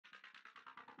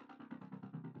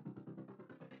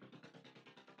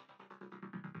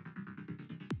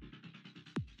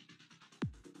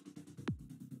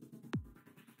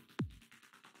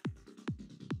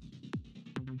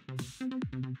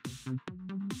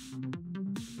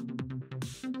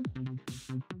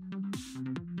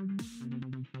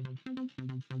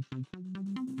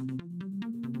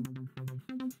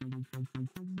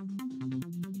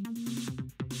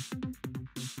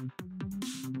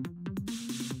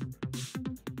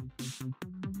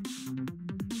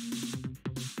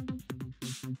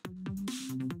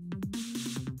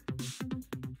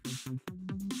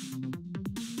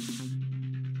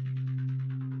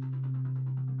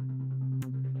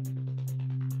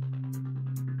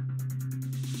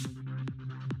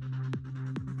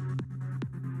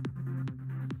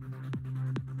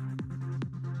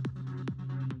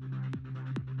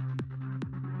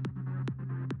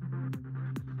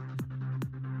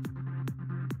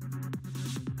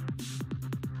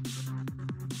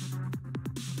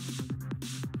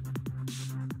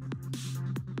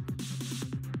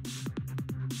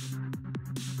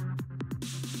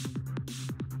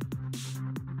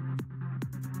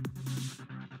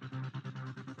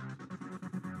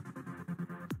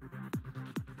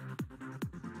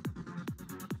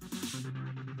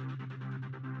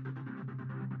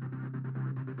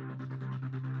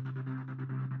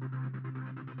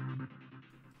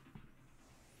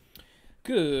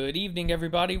Good evening,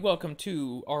 everybody. Welcome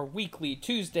to our weekly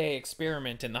Tuesday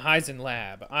experiment in the Heisen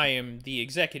Lab. I am the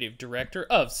executive director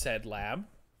of said lab,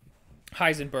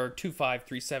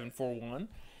 Heisenberg253741,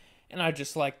 and I'd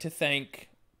just like to thank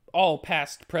all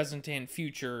past, present, and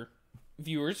future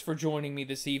viewers for joining me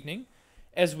this evening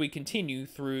as we continue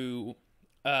through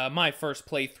my first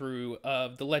playthrough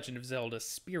of The Legend of Zelda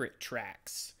Spirit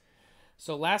Tracks.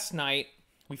 So last night,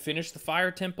 we finished the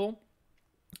Fire Temple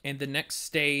and the next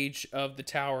stage of the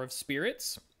Tower of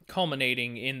Spirits,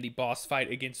 culminating in the boss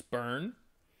fight against Burn.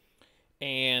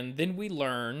 And then we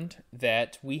learned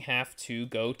that we have to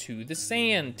go to the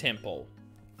Sand Temple.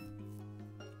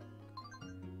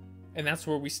 And that's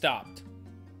where we stopped.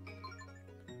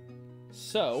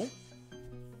 So,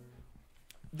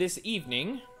 this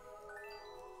evening,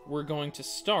 we're going to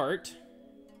start.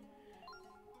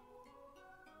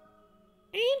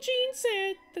 Angine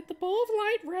said that the Bowl of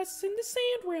Light rests in the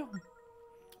Sand Realm.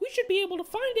 We should be able to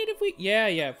find it if we... Yeah,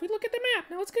 if we look at the map.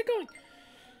 Now let's get going.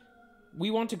 We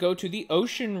want to go to the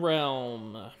Ocean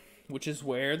Realm, which is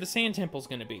where the Sand Temple's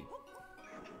going to be.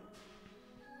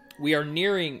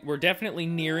 We're definitely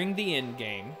nearing the end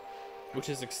game, which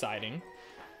is exciting.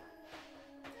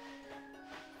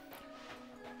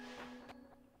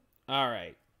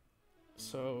 Alright.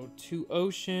 So, to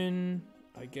Ocean,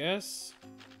 I guess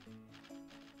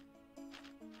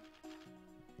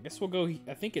we'll go,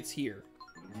 I think it's here.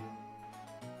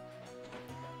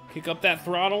 Kick up that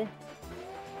throttle,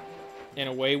 and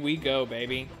away we go,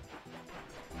 baby.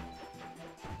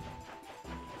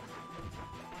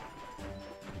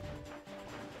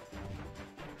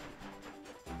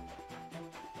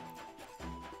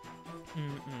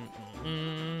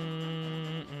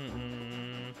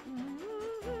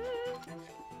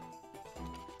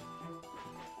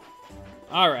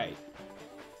 All right.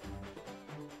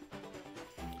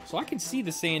 So I can see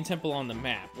the Sand Temple on the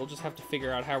map. We'll just have to figure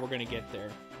out how we're going to get there.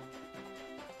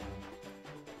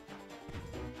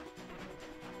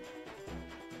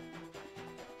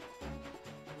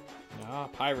 Ah,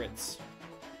 pirates.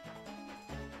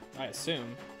 I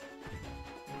assume.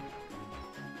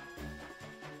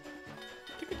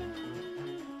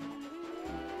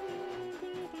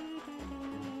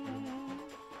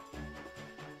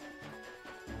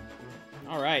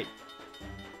 All right.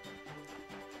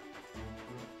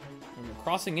 And we're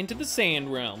crossing into the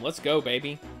Sand Realm. Let's go,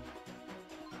 baby.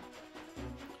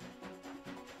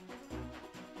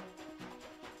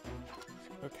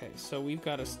 Okay, so we've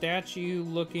got a statue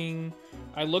looking...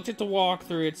 I looked at the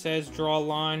walkthrough. It says draw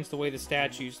lines the way the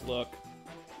statues look.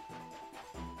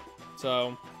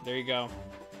 So, there you go.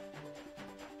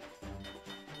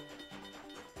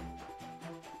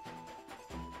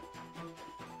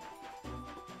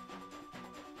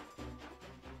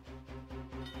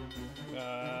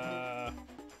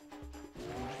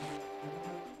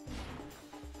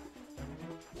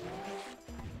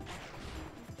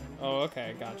 Oh,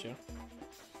 okay, gotcha.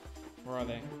 Where are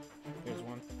they? Here's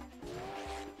one.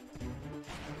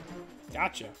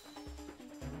 Gotcha.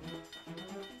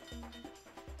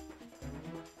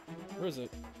 Where is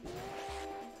it?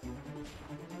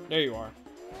 There you are.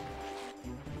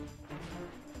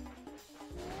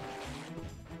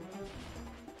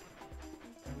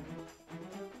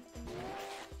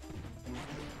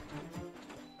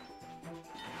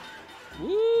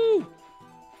 Woo!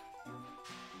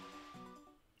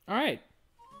 Alright.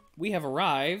 We have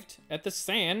arrived at the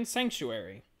Sand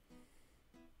Sanctuary.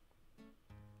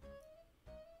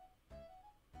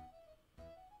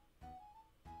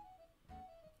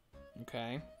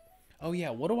 Okay. Oh, yeah,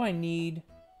 what do I need?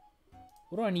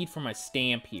 What do I need for my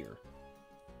stamp here?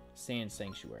 Sand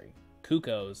Sanctuary.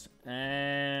 Kuko's.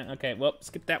 Okay, well,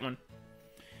 skip that one.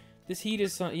 This heat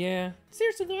is... yeah.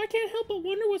 Seriously, though, I can't help but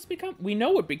wonder what's become... We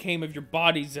know what became of your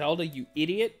body, Zelda, you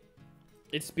idiot.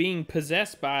 It's being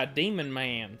possessed by a demon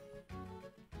man.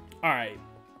 Alright.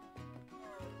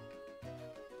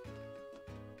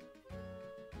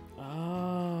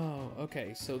 Oh,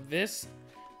 okay, so this...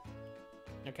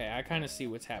 Okay, I kind of see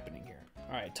what's happening here.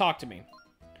 Alright, talk to me.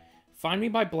 Find me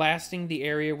by blasting the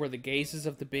area where the gazes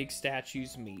of the big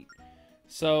statues meet.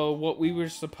 So, what we were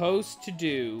supposed to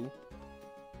do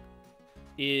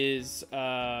is,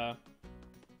 like,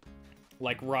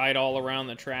 ride all around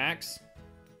the tracks.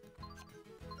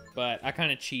 But I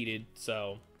kind of cheated,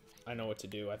 so I know what to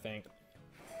do, I think.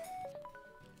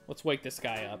 Let's wake this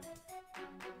guy up.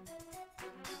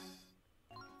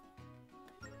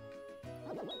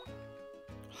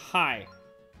 Hi.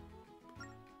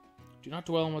 Do not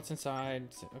dwell on what's inside.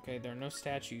 Okay, there are no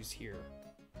statues here.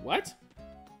 What?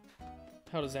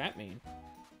 How does that mean?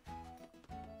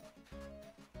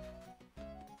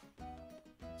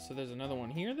 So there's another one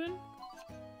here, then?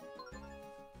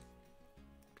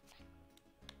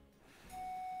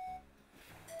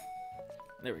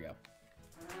 There we go.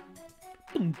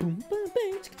 Boom, boom, boom,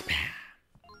 boom.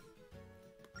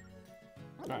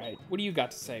 Alright, what do you got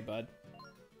to say, bud?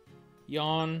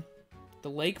 Yawn. The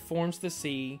lake forms the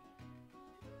sea.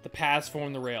 The paths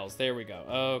form the rails. There we go.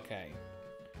 Okay.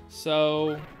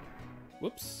 So...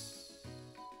 Whoops.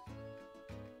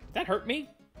 Did that hurt me?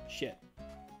 Shit.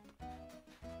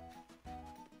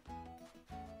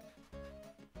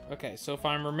 Okay, so if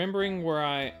I'm remembering where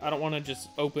I don't want to just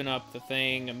open up the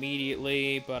thing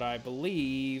immediately, but I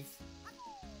believe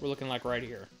we're looking like right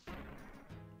here.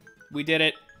 We did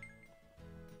it.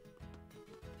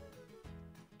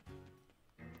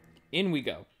 In we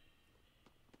go.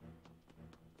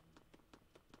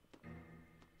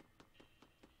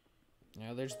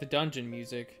 Now there's the dungeon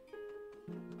music.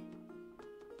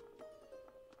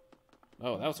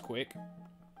 Oh, that was quick.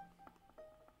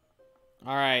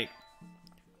 Alright.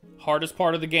 Hardest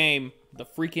part of the game. The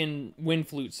freaking wind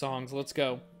flute songs. Let's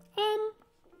go.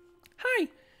 Hi.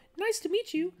 Nice to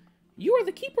meet you. You are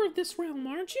the keeper of this realm,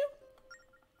 aren't you?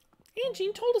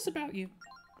 Anjean told us about you.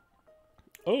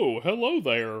 Oh, hello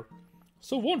there.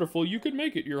 So wonderful you could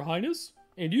make it, your highness.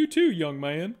 And you too, young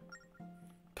man.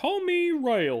 Call me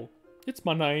Rail. It's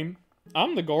my name.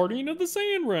 I'm the guardian of the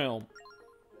Sand Realm.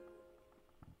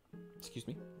 Excuse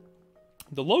me.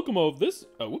 The Lokomo of this...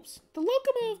 Oh, whoops. The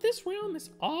Lokomo of this realm is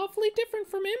awfully different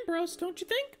from Imbros, don't you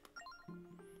think?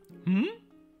 Hmm?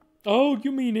 Oh,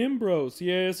 you mean Imbros.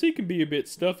 Yes, he can be a bit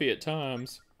stuffy at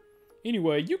times.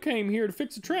 Anyway, you came here to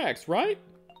fix the tracks, right?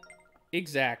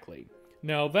 Exactly.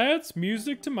 Now that's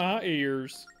music to my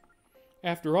ears.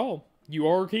 After all, you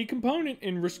are a key component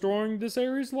in restoring this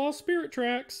area's lost spirit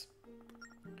tracks.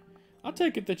 I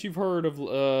take it that you've heard of,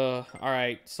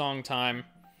 alright, song time.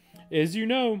 As you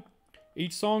know,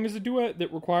 each song is a duet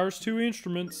that requires two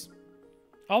instruments.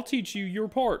 I'll teach you your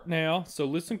part now, so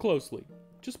listen closely.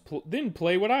 Just then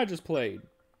play what I just played.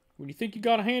 When you think you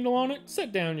got a handle on it,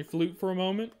 set down your flute for a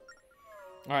moment.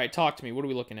 Alright, talk to me. What are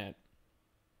we looking at?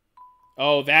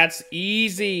 Oh, that's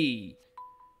easy.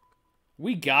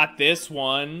 We got this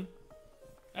one.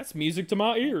 That's music to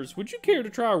my ears. Would you care to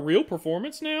try a real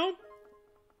performance now?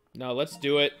 No, let's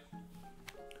do it.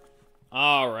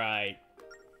 Alright.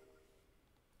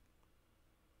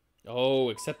 Oh,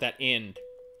 except that end.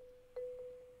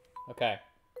 Okay,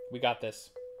 we got this.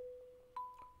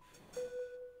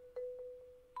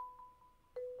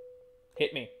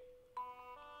 Hit me.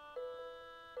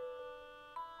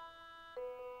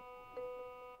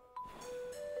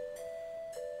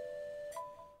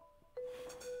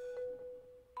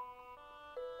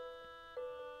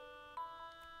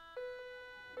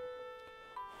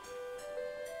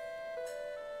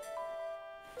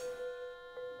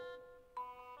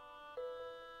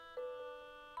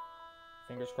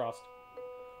 Fingers crossed.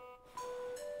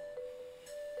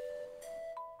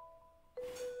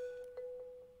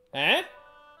 Eh?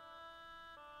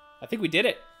 I think we did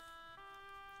it.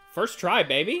 First try,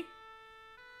 baby.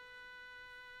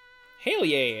 Hell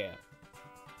yeah.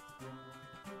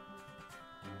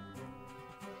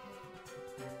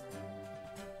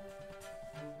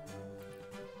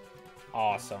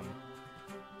 Awesome.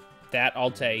 That I'll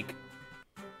take.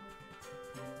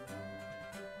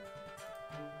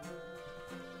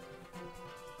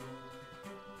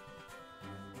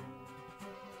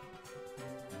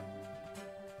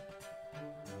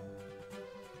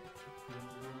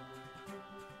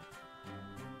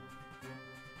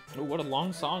 Oh, what a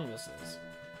long song this is.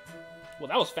 Well,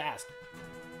 that was fast.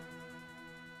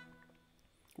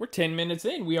 We're 10 minutes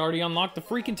in. We already unlocked the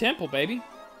freaking temple, baby.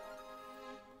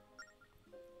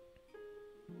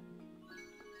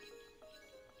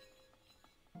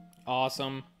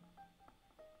 Awesome.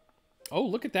 Oh,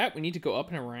 look at that. We need to go up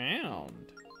and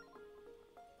around.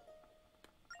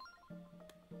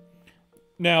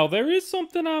 Now, there is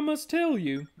something I must tell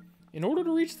you. In order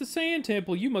to reach the Sand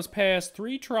Temple, you must pass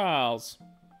 3 trials.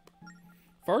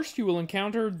 First, you will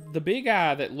encounter the big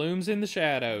eye that looms in the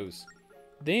shadows.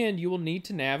 Then, you will need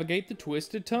to navigate the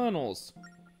twisted tunnels.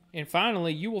 And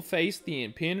finally, you will face the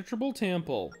impenetrable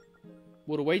temple.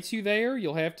 What awaits you there,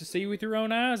 you'll have to see with your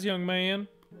own eyes, young man.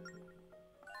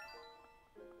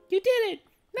 You did it!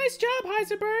 Nice job,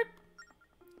 Heisenberg!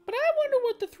 But I wonder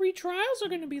what the 3 trials are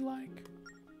going to be like.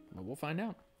 Well, we'll find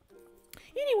out.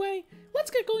 Anyway, let's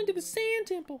get going to the Sand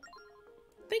Temple.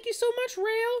 Thank you so much,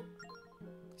 Rail.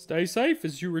 Stay safe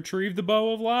as you retrieve the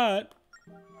Bow of Light.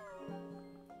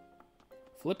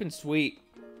 Flippin' sweet.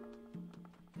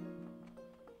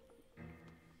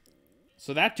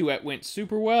 So that duet went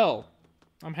super well.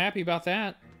 I'm happy about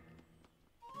that.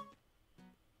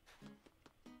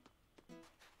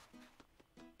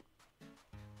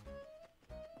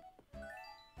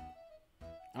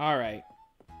 Alright.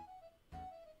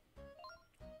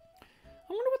 I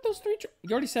wonder what those 3...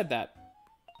 You already said that.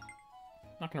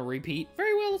 Not gonna repeat.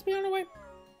 Very well, let's be on our way.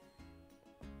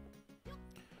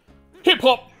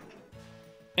 Hip-hop!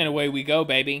 And away we go,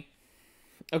 baby.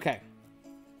 Okay.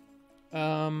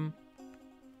 To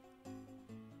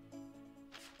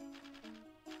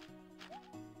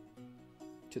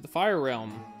the Fire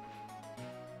Realm.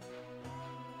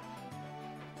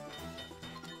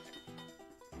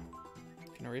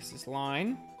 Can erase this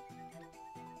line.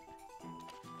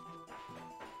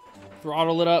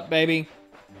 Throttle it up, baby.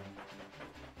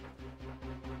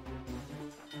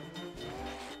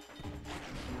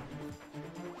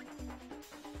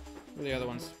 Where are the other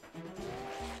ones?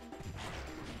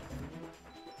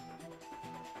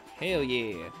 Hell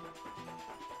yeah.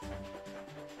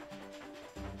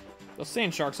 Those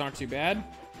sand sharks aren't too bad.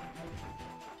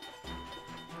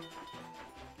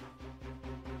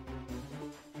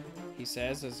 He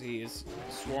says as he is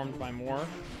swarmed by more.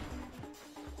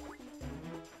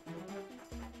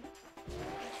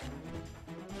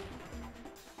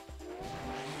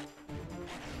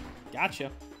 Gotcha.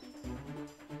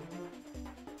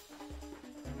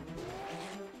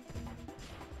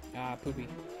 Ah, poopy.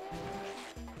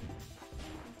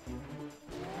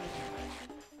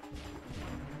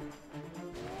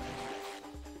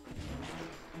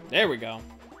 There we go.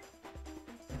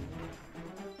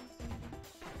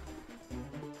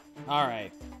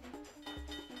 Alright.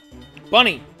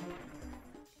 Bunny!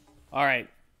 Alright.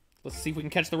 Let's see if we can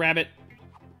catch the rabbit.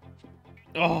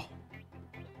 Oh!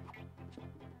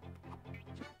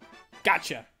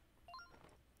 Gotcha!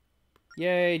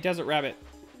 Yay, desert rabbit.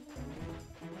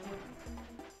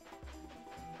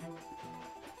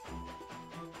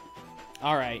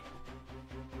 Alright.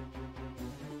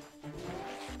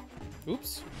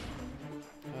 Oops.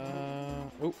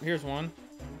 Oh, here's one.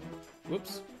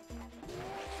 Whoops.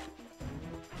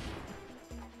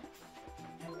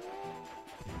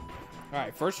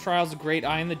 Alright, first trial's a great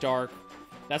eye in the dark.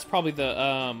 That's probably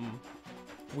the,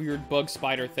 weird bug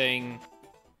spider thing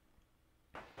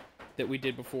that we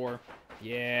did before.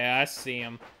 Yeah, I see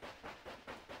him.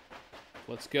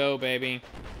 Let's go, baby.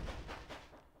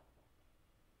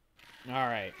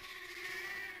 Alright.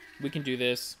 We can do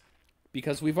this.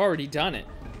 Because we've already done it.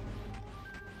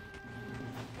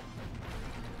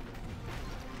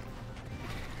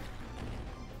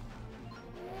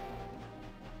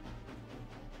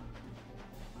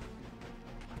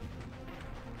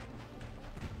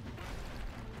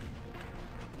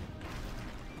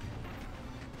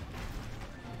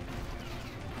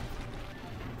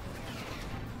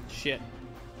 Shit.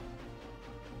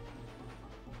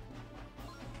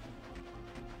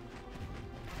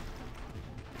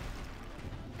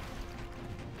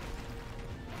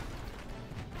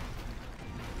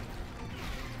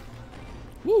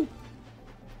 Woo!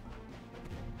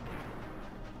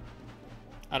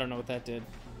 I don't know what that did.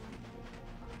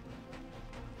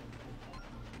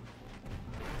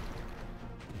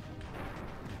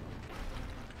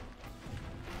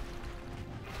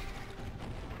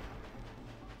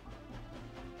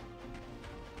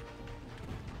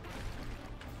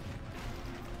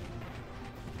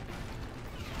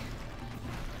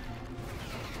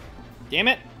 Damn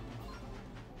it!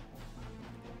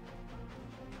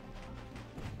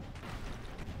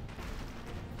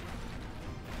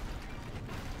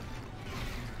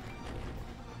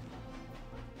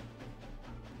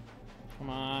 Come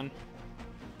on.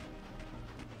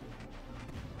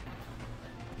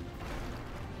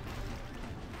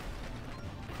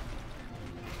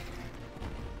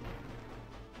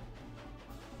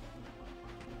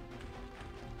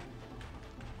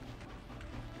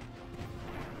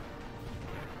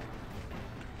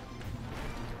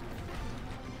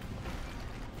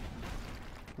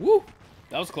 Woo!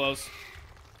 That was close.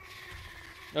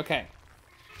 Okay.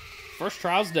 First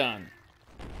trial's done.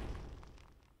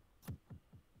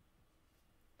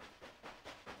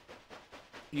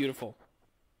 Beautiful.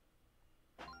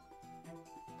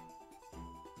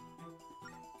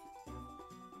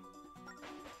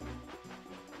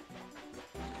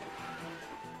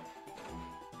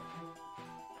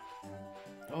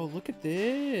 Oh, look at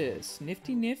this.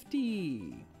 Nifty,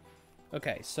 nifty.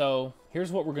 Okay, so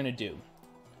here's what we're going to do.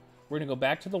 We're going to go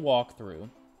back to the walkthrough.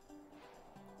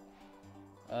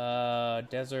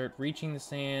 Desert, reaching the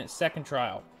sand, second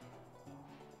trial.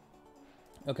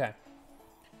 Okay.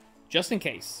 Just in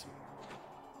case.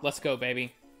 Let's go,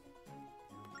 baby.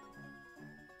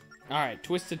 Alright,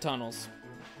 twisted tunnels.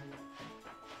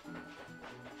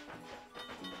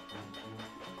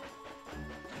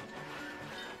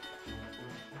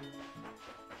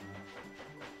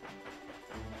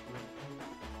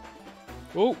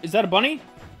 Oh, is that a bunny?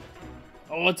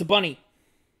 Oh, it's a bunny.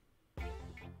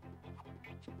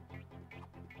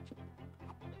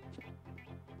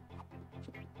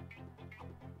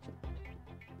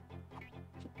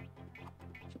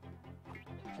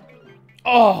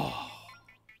 Oh,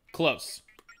 close.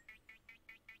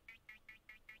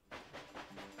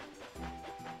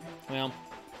 Well,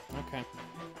 okay.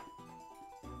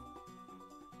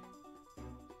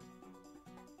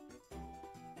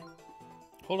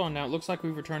 Hold on now, it looks like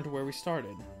we've returned to where we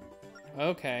started.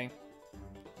 Okay.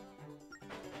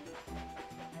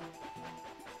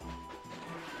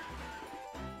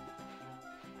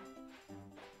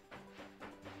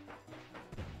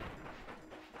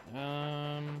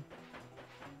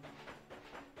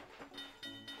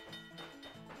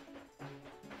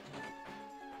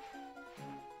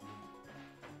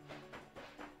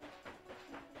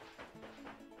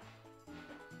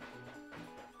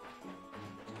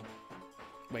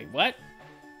 Wait, what?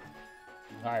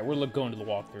 Alright, we're going to the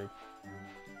walkthrough.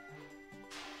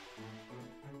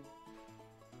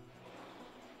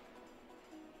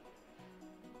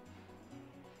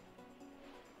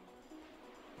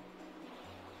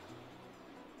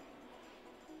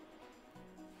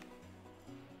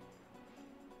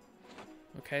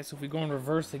 Okay, so if we go in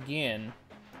reverse again,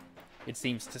 it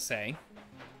seems to say.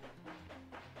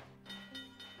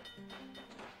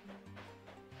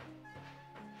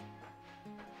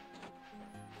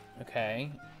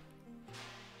 Okay.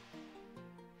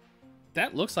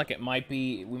 That looks like it might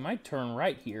be... We might turn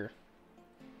right here.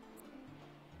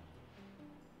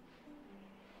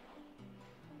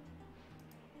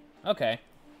 Okay.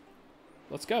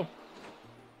 Let's go.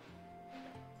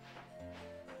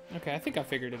 Okay, I think I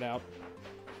figured it out.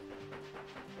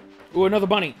 Ooh, another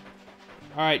bunny.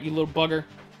 Alright, you little bugger.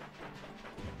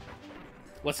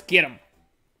 Let's get him.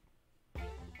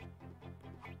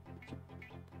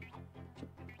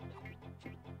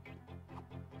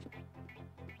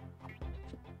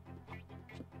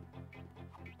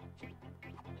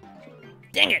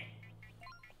 Dang it!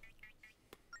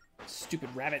 Stupid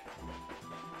rabbit.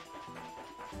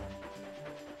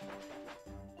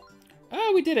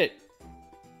 Oh, we did it.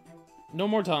 No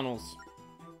more tunnels.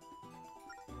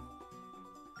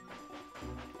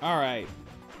 Alright.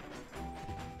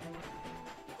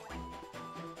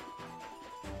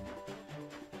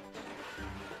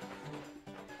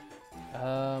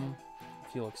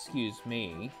 If you'll excuse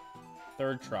me.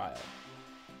 Third trial.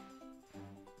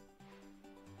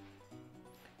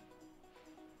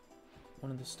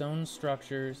 One of the stone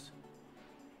structures.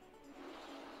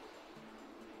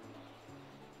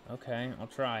 Okay, I'll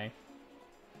try.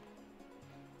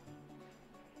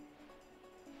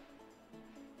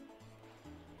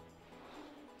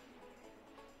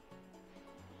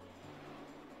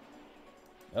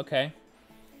 Okay.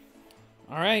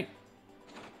 Alright.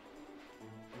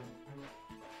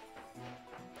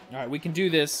 Alright, we can do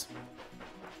this.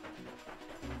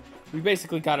 We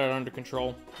basically got it under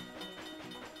control.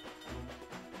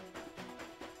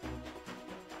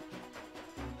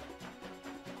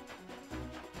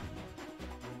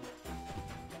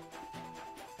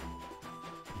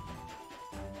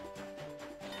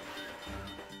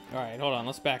 Alright, hold on,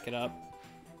 let's back it up.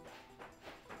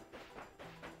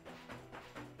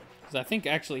 Because I think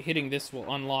actually hitting this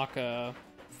will unlock a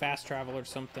fast travel or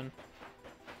something.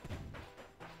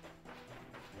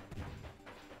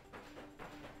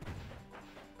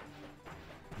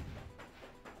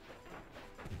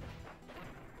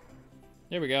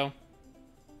 There we go.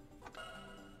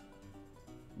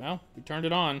 Well, we turned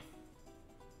it on.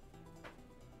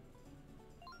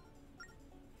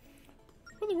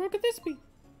 What in the world could this be?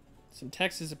 Some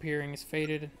text is appearing. It's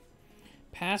faded.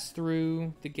 Pass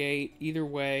through the gate. Either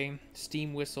way,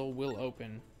 steam whistle will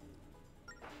open.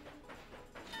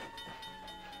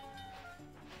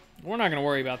 We're not going to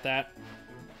worry about that.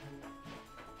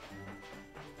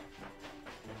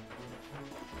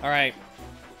 Alright.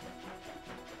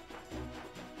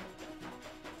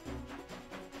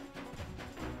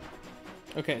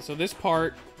 Okay, so this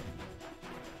part,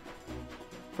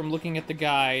 from looking at the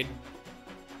guide,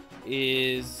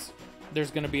 is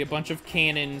there's going to be a bunch of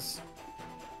cannons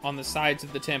on the sides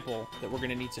of the temple that we're going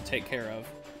to need to take care of.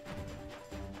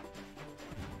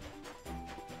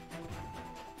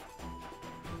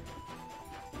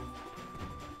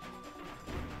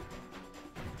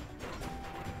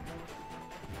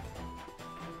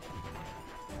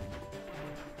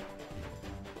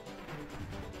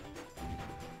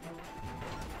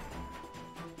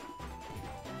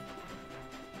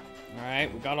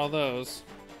 Alright, we got all those.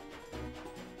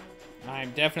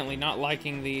 I'm definitely not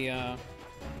liking the,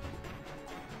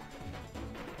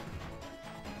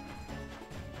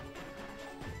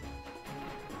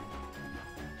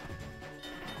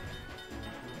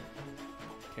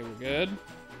 Okay, we're good.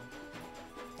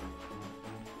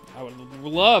 I would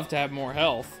love to have more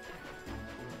health.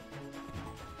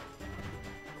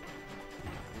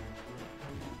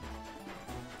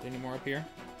 Any more up here?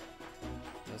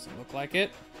 Doesn't look like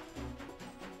it.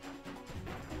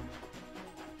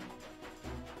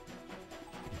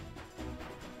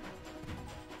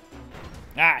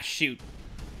 Ah, shoot.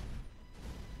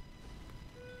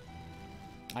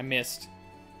 I missed.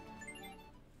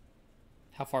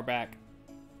 How far back?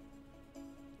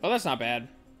 Oh, that's not bad.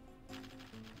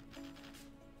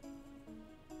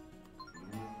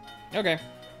 Okay.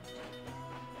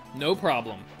 No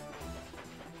problem.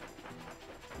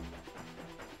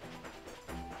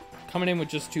 Coming in with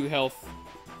just 2 health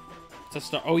to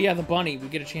start. Oh, yeah, the bunny. We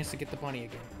get a chance to get the bunny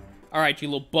again. All right, you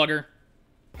little bugger.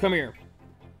 Come here.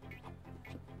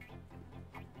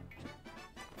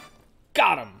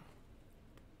 Got him.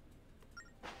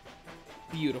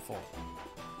 Beautiful.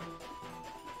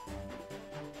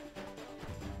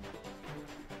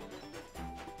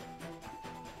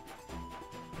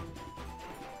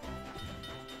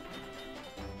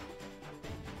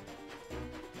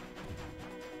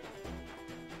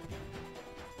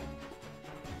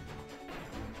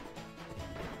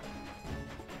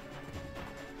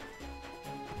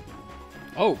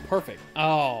 Oh, perfect.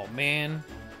 Oh, man.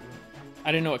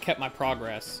 I didn't know it kept my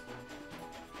progress.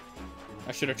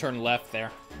 I should have turned left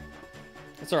there.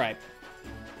 It's alright.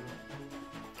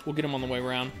 We'll get him on the way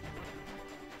around.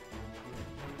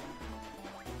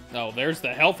 Oh, there's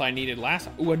the health I needed last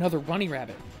time. Ooh, another bunny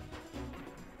rabbit.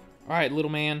 Alright, little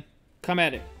man. Come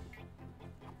at it.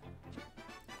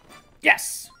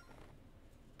 Yes!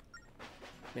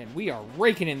 Man, we are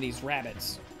raking in these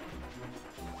rabbits.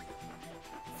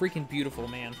 Freaking beautiful,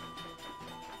 man.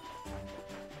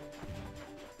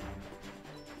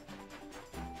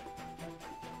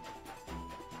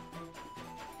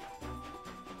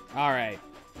 All right.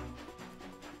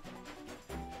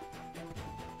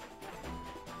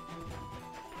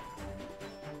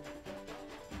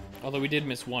 Although we did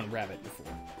miss one rabbit before.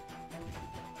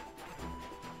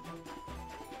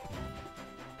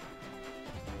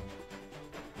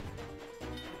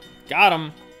 Got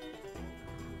him.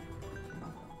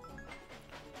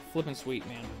 Flippin' sweet,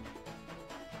 man.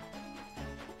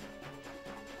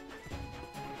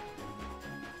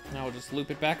 Now we'll just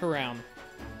loop it back around.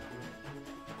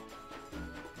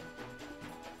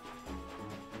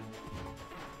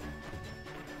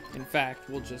 In fact,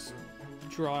 we'll just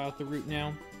draw out the route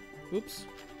now. Oops.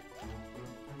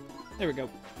 There we go.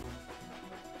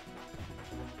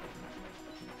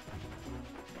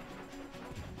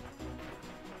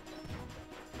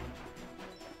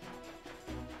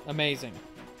 Amazing.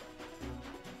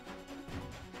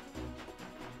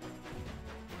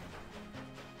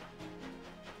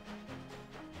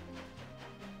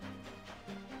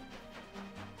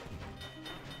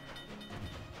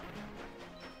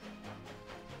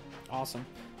 Awesome.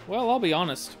 Well, I'll be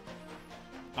honest.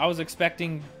 I was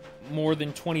expecting more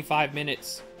than 25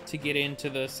 minutes to get into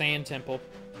the Sand Temple.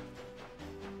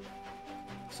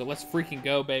 So let's freaking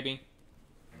go, baby.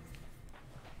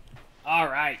 All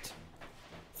right.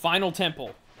 Final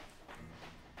temple.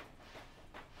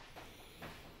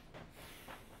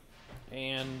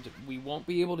 And we won't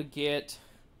be able to get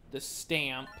the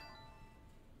stamp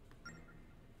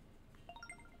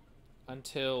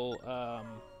until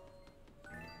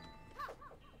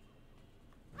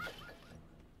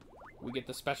we get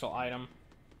the special item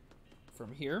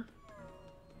from here.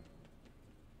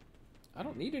 I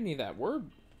don't need any of that. We're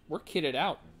kitted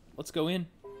out. Let's go in.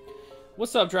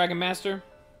 What's up, Dragon Master?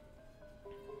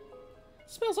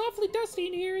 Smells awfully dusty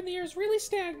in here, and the air's really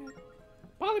stagnant.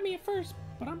 Bothered me at first,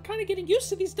 but I'm kind of getting used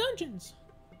to these dungeons.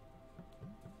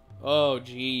 Oh,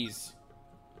 jeez.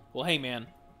 Well, hey, man.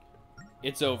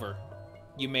 It's over.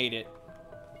 You made it.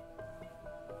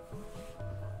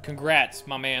 Congrats,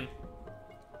 my man.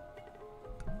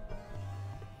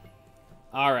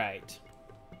 Alright.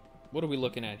 What are we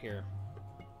looking at here?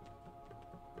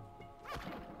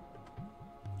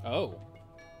 Oh.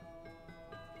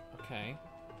 Okay.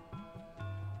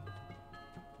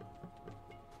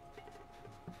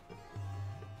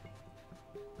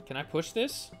 Can I push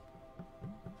this?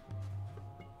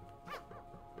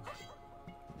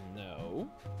 No.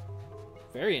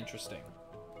 Very interesting.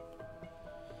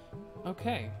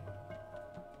 Okay.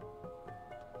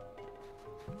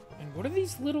 And what are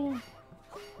these little...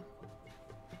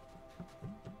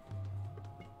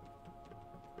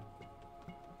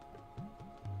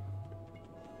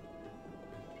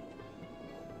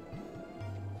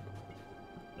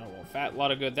 Oh, well, fat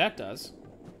lot of good that does.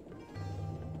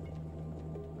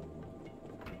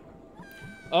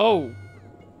 Oh!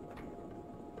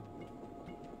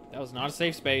 That was not a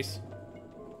safe space.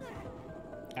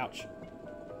 Ouch.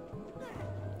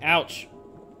 Ouch.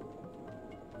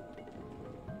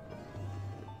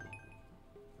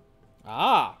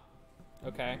 Ah!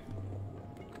 Okay.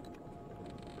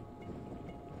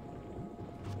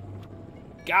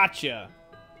 Gotcha!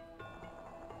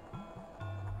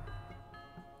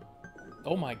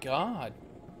 Oh my god.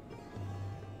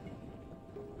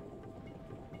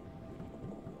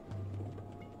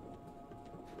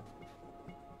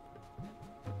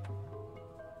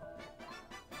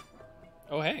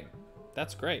 Oh, hey.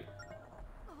 That's great.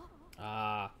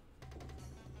 Ah.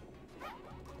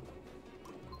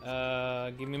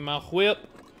 Give me my whip.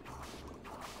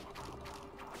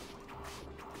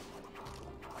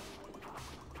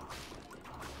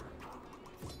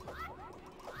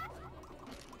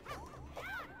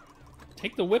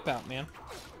 Take the whip out, man.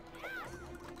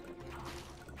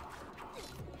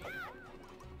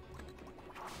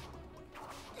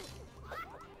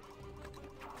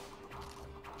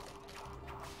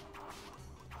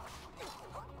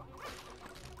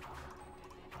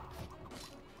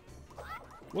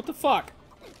 What the fuck?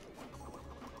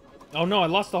 Oh no, I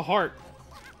lost the heart.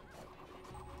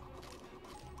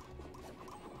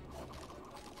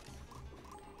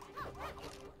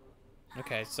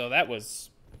 Okay, so that was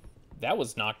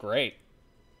not great.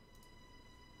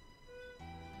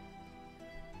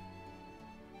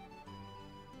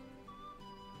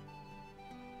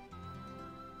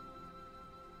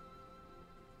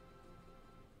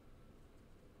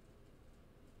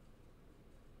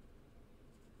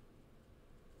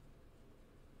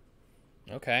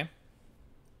 Okay.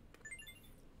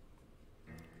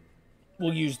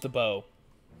 We'll use the bow.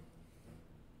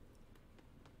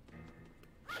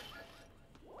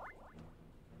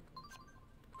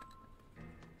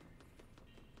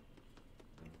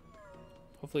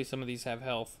 Hopefully some of these have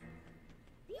health.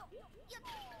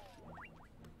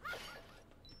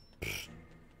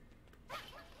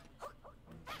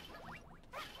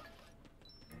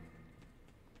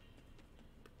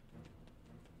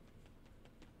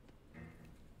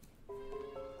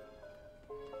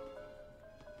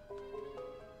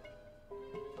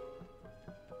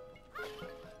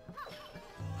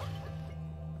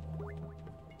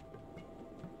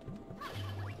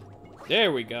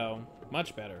 There we go.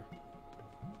 Much better.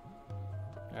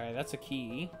 Alright, that's a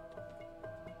key.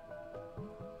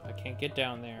 I can't get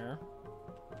down there.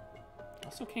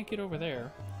 Also can't get over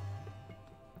there.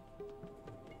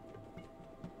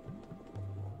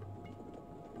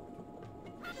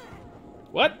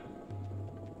 What?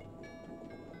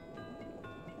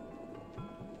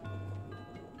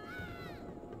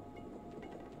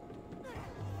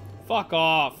 Fuck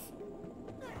off.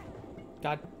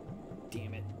 God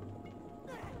damn it.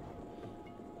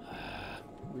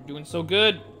 We're doing so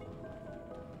good.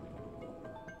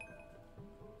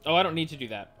 Oh, I don't need to do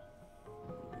that.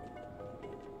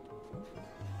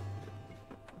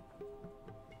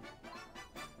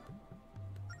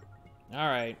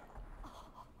 Alright.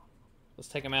 Let's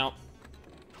take him out.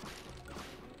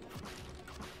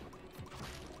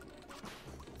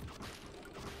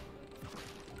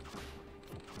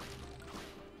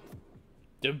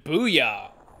 The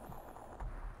booyah!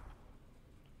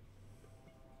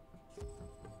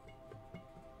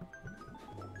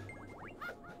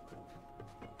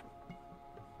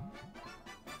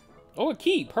 Oh, a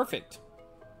key. Perfect.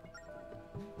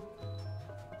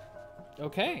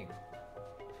 Okay.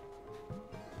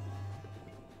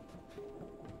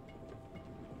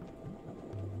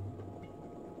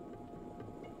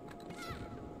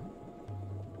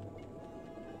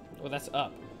 Oh, that's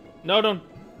up. No, don't.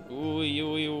 Ooh,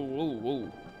 ooh, ooh, ooh,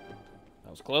 ooh.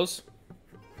 That was close.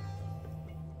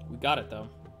 We got it, though.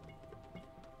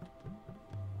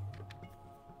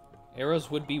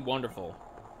 Arrows would be wonderful.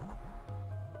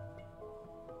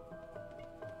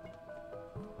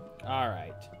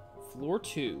 Alright. Floor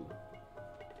 2.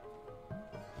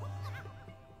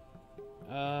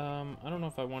 I don't know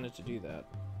if I wanted to do that.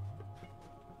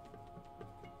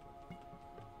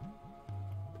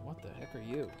 What the heck are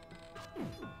you?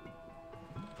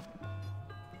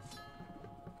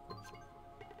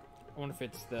 I wonder if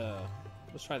it's the...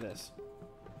 Let's try this.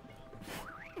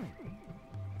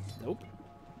 Nope.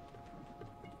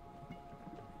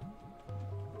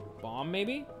 Bomb,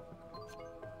 maybe?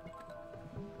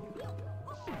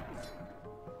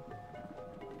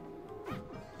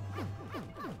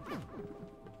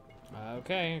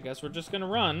 Okay, I guess we're just gonna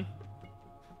run.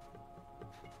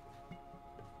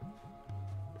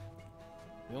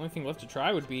 The only thing left to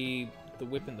try would be the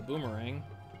whip and the boomerang.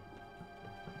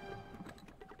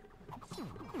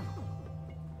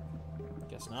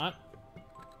 Guess not.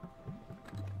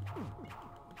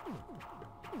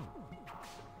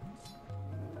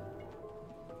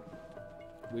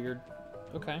 Weird.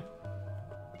 Okay.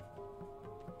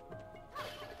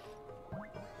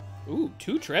 Ooh,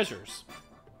 2 treasures.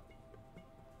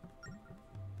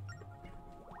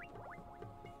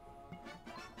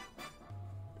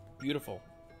 Beautiful.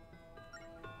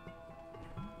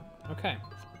 Okay.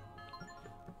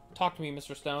 Talk to me,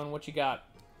 Mr. Stone. What you got?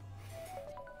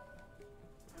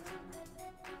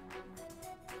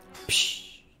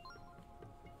 Psh.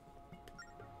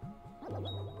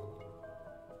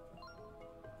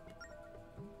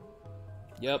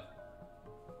 Yep.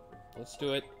 Let's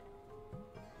do it.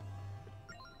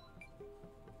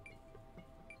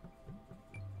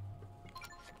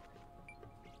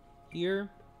 Here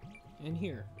and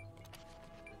here.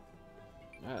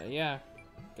 Yeah,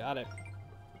 got it.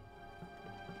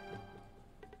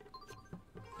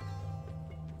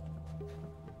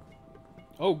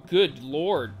 Oh, good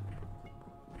lord.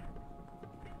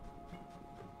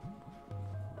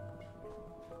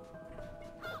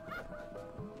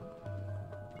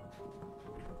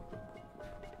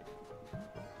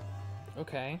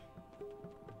 Okay.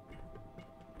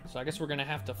 So I guess we're gonna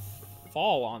have to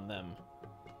fall on them.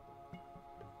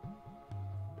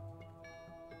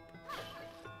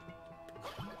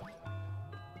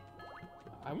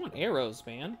 I want arrows,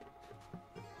 man.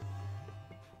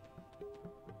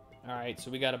 Alright,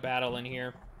 so we got a battle in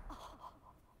here.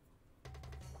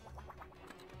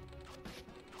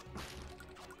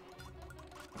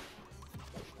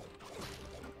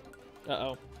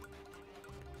 Uh-oh.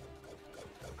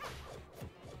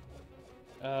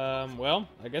 Well,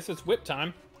 I guess it's whip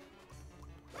time.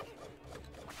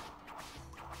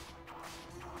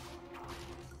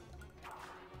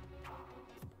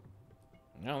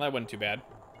 No, that wasn't too bad.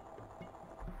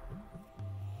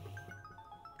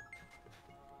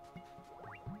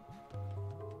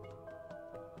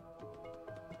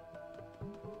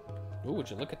 Ooh, would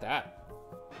you look at that?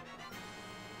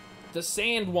 The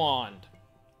sand wand.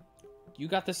 You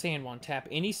got the sand wand. Tap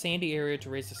any sandy area to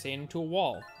raise the sand into a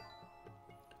wall.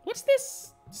 What's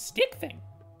this stick thing?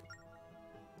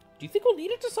 Do you think we'll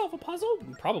need it to solve a puzzle?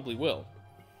 We probably will.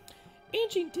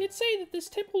 Angie did say that this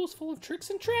temple was full of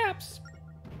tricks and traps.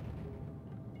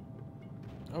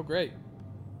 Oh, great.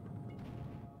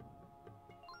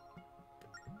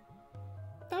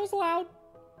 That was loud.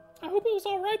 I hope it was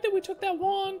alright that we took that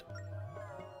wand.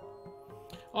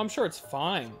 Oh, I'm sure it's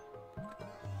fine.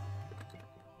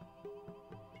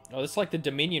 Oh, this is like the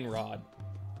Dominion Rod.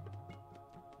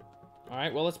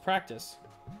 Alright, well, let's practice.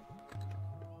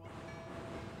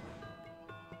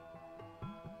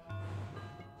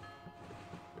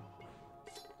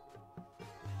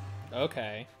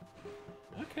 Okay.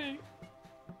 Okay.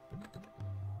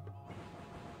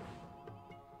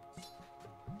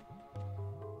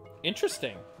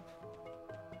 Interesting.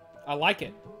 I like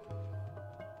it.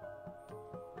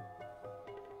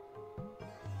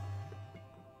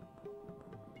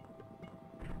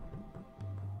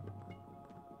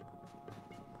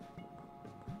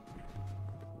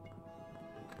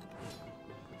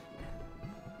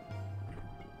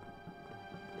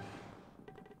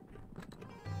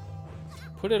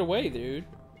 Put it away, dude.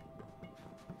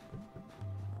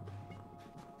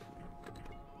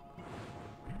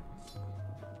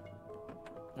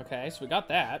 Okay, so we got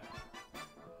that.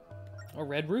 A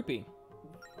red rupee.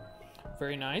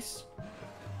 Very nice.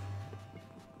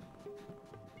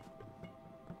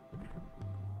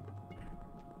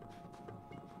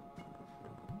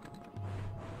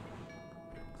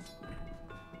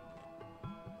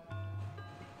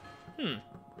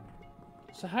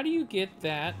 So how do you get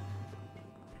that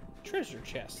treasure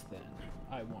chest then,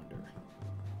 I wonder?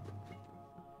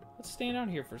 Let's stand out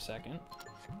here for a second.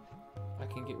 I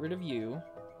can get rid of you.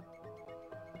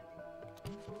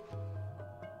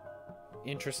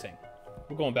 Interesting.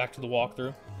 We're going back to the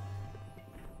walkthrough.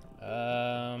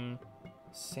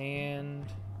 Sand.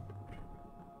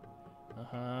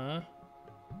 Uh-huh.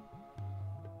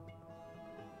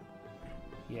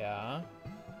 Yeah.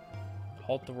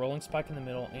 Halt the rolling spike in the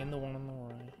middle and the one on the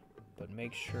right. But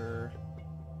make sure...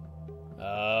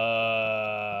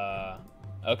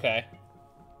 Okay.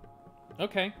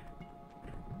 Okay.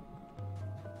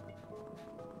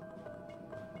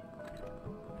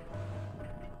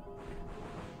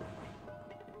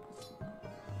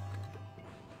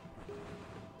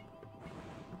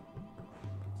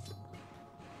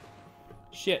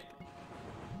 Shit.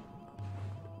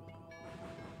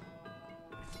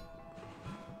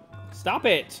 Stop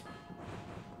it!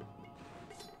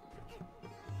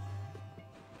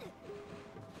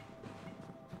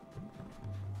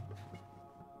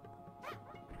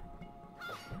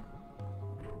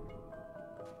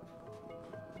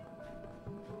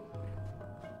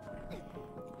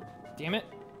 Damn it.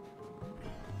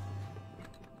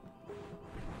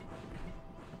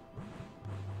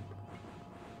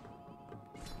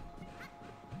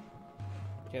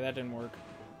 Okay, that didn't work.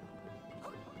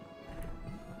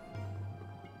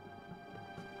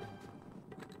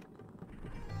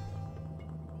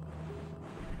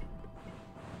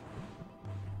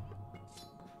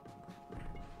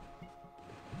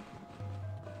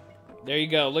 There you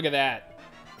go. Look at that.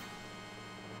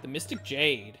 The Mystic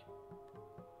Jade.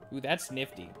 Ooh, that's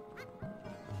nifty.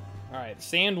 Alright, the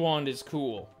Sand Wand is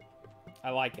cool. I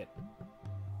like it.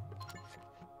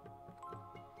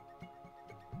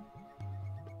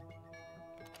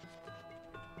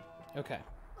 Okay.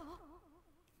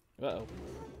 Uh-oh.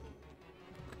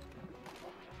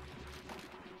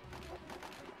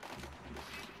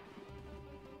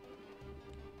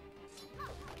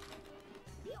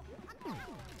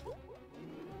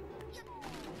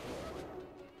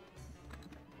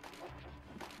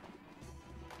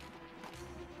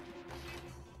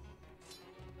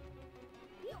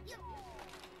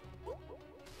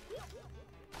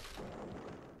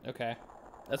 Okay.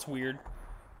 That's weird.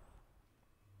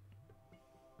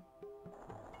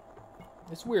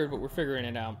 It's weird, but we're figuring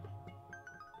it out.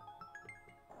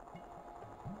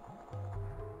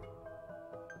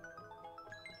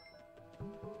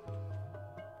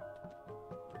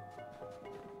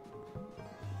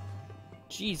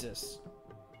 Jesus.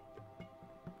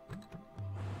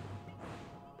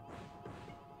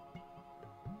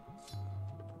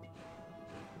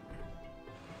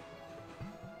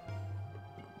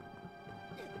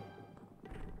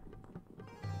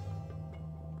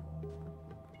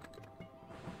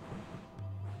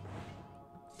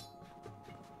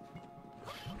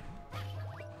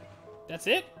 That's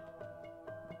it?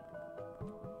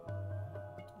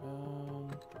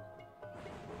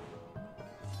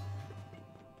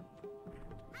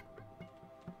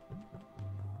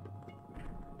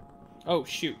 Oh,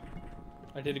 shoot.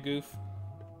 I did a goof.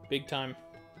 Big time.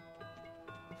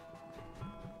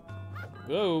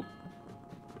 Whoa.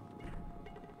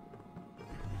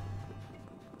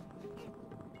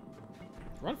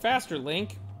 Run faster,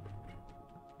 Link.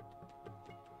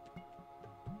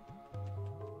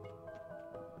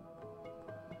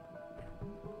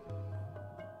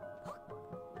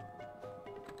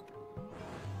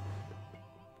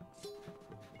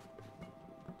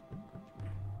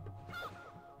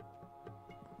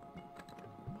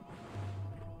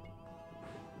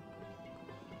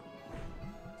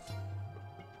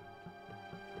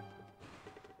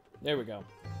 There we go.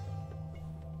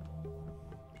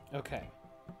 Okay.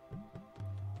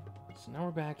 So now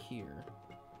we're back here.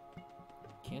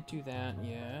 Can't do that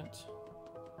yet.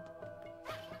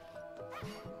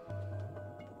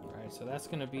 Alright, so that's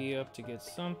gonna be up to get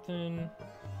something.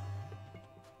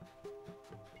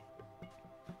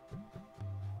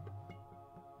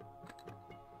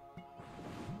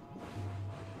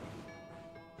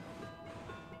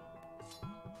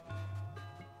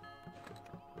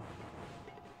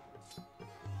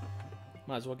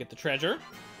 Might as well get the treasure.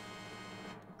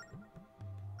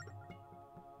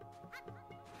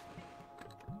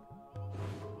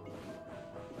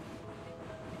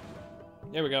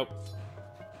 There we go.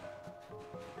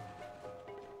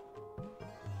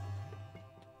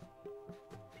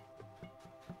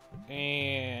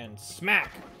 And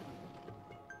smack.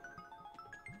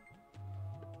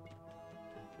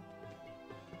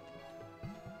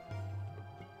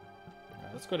 All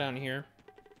right, let's go down here.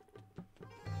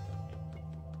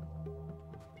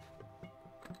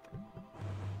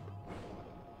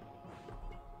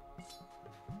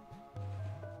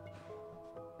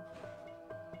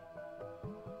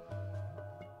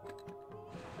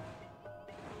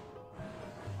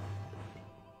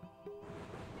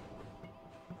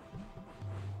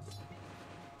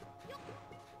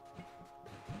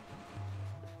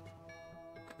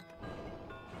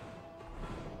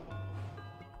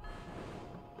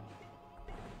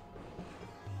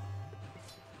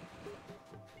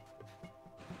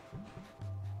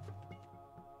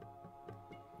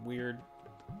 weird.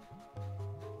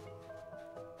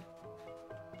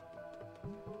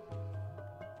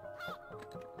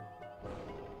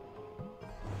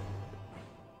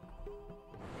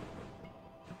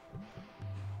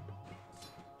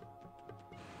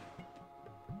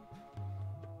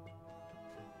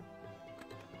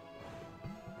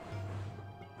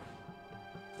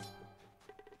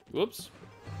 Whoops.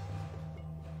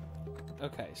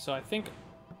 Okay, so I think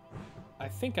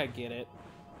I get it.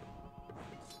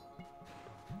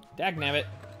 Dagnabbit.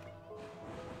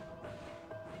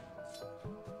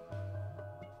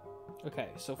 Okay,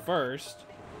 so first,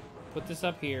 put this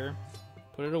up here,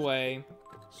 put it away,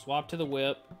 swap to the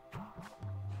whip.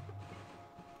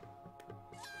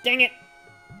 Dang it!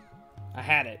 I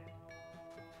had it.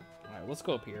 Alright, let's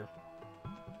go up here.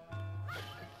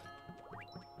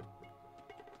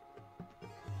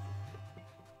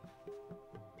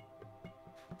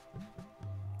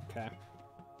 Okay.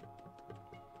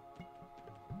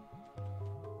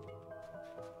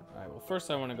 Alright, well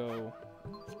first I want to go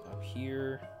up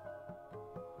here.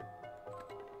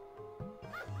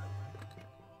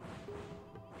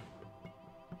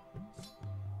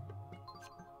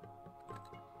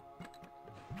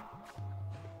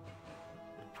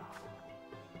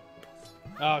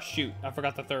 Oh shoot, I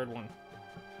forgot the third one.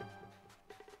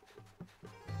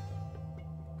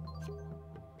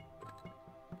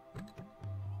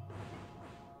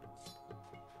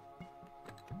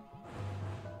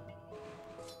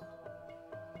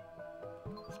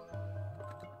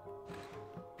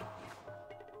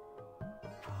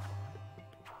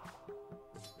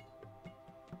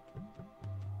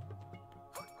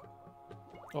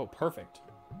 Oh, perfect.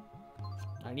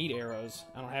 I need arrows.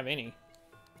 I don't have any.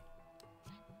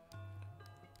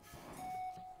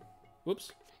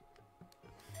 Whoops.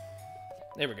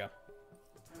 There we go.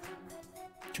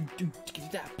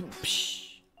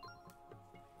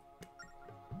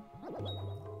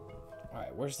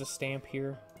 Alright, where's the stamp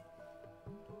here?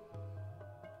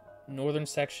 Northern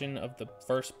section of the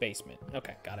first basement.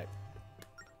 Okay, got it.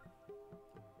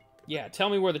 Yeah, tell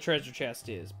me where the treasure chest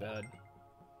is, bud.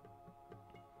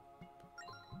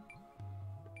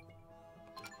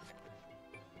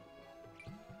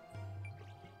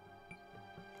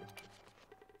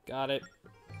 Got it.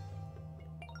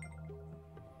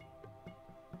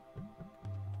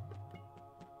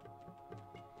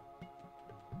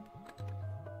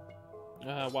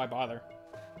 Why bother?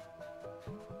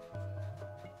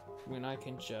 When I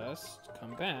can just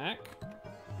come back.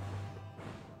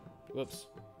 Whoops.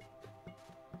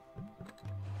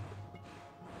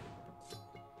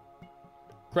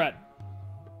 Crud.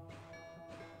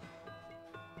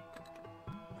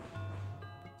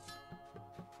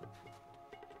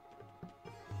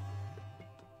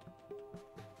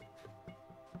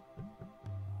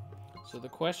 So the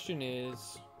question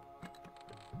is...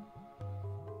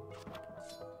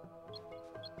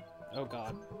 Oh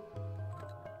god.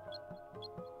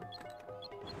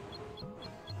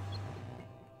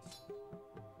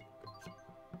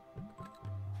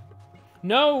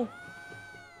 No!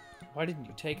 Why didn't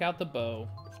you take out the bow?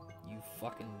 You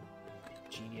fucking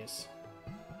genius.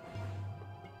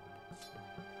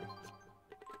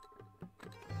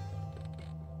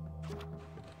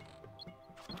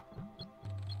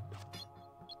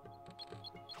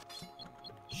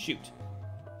 Shoot.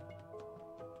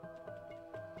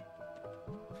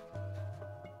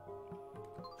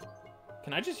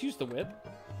 Can I just use the whip?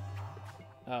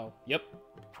 Oh, yep.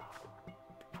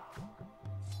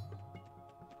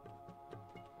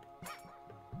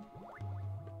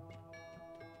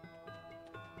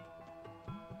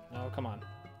 Oh, come on.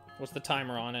 What's the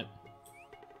timer on it?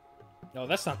 No,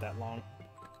 that's not that long.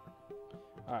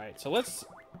 Alright, so let's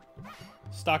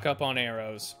stock up on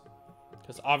arrows.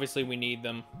 Because obviously we need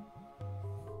them.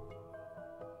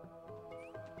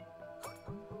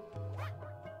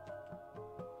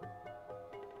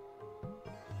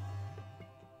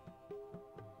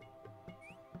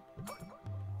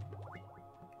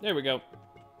 There we go.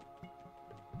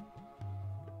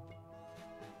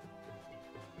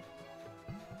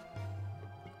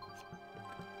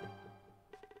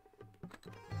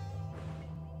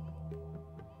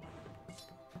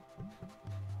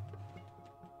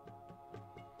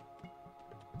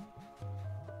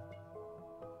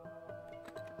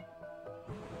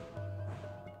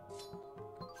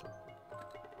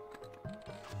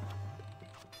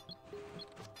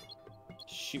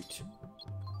 Shoot.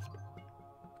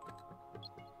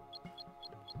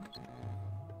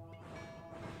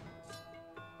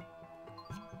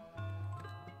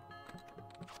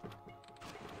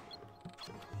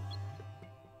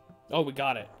 Oh, we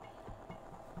got it.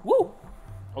 Woo!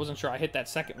 I wasn't sure I hit that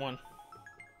second one.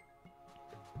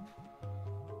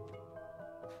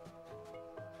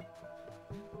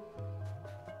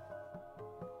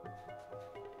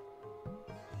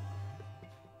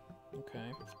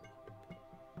 Okay.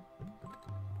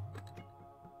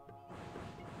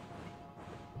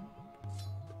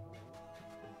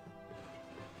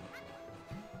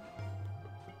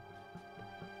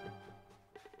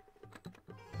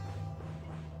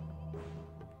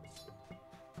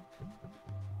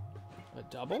 A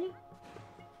double?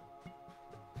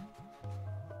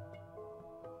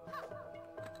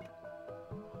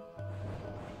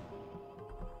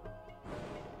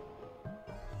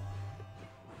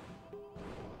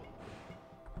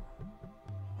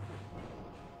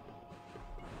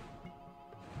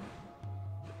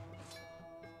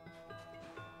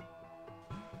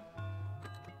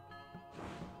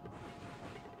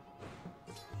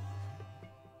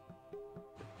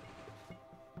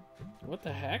 What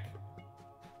the heck?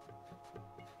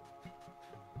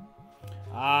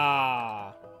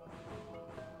 Ah.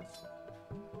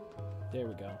 There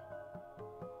we go.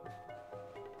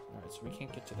 Alright, so we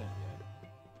can't get to that yet.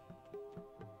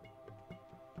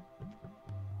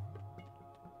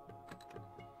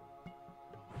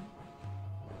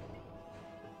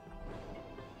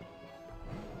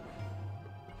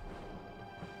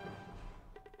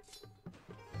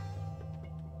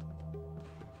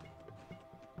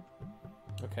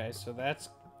 Okay, so that's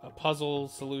a puzzle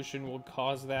solution will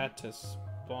cause that to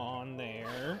spawn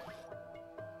there.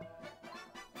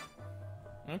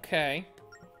 Okay.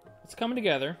 It's coming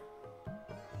together.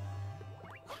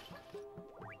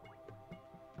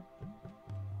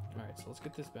 Alright, so let's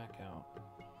get this back out.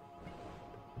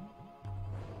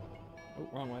 Oh,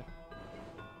 wrong way.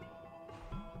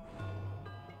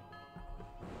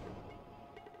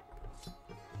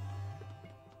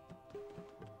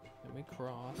 Then we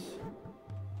cross.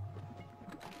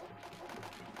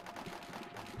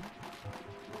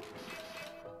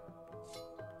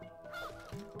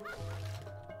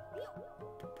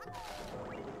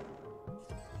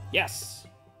 Yes!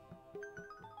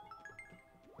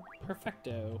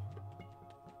 Perfecto.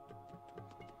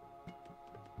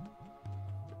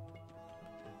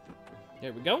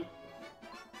 There we go.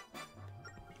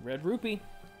 Red rupee.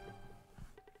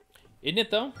 Isn't it,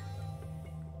 though?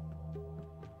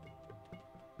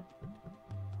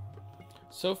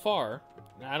 So far,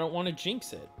 I don't want to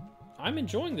jinx it. I'm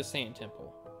enjoying the Sand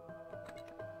Temple.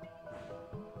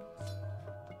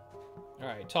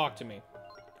 Alright, talk to me.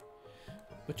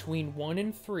 Between 1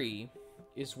 and 3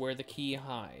 is where the key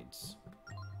hides.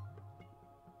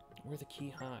 Where the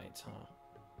key hides, huh?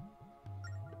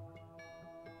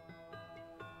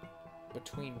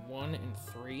 Between 1 and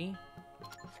 3?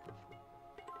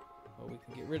 Well, we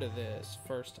can get rid of this,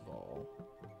 first of all.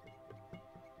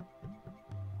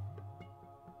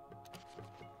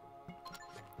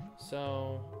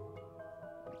 So,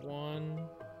 1,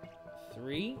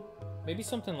 3? Maybe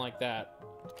something like that.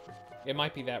 It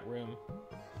might be that room.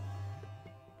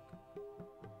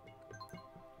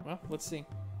 Well, let's see.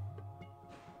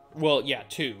 Well, yeah,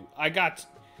 2. I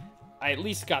at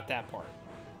least got that part.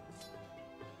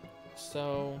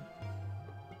 So,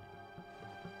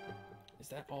 is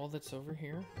that all that's over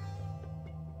here?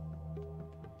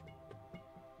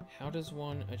 How does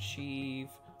one achieve...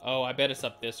 Oh, I bet it's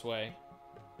up this way.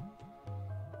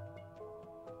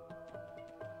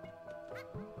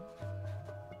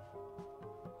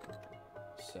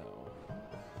 So,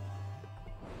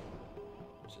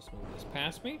 let's just move this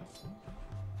past me.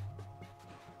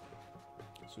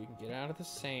 So we can get out of the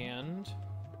sand.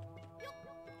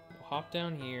 We'll hop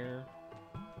down here.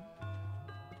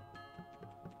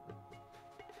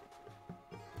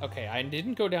 Okay, I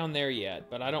didn't go down there yet,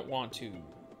 but I don't want to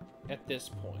at this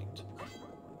point.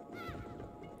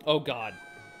 Oh, God.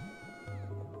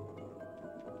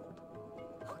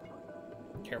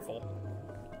 Careful.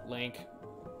 Link.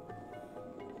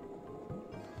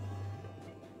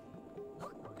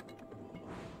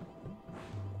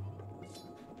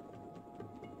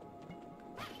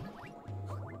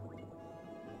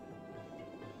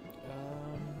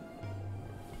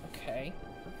 Okay.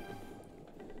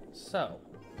 So.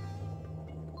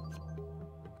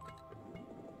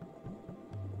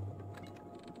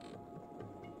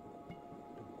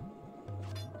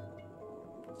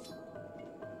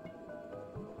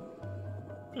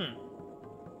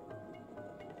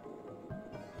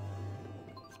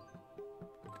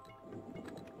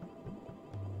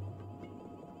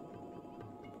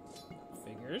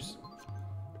 Figures.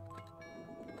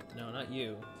 No, not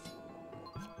you.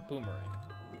 Boomerang.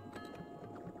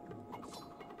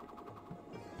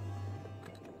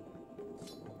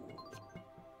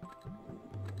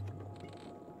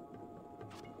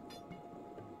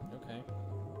 Okay.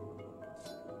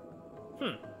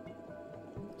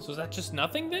 So is that just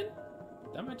nothing then?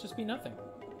 That might just be nothing.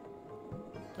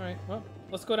 Alright, well,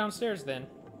 let's go downstairs then.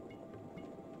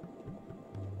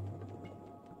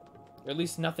 Or at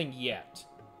least nothing yet.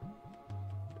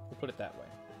 We'll put it that way.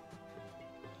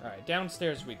 Alright,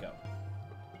 downstairs we go.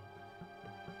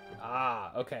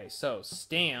 Ah, okay, so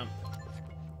Stamp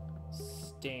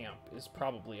is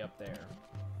probably up there.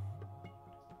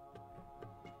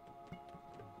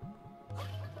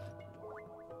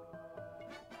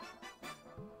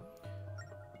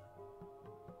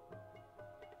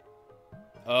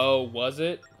 Oh, was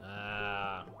it?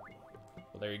 Ah.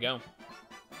 Well, there you go.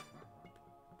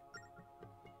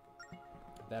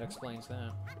 That explains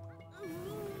that.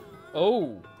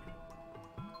 Oh!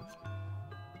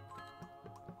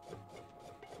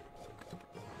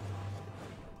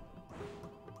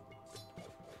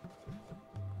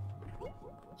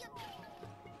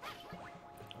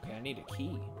 Okay, I need a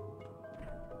key.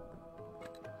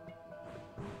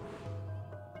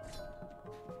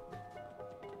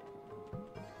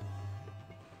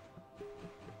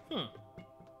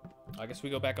 I guess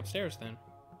we go back upstairs then.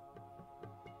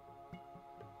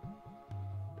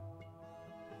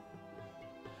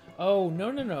 Oh, no,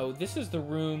 no, no. This is the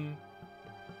room...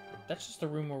 That's just the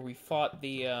room where we fought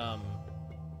the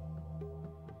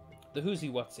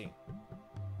Whoozy-Whatsy.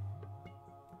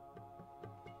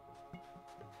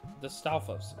 The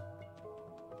Stalfos.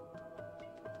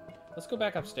 Let's go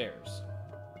back upstairs.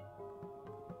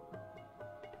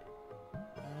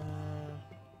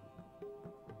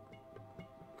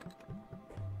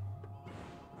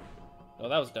 Oh,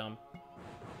 that was dumb.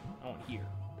 I want here.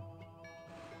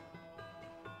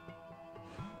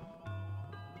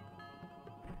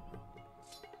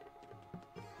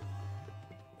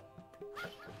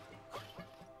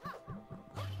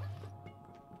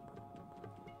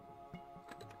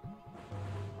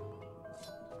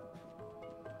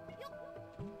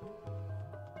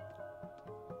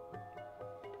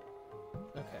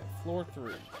 Okay, floor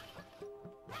 3.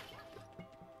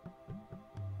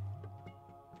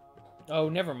 Oh,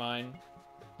 never mind.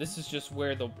 This is just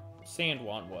where the sand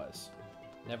wand was.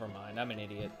 Never mind, I'm an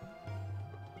idiot.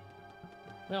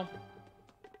 Well.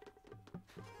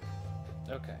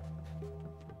 Okay.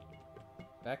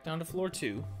 Back down to floor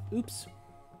 2. Oops.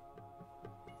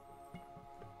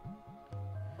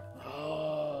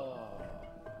 Oh.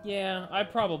 Yeah, I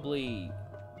probably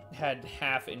had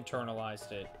half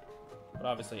internalized it. But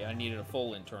obviously I needed a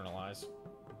full internalize.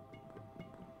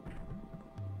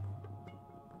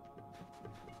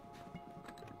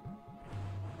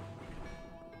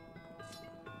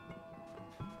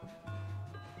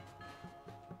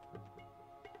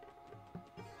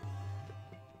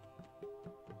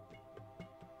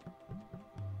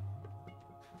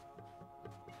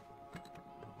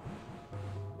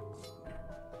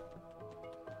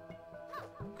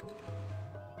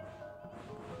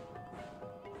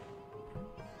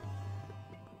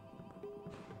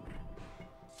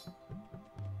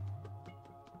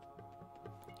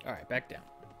 Alright, back down.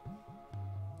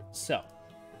 So,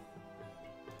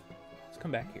 let's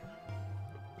come back here.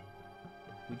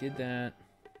 We did that.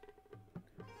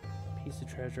 Piece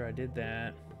of treasure, I did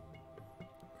that.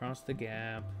 Cross the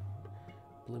gap.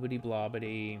 Blibbity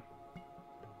blobbity.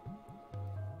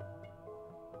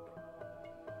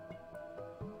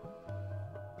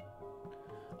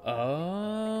 Oh.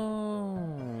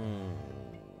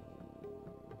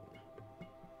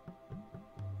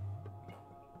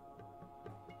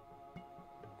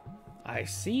 I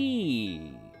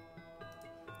see.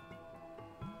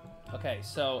 Okay,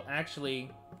 so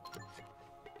actually,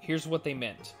 here's what they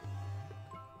meant.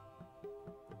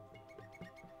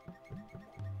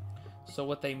 So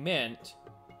what they meant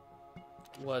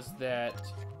was that,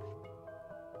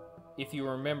 if you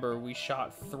remember, we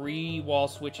shot 3 wall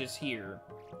switches here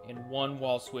and 1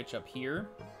 wall switch up here.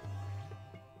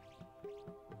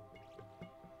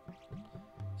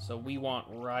 So we want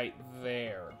right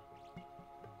there.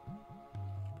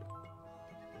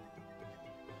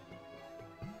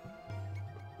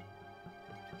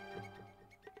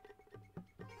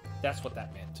 That's what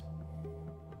that meant.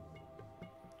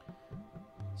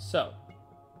 So,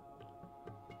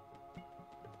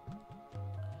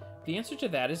 the answer to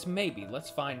that is maybe.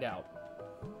 Let's find out.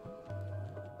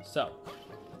 So,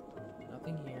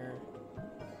 nothing here.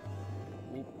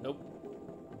 Ooh, nope.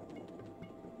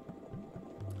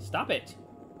 Stop it!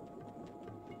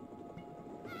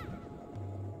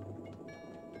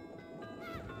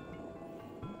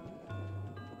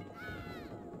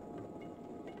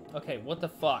 Okay, what the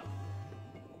fuck?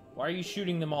 Why are you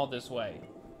shooting them all this way?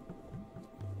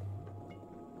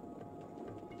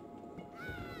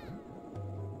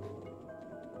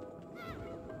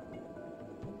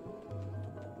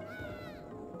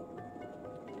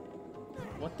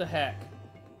 What the heck?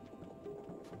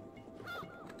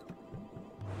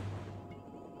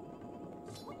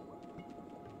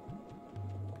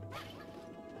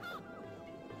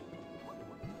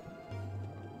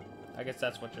 I guess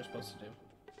that's what you're supposed to do.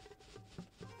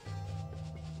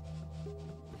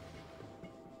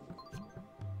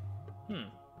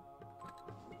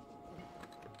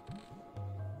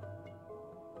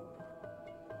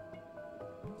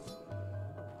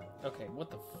 Okay, what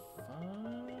the fuck?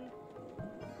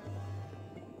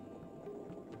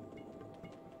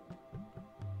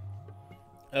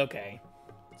 Okay.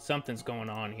 Something's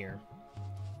going on here.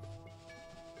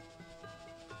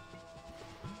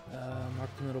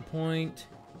 Mark the middle point.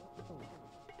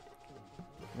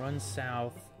 Run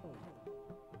south.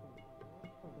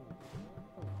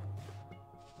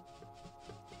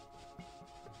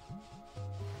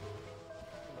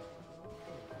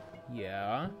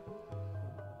 Yeah.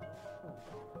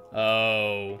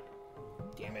 Oh.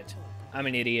 Damn it. I'm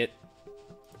an idiot.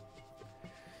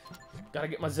 Gotta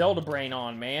get my Zelda brain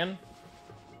on, man.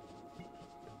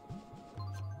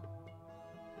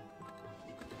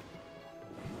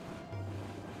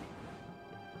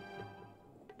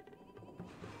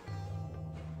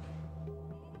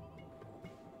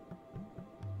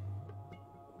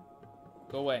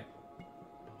 Go away.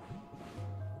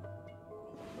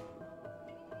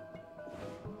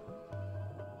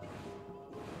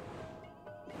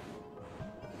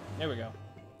 There we go.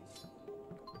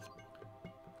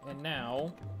 And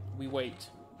now, we wait.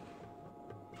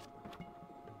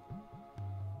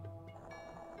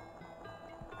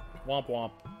 Womp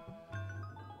womp.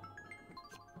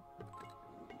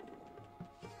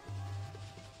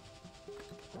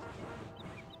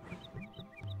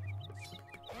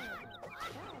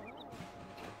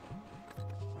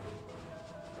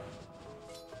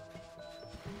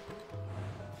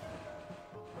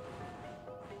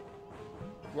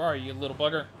 Where are you, little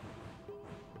bugger?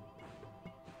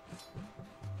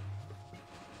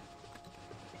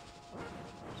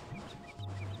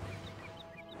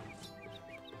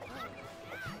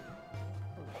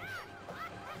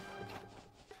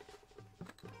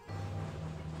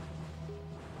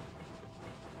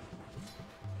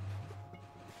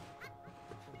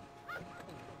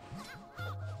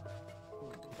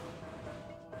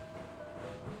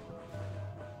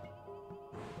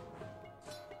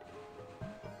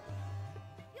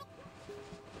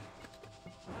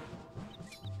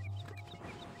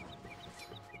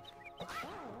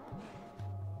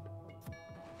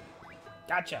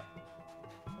 Gotcha.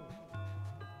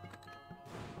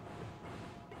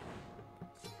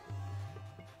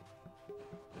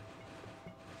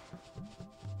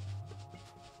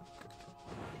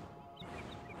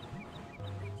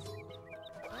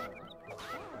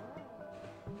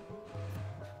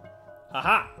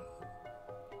 Haha.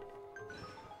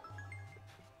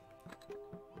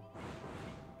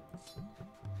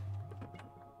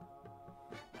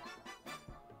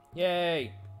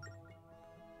 Yay.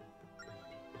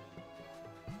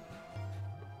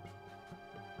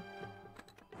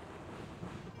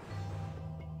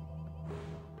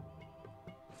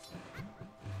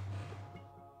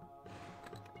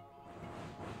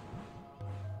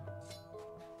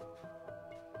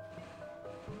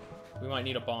 We might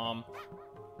need a bomb.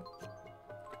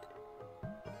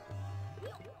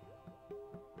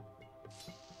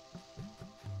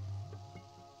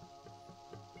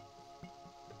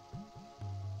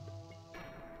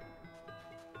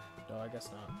 No, I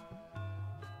guess not.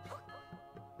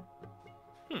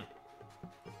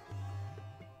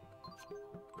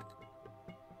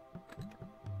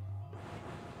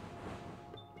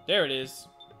 There it is.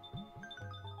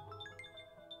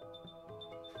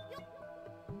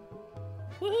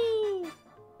 Woohoo!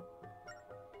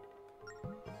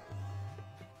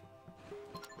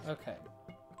 Okay.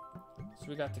 So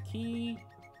we got the key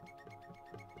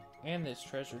and this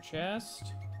treasure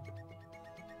chest.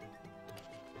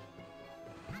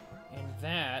 And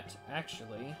that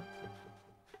actually...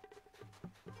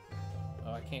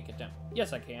 Oh, I can't get down.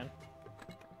 Yes, I can.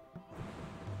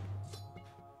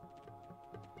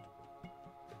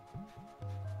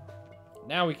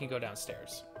 Now we can go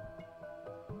downstairs.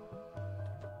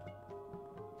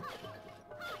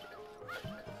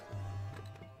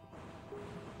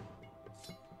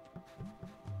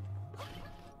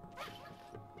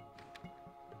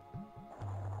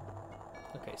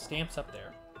 Okay, Stamp's up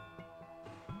there.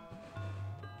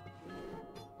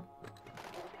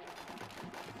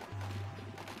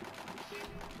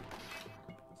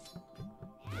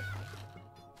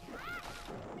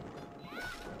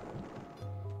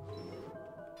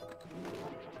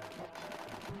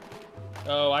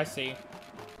 Oh, I see.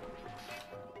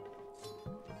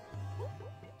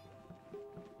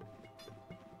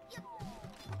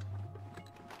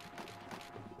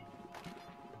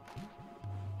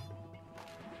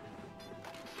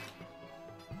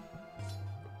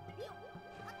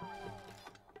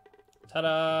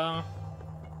 Ta-da!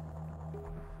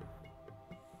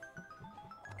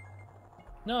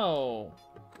 No!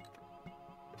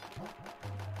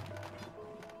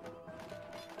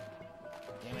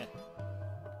 Damn it.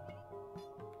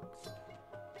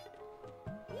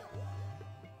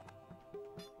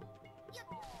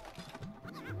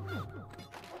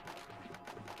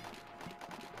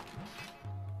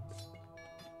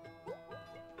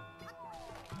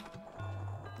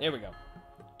 There we go.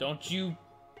 Don't you...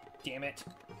 Damn it.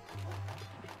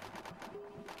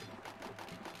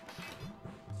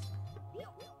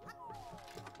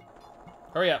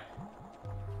 Hurry up.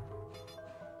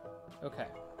 Okay.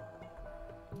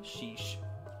 Sheesh.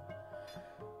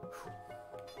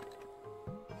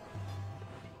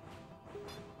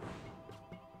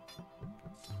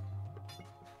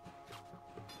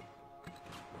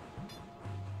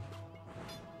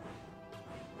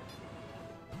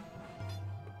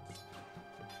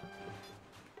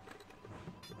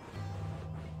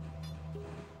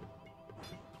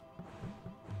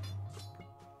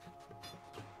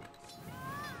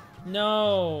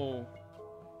 No.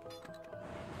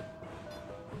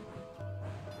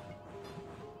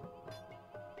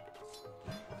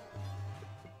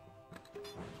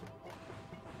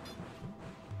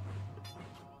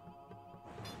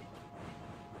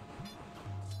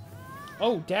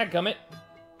 Oh, dadgummit.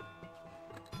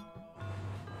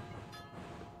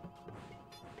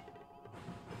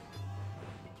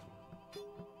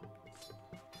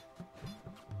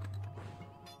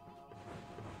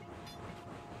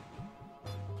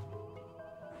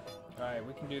 Alright,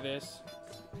 we can do this.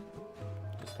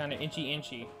 Just kind of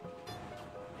inchy.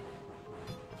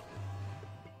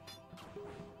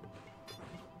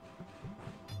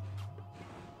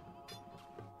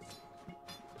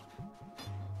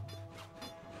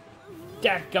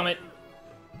 Dadgummit!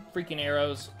 Freaking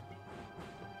arrows.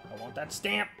 I want that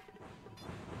stamp!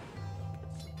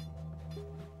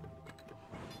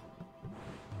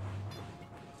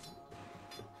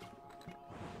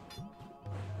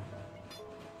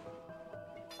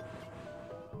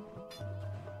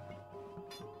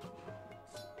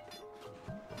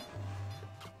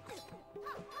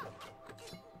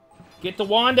 Get the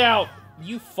wand out,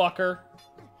 you fucker.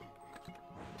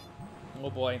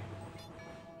 Oh boy.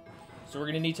 So we're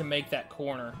gonna need to make that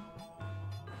corner.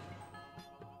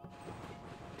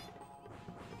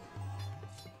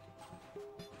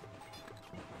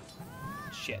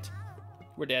 Shit.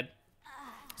 We're dead.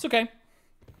 It's okay.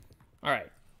 Alright.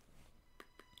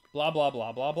 Blah, blah,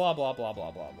 blah, blah, blah, blah, blah,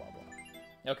 blah, blah, blah,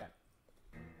 blah. Okay.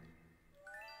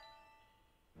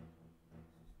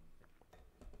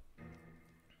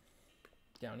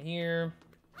 Down here.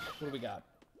 What do we got?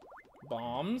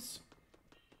 Bombs.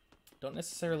 Don't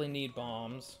necessarily need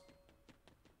bombs.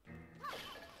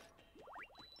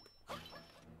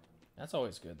 That's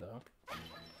always good, though.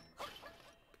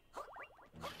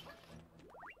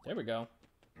 There we go.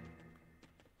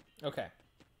 Okay.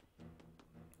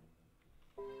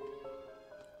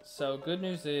 So, good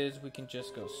news is we can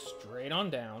just go straight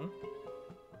on down.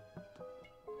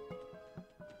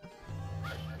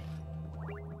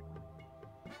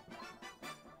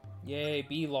 Yay,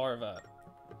 bee larva.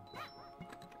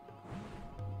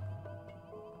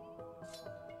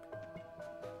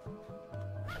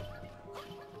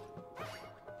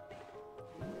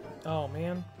 Oh,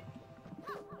 man.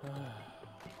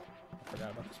 I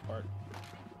forgot about this part.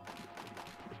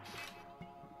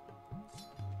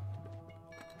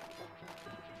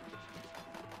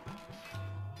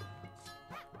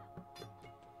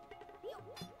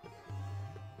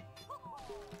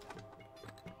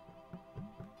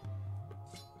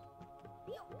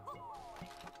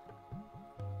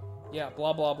 Yeah,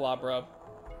 blah, blah, blah, bro.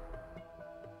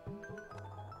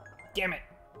 Damn it.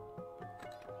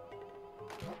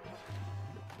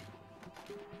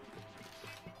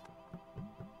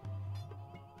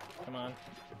 Come on.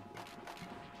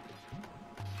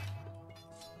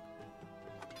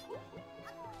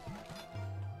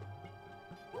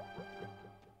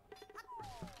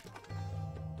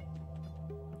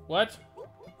 What?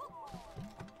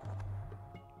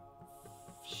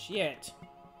 Shit.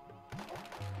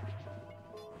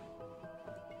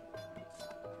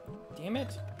 Damn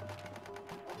it.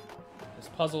 This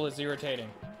puzzle is irritating.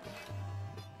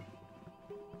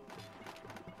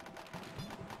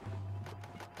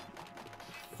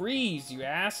 Freeze, you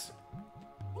ass!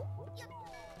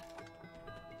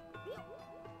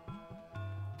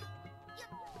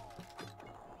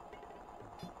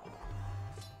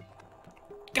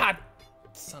 God!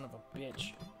 Son of a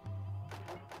bitch.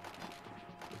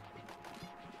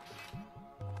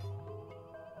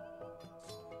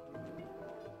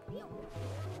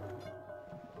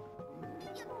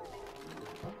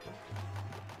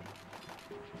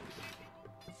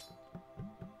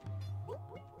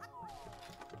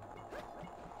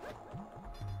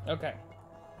 Okay.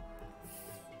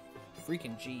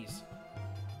 Freaking jeez.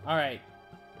 Alright.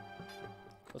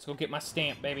 Let's go get my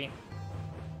stamp, baby.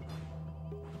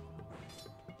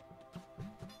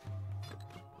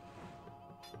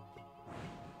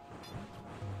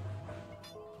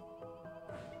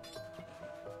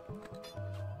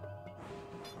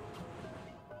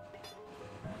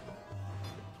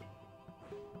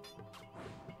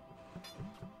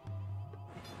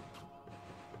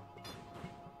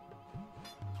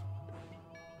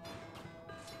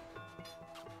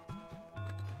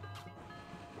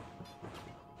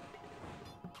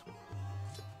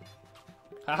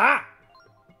 Haha!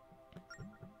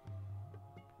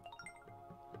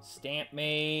 Stamp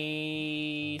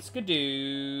me.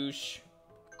 Skadoosh.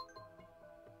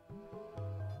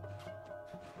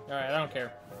 Alright, I don't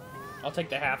care. I'll take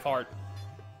the half heart.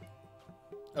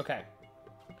 Okay.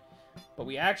 But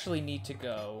we actually need to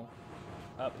go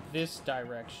up this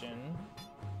direction.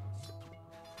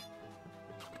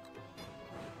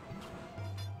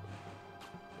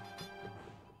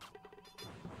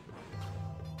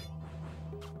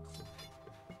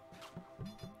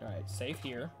 Alright, safe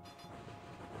here.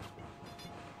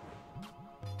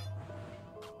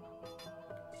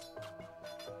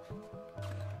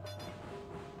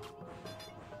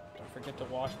 Don't forget to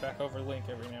wash back over Link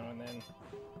every now and then.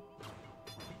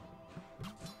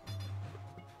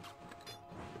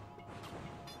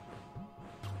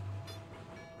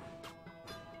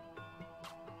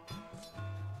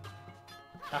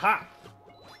 Aha!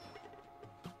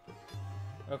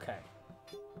 Okay.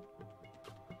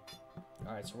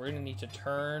 Alright, so we're gonna need to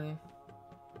turn.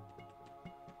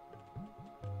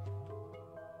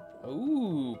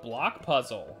 Ooh, block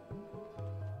puzzle.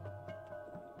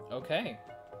 Okay.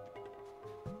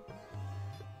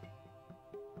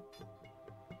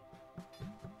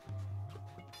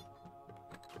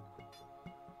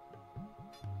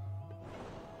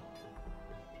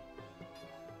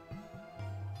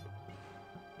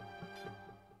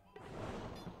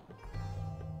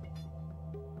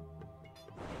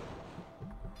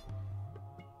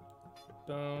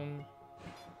 Boom.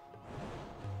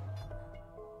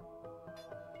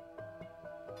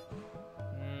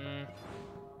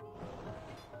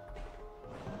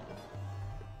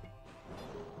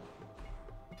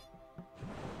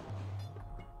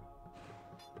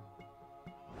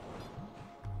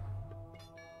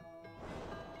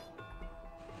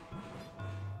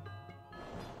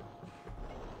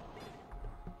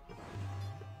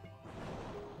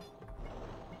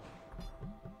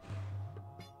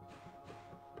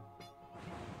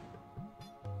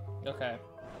 Okay,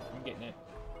 I'm getting it.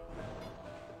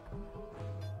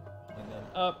 And then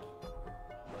up.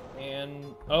 And...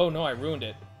 oh no, I ruined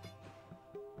it.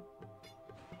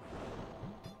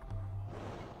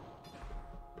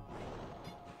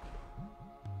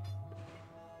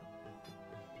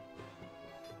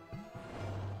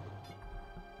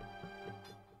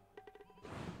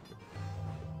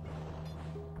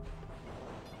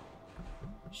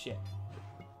 Shit.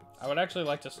 I would actually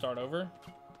like to start over.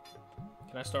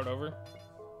 Can I start over?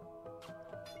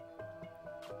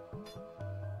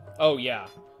 Oh, yeah.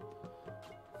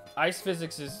 Ice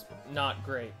physics is not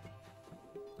great.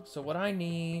 So what I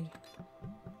need...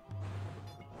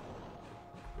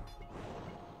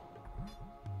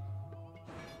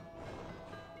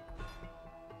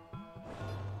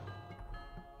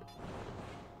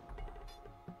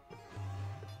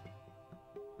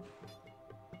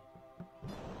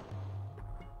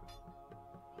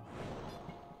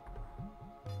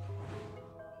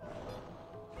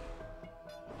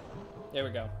 there we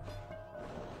go.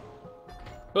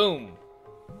 Boom.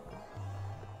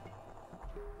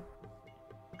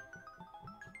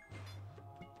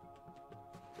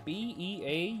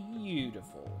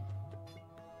 Beautiful.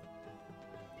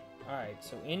 Alright,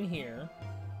 so in here...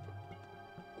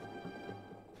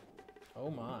 oh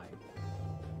my.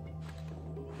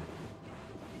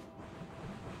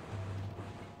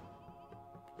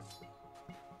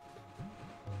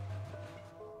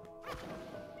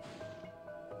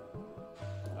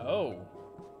 Oh.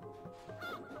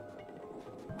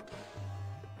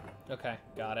 Okay,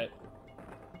 got it.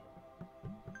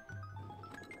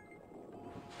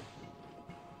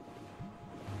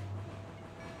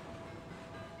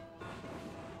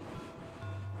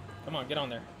 Come on, get on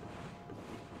there.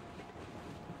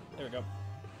 There we go.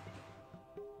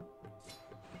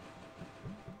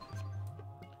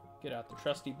 Get out the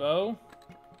trusty bow.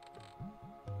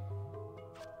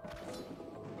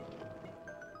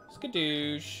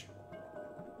 Skadoosh.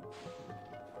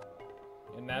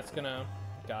 And that's gonna...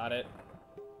 got it.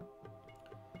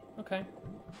 Okay.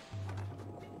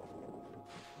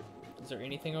 Is there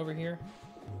anything over here?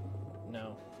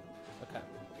 No. Okay.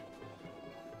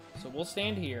 So we'll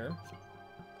stand here.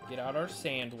 Get out our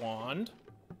sand wand.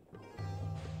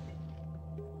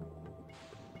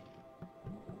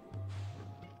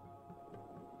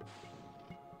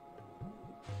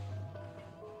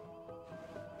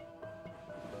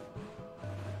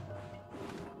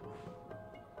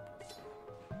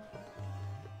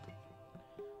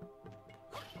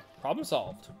 Problem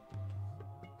solved.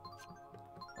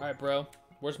 Alright, bro.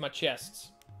 Where's my chests?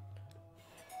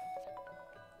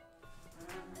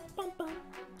 Bum, bum,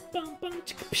 bum, bum,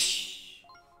 chicka, psh.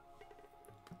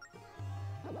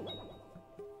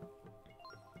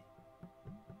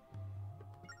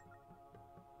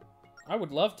 I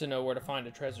would love to know where to find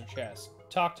a treasure chest.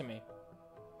 Talk to me.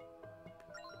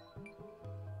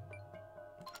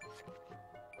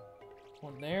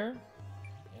 One there,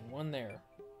 and one there.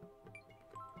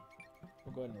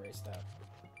 We'll go ahead and erase that.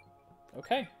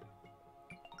 Okay.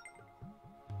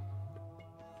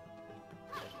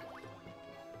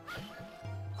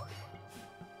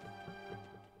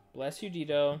 Bless you,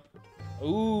 Dito.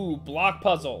 Ooh, block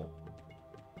puzzle.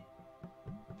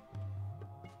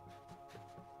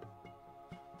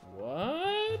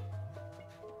 What?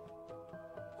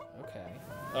 Okay.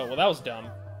 Oh, well, that was dumb.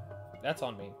 That's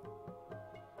on me.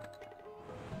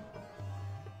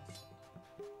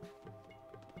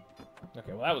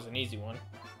 Okay, well, that was an easy one.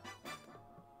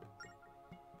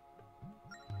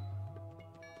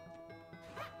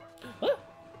 Ah!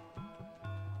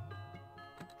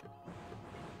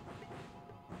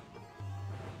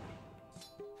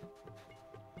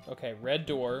 Okay, red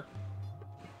door.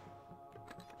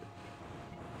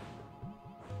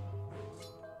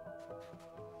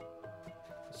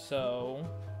 So,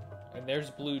 and there's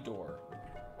blue door.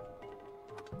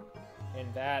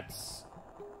 And that's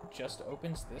just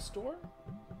opens this door?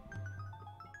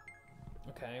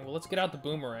 Okay, well, let's get out the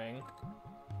boomerang.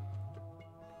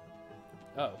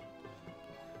 Oh.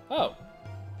 Oh.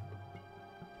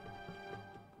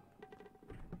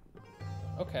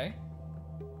 Okay.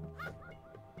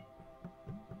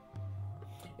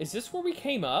 Is this where we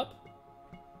came up?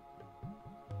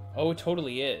 Oh, it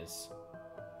totally is.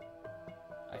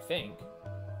 I think.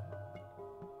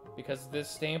 Because this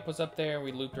stamp was up there and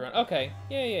we looped around. Okay.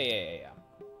 Yeah.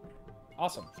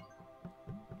 Awesome.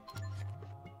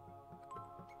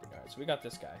 Alright, so we got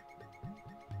this guy.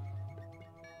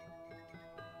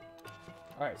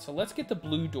 Alright, so let's get the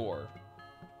blue door.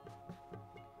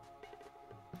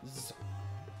 Zzz.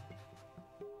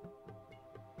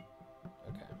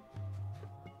 Okay.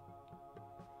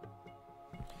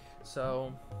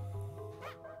 So...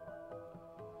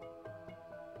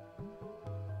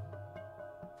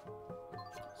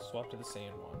 swap to the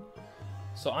sand one.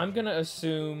 So I'm gonna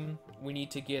assume we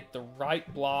need to get the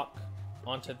right block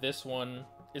onto this one.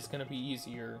 It's gonna be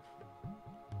easier.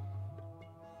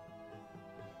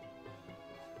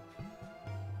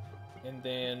 And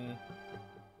then...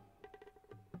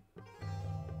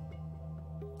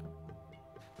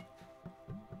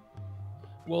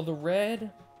 well, the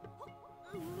red...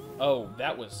 oh,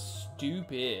 that was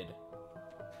stupid.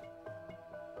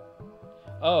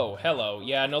 Oh, hello.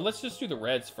 Yeah, no, let's just do the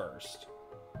reds first.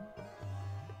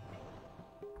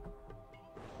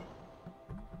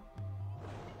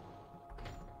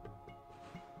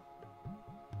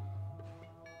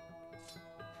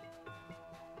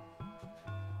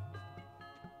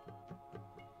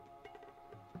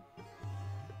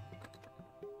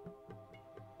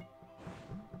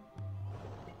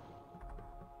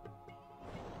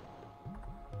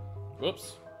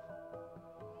 Whoops.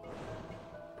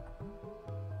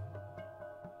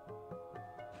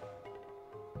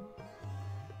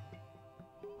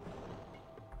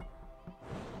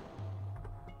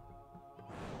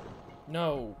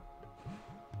 No.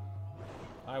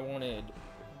 I wanted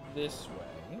this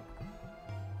way.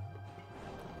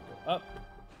 Go up.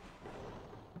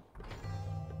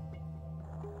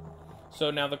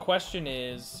 So now the question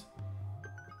is,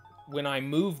 when I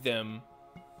move them,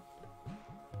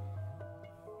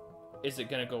 is it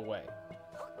gonna go away?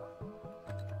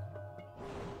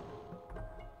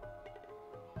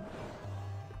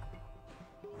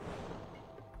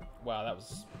 Wow, that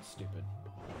was stupid.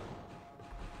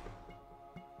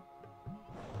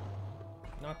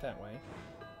 Not that way.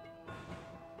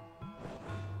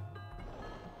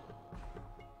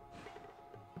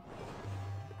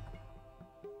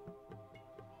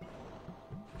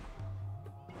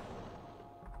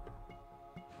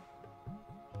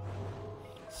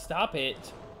 Stop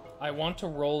it. I want to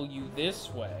roll you this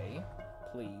way,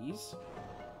 please.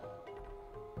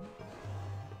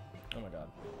 Oh my god.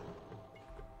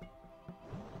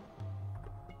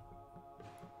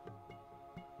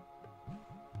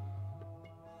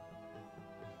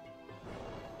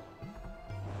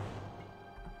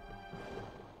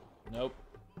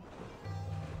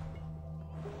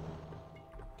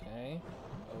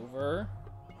 Over.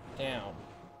 Down.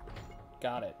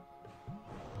 Got it.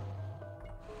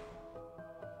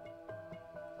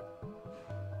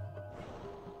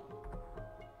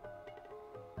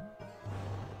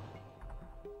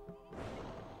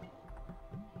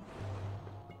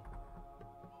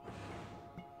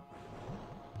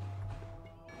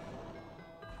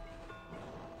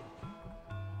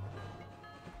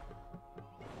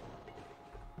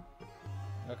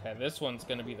 Okay, this one's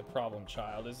gonna be the problem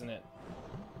child, isn't it?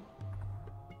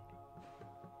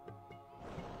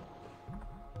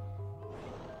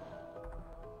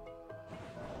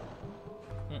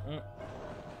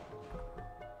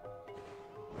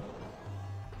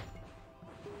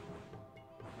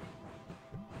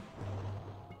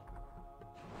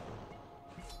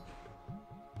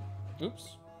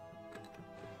 Oops.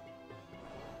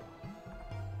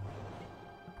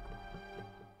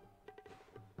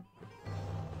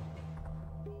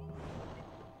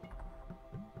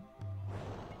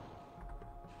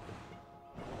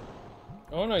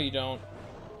 Oh, no, you don't.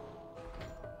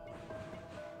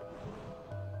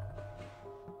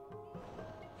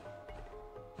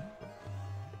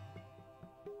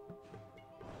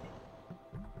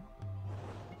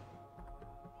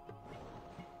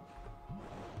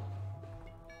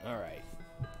 All right.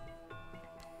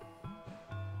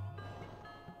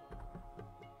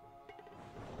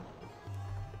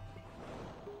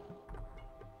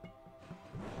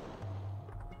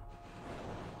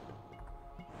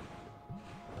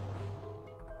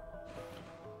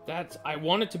 I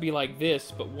want it to be like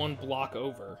this, but one block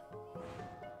over.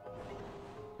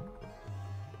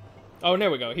 Oh, there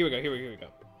we go. Here we go. Here we go.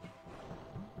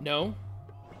 No.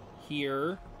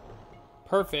 Here.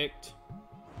 Perfect.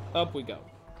 Up we go.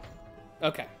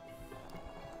 Okay.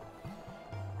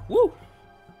 Woo!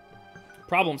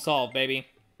 Problem solved, baby.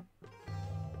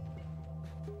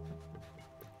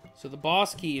 So the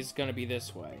boss key is going to be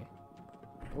this way.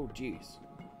 Oh, jeez.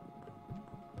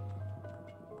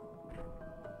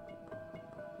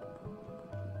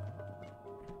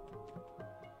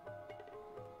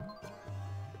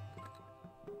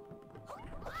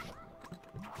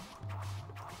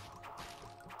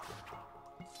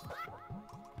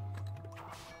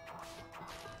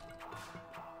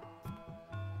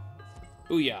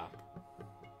 Booyah.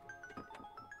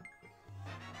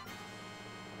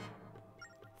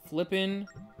 Flippin'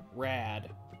 rad.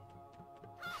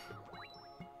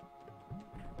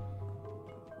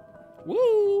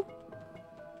 Woo!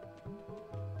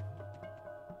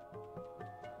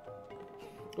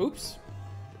 Oops.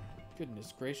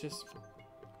 Goodness gracious.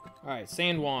 Alright,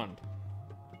 sand wand.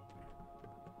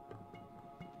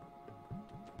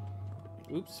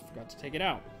 Oops, forgot to take it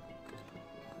out.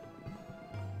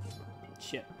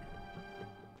 Shit.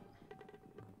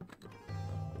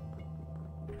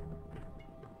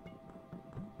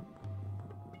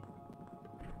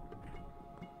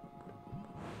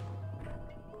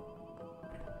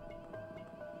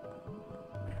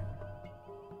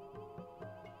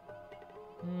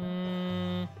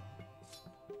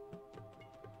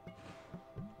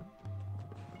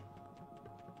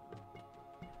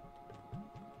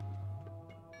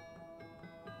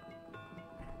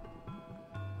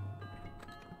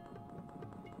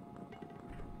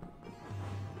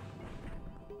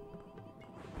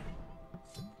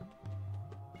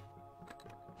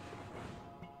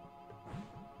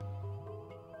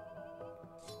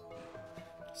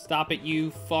 Stop it,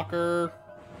 you fucker.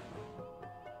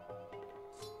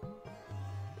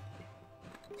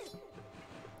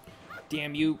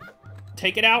 Damn you.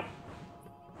 Take it out.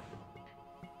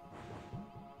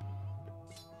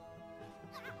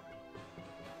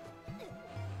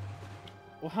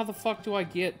 Well, how the fuck do I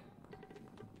get...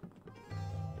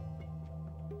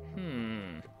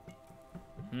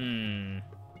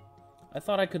 I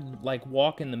thought I could, like,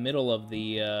 walk in the middle of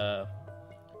the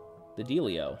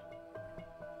dealio.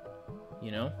 You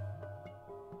know?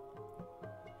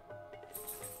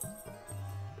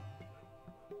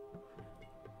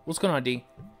 What's going on, D? Do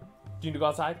you need to go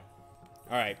outside?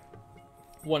 Alright.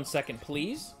 1 second,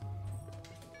 please.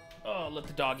 Oh, let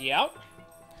the doggy out.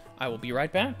 I will be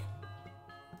right back.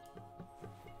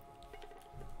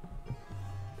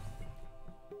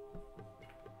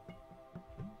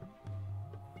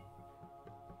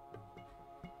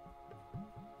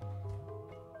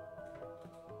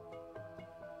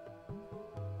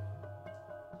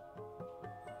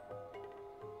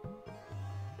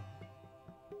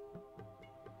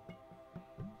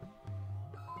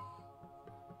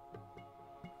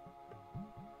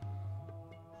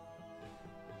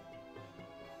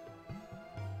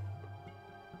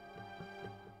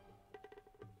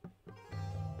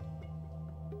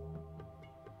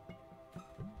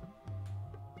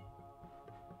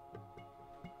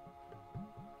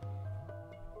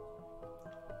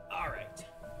 right.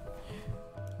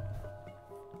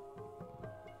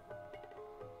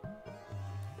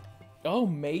 Oh,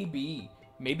 maybe.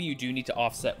 Maybe you do need to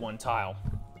offset one tile.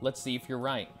 Let's see if you're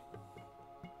right.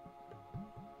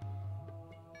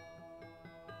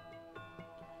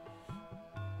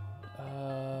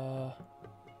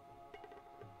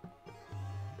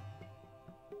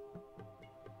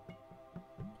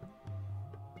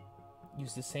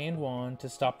 Use the sand wand to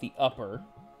stop the upper.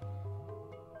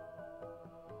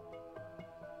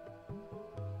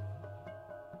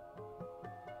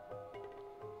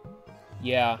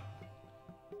 Yeah.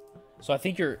 So I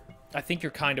think you're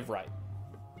kind of right.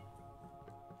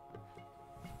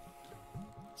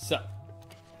 So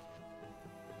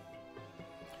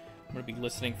I'm gonna be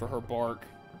listening for her bark.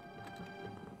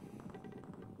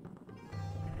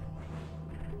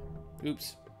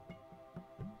 Oops.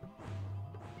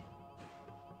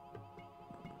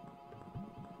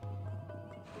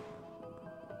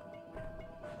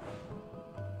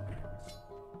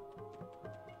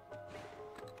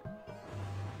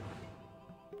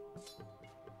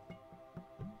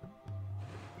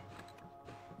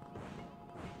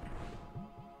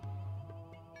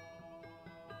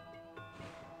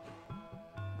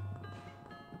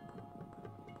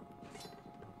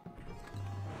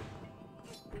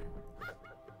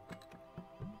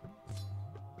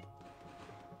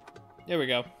 There we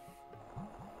go.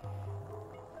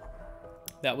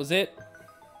 That was it.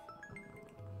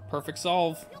 Perfect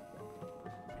solve.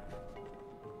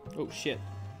 Oh, shit.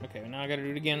 Okay, now I gotta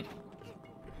do it again.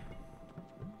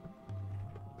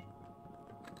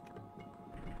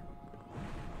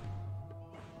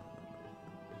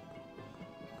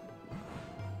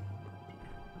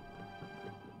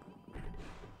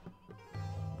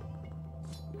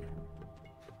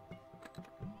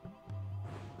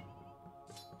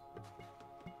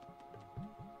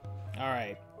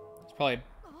 Alright. It's probably...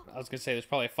 I was gonna say there's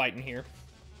probably a fight in here.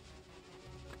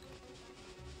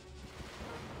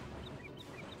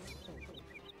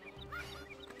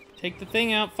 Take the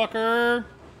thing out, fucker!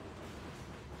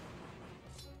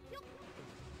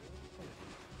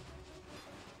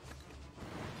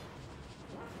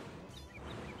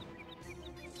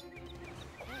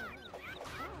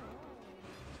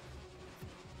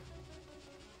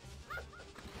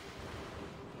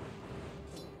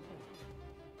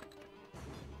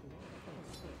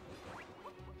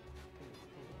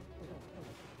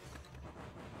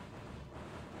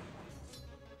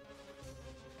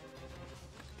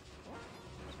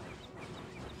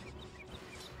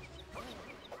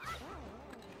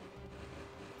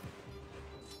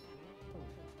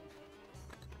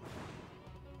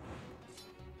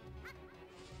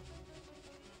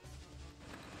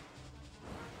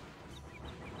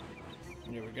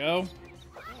 Here we go.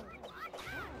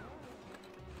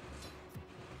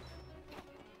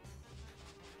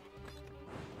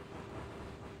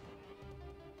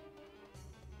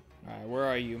 Alright, where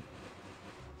are you?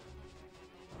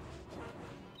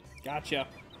 Gotcha.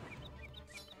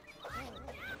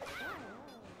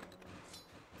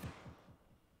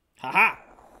 Haha!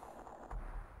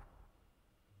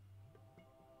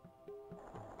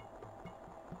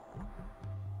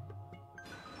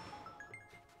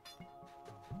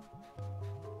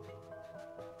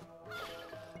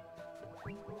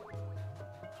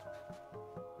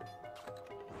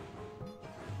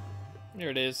 There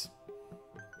it is.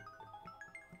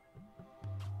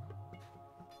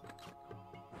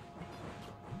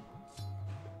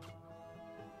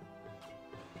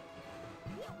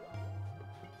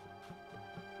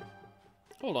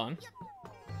 Hold on.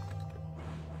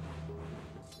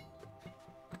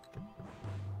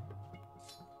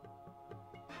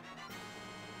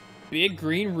 Big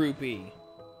green rupee.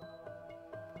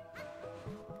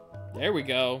 There we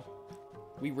go.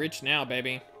 We rich now,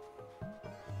 baby.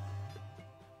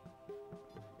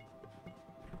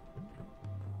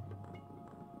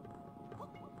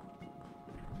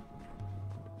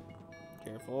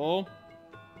 Careful.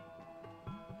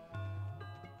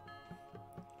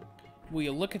 Will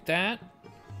you look at that?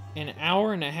 An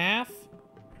hour and a half?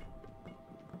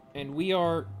 And we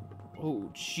are... Oh,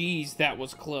 jeez, that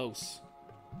was close.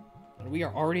 And we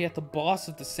are already at the boss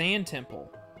of the Sand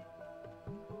Temple.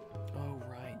 Oh,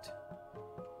 right.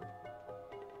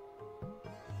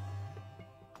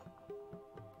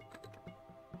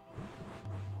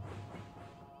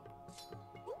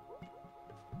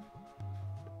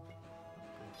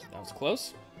 That was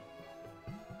close.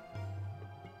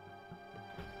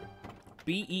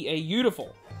 B-E-A,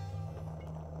 beautiful.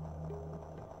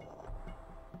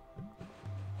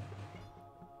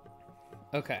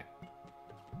 Okay.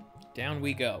 Down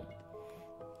we go.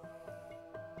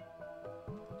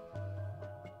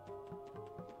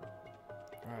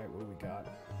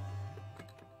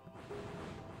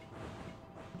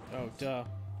 Oh, duh.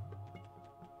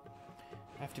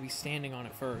 I have to be standing on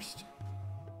it first.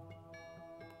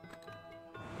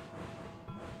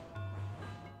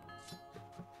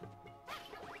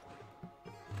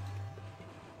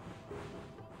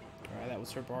 Alright, that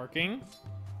was her barking.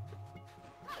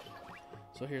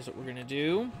 So here's what we're gonna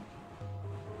do.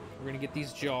 We're gonna get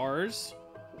these jars.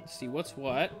 Let's see what's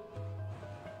what.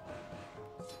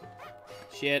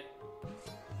 Shit.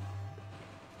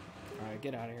 Alright,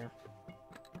 get out of here.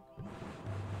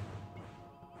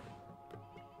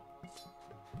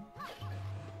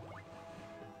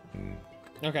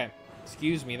 Okay.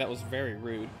 Excuse me, that was very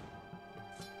rude.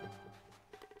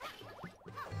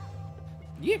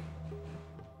 Yep.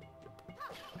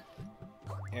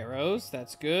 Arrows,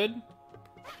 that's good.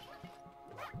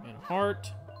 And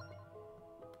heart.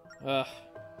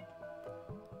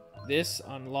 This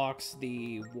unlocks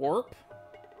the warp.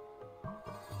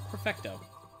 Perfecto.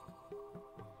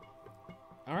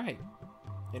 Alright.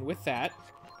 And with that,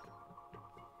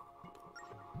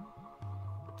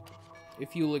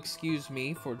 if you'll excuse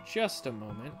me for just a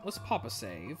moment, let's pop a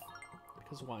save.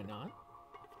 Because why not?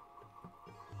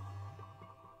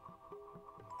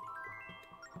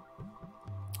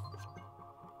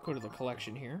 Go to the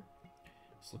collection here.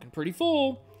 It's looking pretty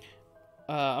full.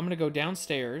 I'm going to go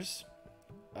downstairs.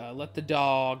 Let the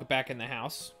dog back in the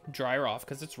house. Dry her off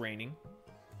because it's raining.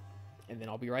 And then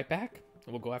I'll be right back.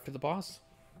 And we'll go after the boss.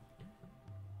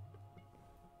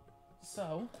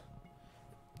 So,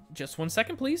 just 1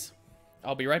 second, please.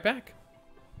 I'll be right back.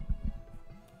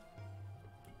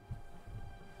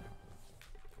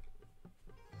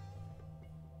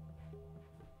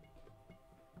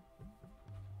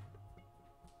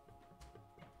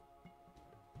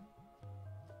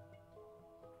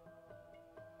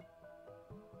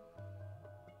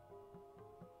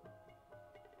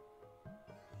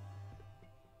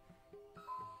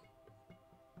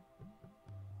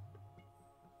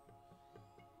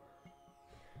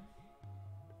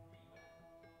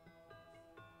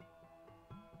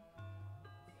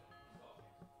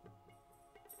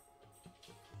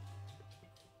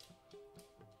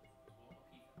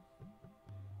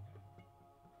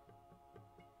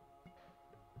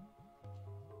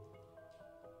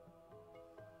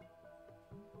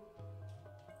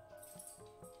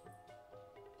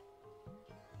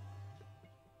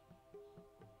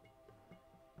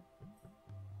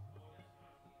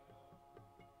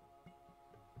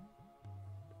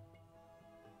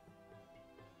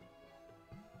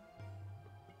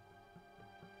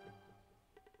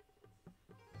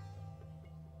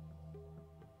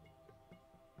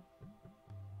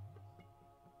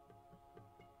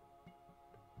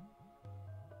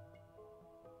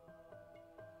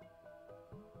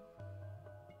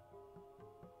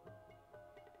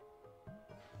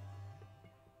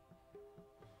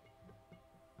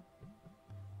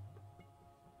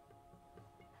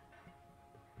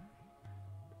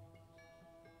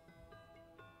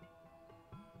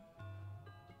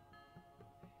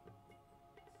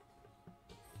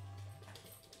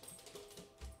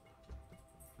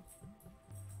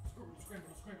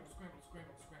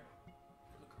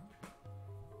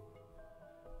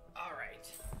 All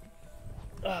right.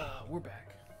 We're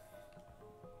back.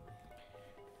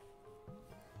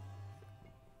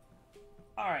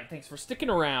 All right, thanks for sticking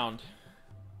around.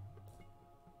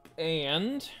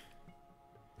 And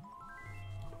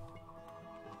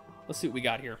let's see what we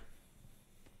got here.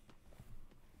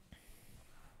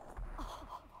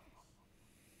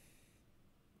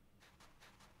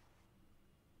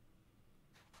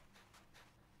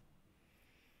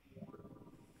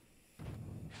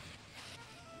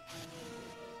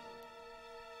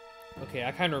 Okay,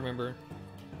 I kind of remember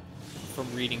from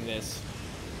reading this.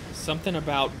 Something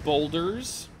about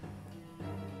boulders.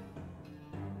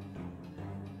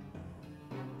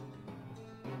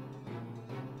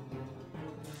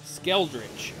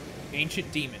 Skeldritch, ancient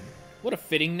demon. What a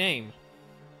fitting name.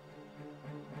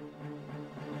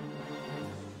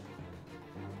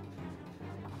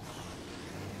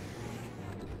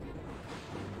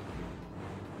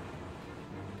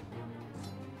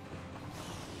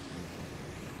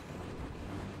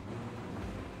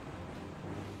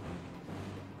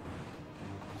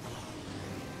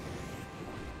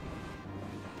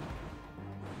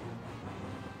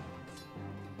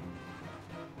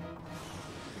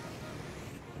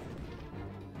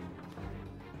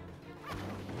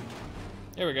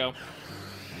 There we go.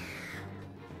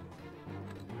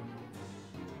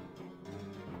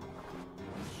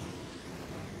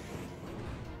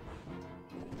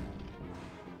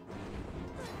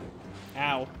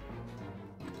 Ow.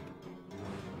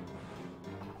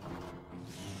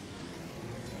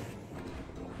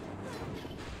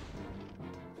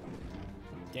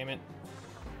 Damn it.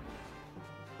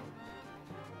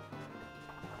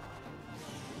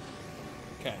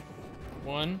 Okay.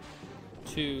 1,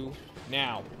 2,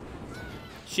 now.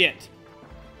 Shit.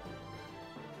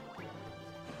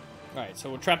 Alright, so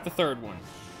we'll trap the third one.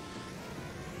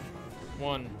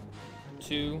 1,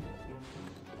 2.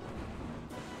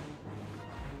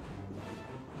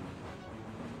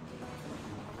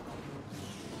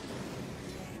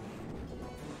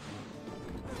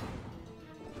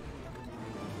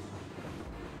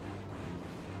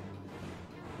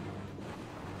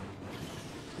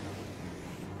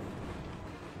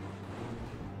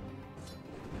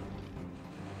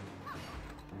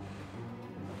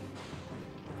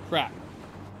 Crap.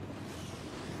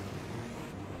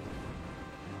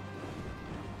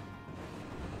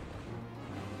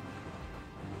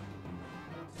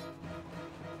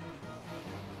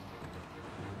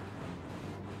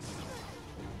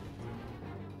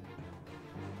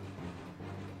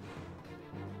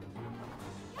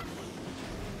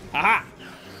 Aha!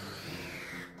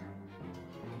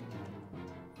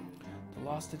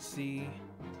 Lost at sea.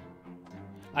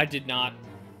 I did not.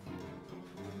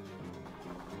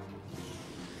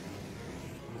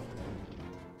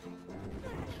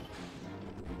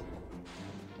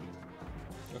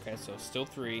 Okay, so still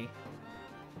 3.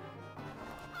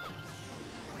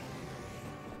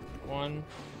 1,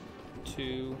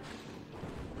 2.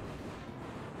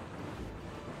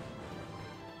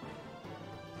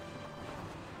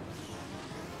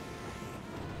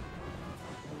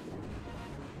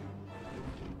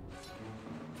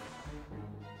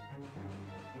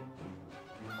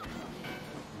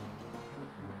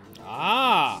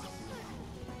 Ah!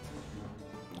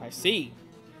 I see.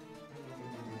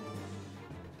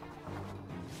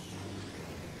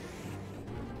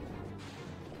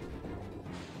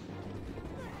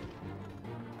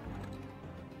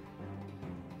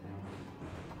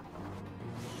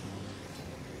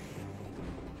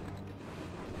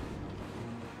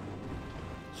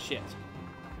 Shit.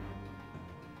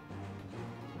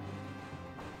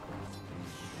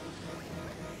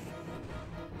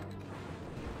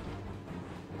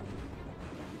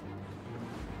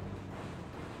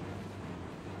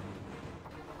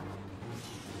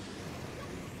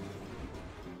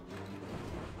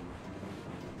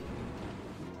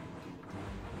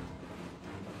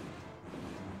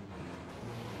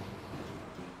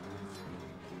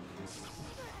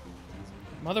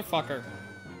 Motherfucker.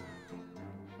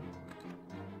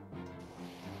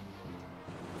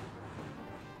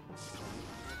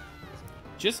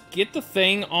 Just get the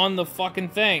thing on the fucking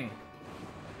thing.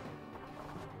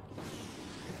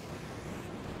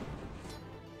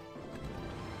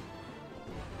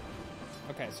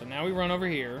 Okay, so now we run over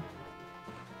here.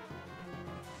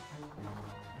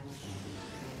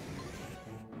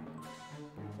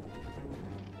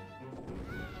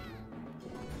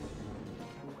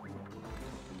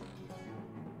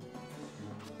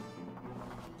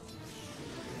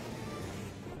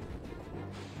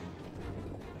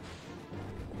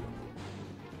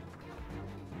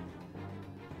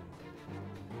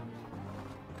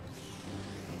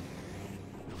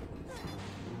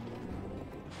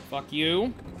 Fuck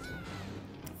you.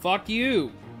 Fuck you.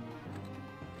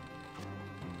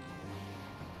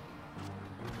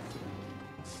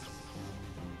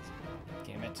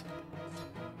 Damn it.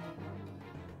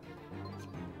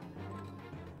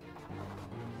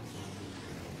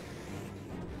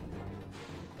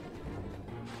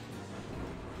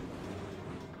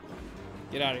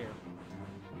 Get out of here.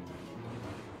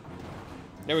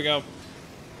 There we go.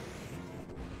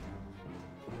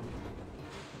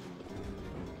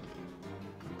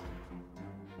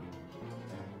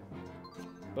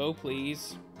 Bow,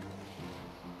 please.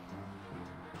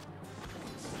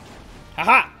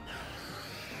 Haha!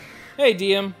 Hey,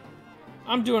 DM.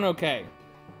 I'm doing okay.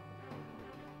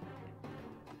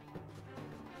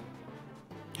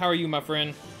 How are you, my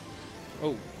friend?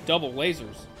 Oh, double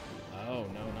lasers. Oh,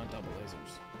 no, not double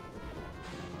lasers.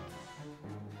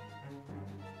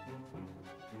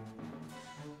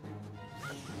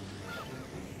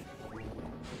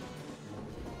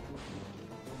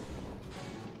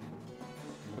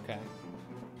 Okay.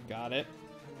 Got it.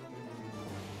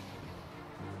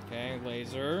 Okay,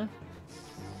 laser.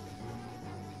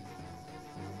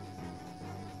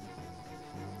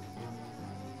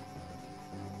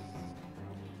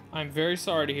 I'm very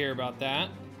sorry to hear about that.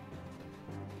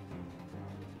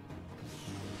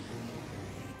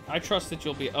 I trust that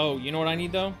you'll be... Oh, you know what I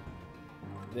need, though?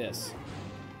 This.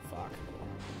 Fuck.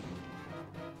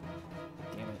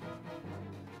 Damn it.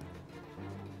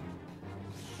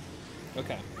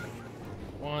 Okay.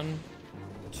 1,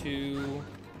 2,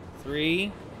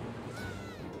 3.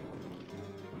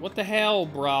 What the hell,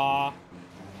 brah?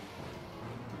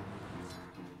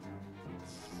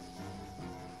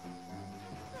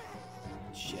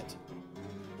 Shit.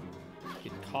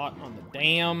 Get caught on the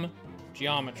damn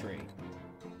geometry.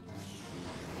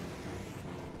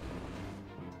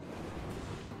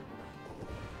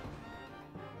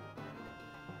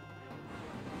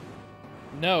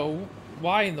 No.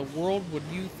 Why in the world would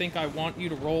you think I want you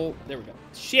to roll? There we go.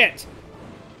 Shit!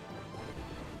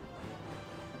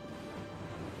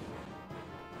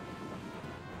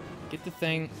 Get the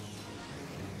thing.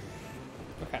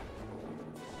 Okay.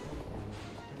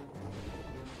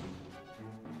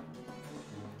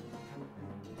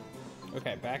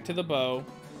 Okay, back to the bow.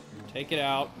 Take it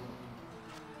out.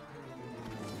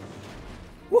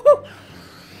 Woohoo!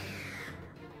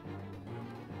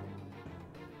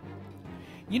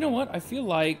 You know what? I feel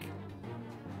like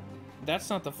that's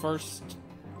not the first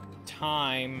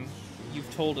time you've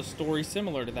told a story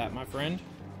similar to that, my friend.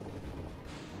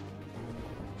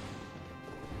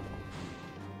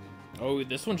 Oh,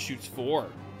 this one shoots 4.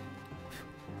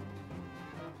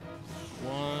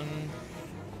 1,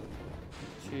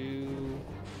 2,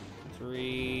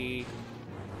 3,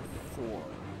 4.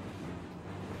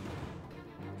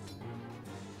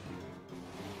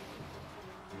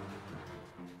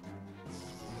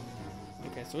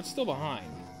 Okay, so it's still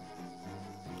behind.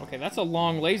 Okay, that's a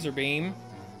long laser beam.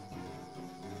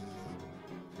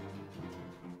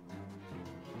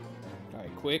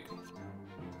 Alright, quick.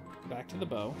 Back to the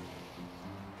bow.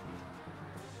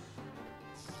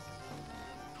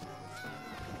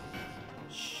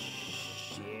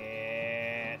 Shit.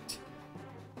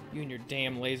 You and your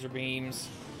damn laser beams.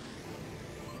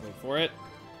 Wait for it.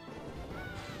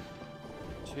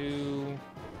 2,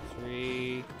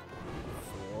 3,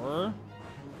 4.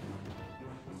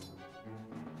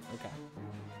 Okay.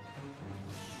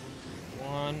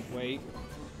 1, wait.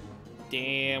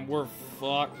 Damn, we're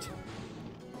fucked.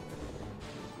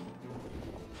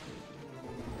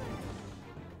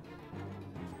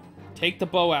 Take the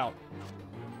bow out.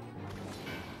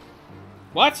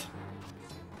 What?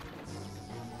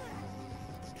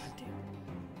 God damn.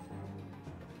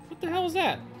 What the hell is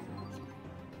that?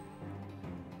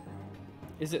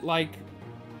 Is it like...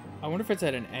 I wonder if it's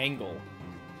at an angle.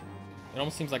 It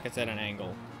almost seems like it's at an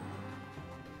angle.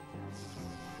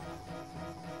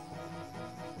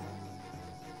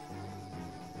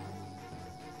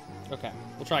 Okay,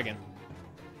 we'll try again.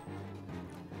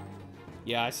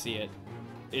 Yeah, I see it.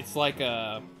 It's like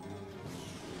a...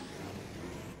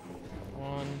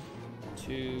 1,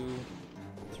 2,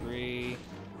 3,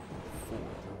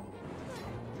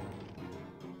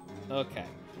 4. Okay.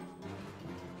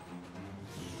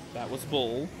 That was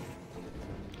bull.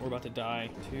 We're about to die.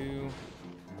 2,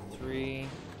 3,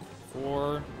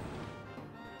 4.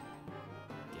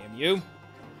 Damn you.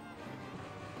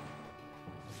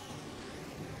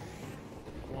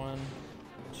 1,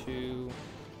 2,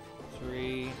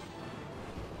 3.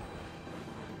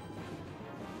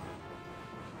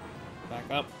 Back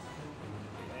up.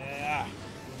 Yeah.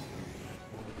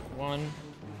 1,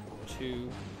 2,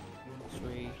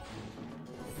 3,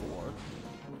 4.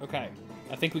 Okay.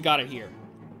 I think we got it here.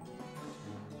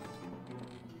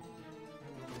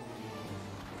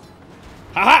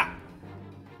 Haha!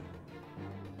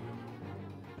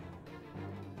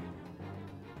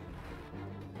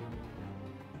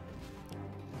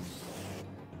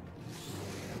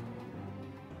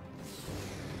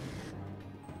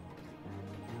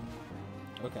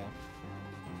 Okay.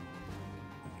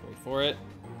 Wait for it.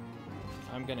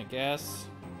 I'm gonna guess.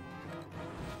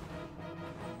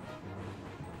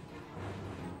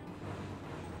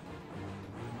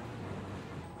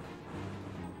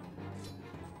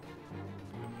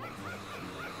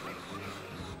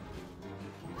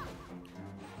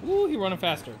 Ooh, he's running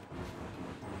faster.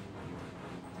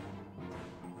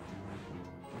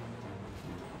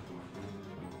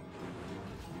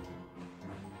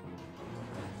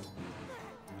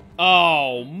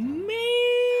 Oh, man.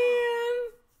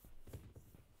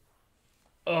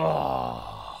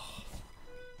 Oh.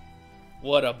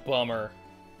 What a bummer.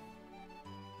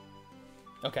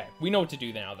 Okay, we know what to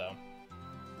do now, though.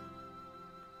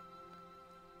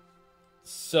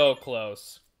 So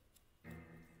close.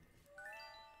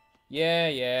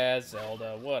 Yeah,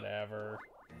 Zelda, whatever.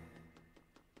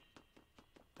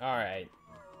 Alright.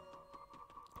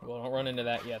 Well, don't run into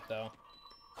that yet, though.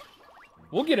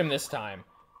 We'll get him this time.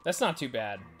 That's not too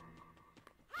bad.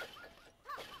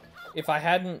 If I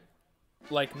hadn't,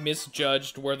 like,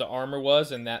 misjudged where the armor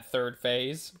was in that third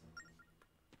phase,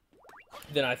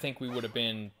 then I think we would have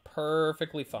been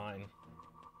perfectly fine.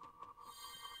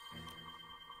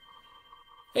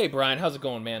 Hey, Brian, how's it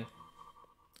going, man?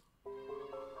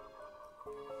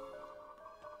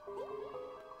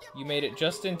 You made it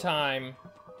just in time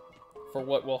for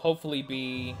what will hopefully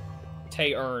be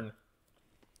Tay-Earn.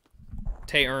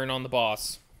 Tay-Earn on the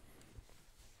boss.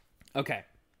 Okay.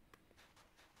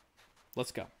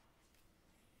 Let's go.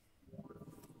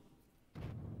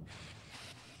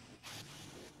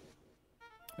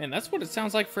 Man, that's what it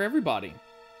sounds like for everybody.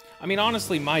 I mean,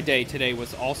 honestly, my day today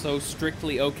was also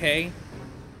strictly okay.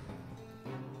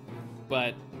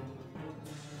 But...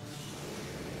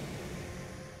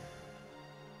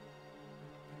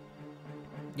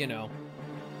 you know.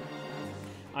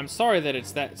 I'm sorry that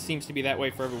it seems to be that way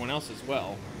for everyone else as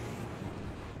well.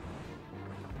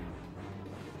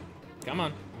 Come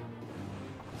on.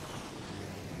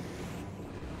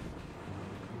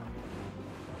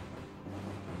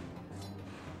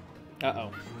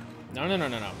 Uh-oh. No, no, no,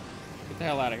 no, no. Get the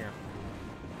hell out of here.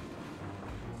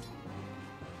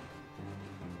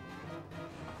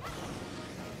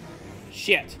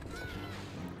 Shit.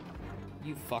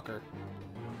 You fucker.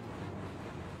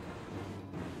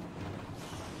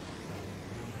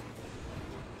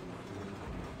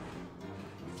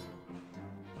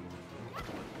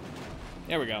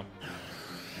 There we go.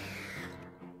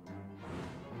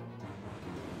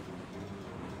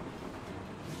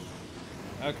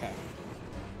 Okay.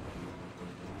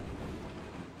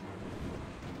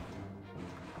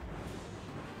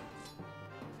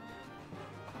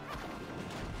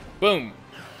 Boom.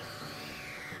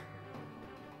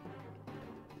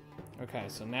 Okay,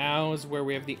 so now is where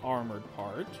we have the armored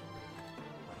part.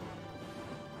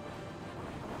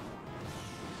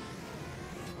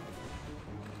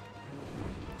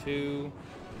 Two,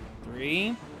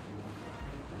 three.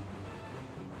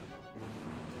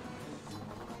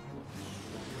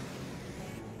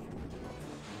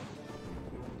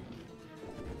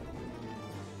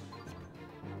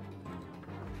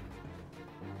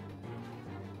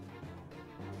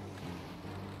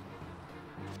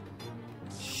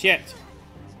 Shit.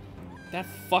 That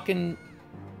fucking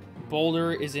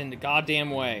boulder is in the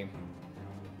goddamn way.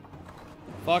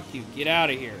 Fuck you. Get out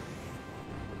of here.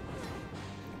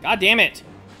 God damn it.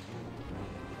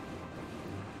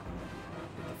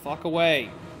 Get the fuck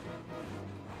away.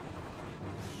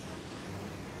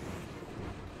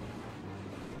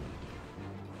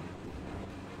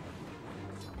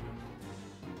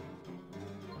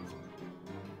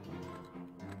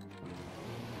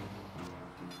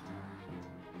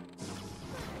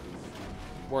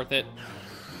 Worth it.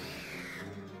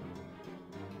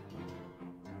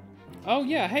 Oh,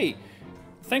 yeah, hey.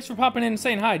 Thanks for popping in and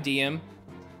saying hi, DM.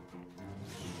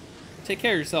 Take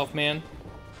care of yourself, man.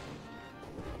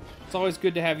 It's always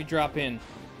good to have you drop in.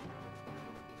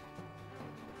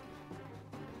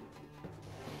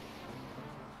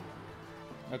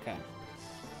 Okay.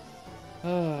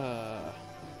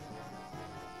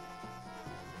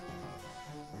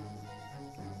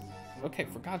 Okay,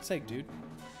 for God's sake, dude.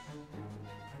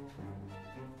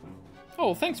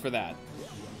 Oh, thanks for that.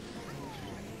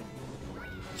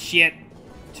 Shit.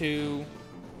 2,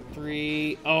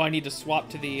 3. Oh, I need to swap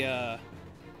to the, I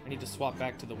need to swap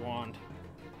back to the wand.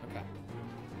 Okay.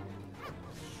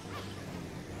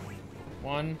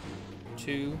 1,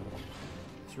 2,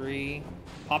 3.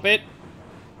 Pop it.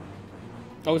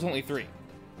 Oh, it's only 3.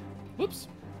 Whoops.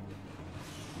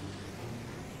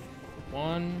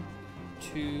 1,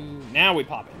 2. Now we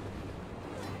pop it.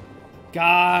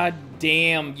 God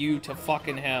damn you to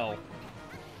fucking hell.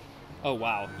 Oh,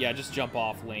 wow. Yeah, just jump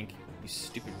off, Link. You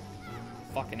stupid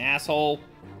fucking asshole.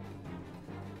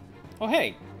 Oh,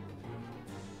 hey.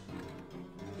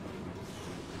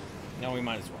 No, we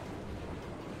might as well.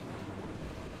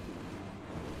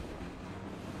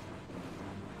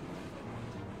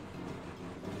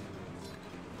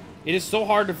 It is so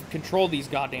hard to control these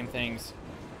goddamn things.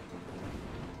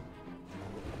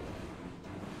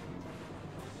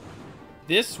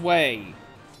 This way.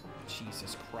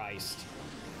 Jesus Christ.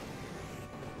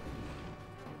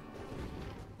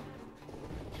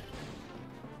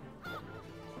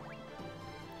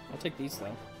 I'll take these,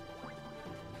 though.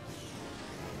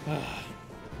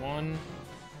 1,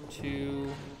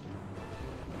 2.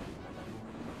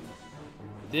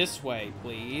 This way,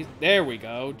 please. There we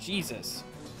go. Jesus.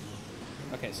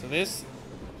 Okay, so this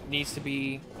needs to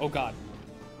be... Oh, God.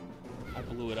 I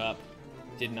blew it up.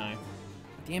 Didn't I?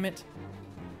 Damn it.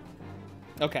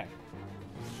 Okay.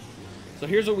 So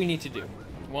here's what we need to do.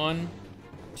 1,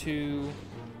 2,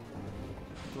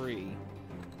 3.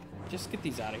 Just get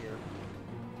these out of here.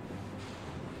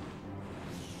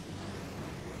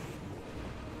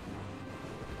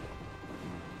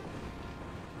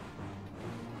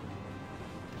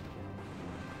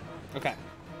 Okay.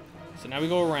 So now we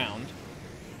go around.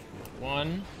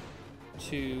 1,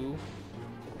 2,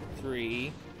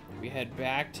 3. We head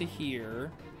back to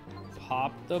here.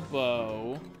 Pop the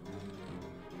bow.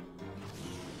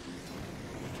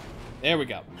 There we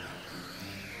go.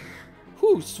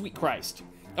 Whew, sweet Christ.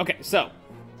 Okay, so.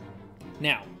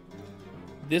 Now.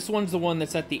 This one's the one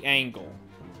that's at the angle.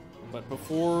 But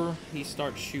before he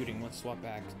starts shooting, let's swap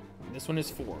back. This one is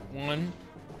 4. 1,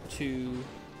 2,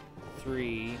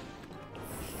 3.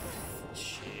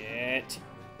 Shit.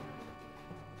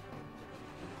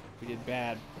 We did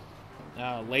bad.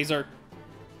 Laser.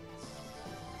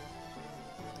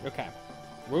 Okay.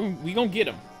 We gonna get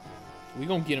him. We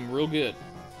gonna get him real good.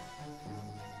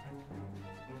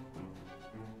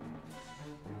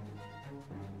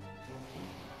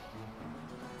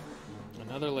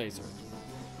 Another laser.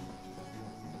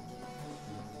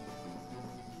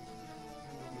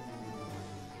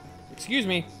 Excuse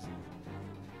me.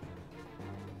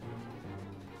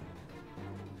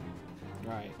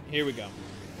 Alright, here we go.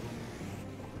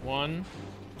 1,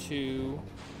 2,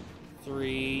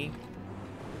 3.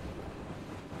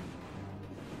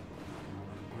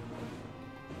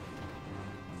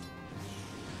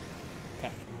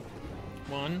 Okay.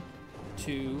 1,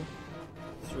 2,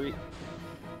 3.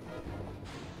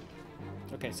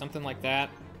 Okay, something like that.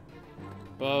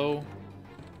 Bow.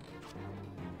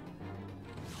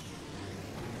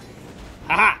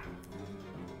 Haha!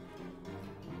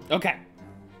 Okay.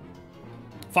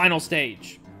 Final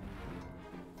stage.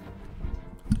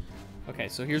 Okay,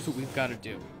 so here's what we've got to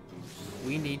do.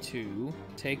 We need to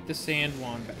take the sand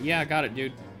wand back. Yeah, I got it,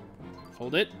 dude.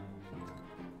 Hold it.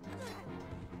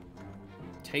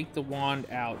 Take the wand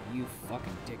out, you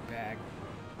fucking dickbag.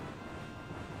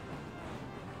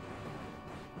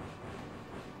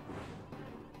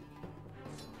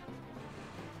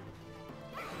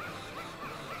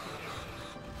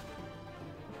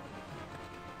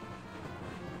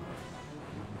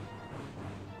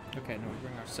 Okay, now we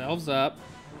bring ourselves up.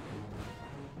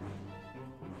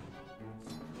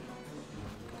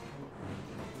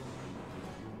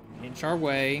 Inch our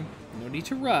way. No need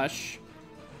to rush.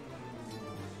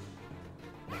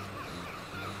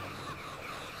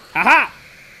 Haha!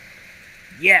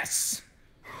 Yes!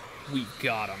 We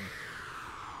got him.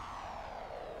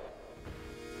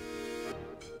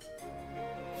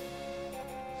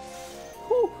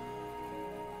 Whew.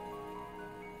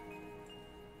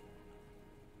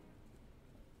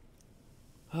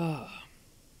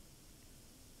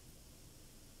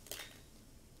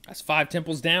 That's 5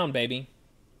 temples down, baby.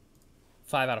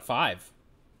 5 out of 5,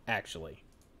 actually.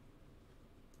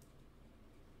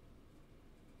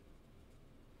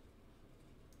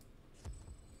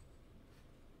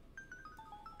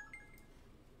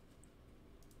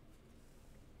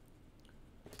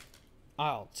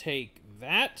 I'll take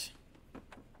that.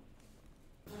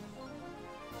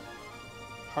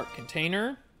 Heart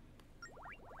container.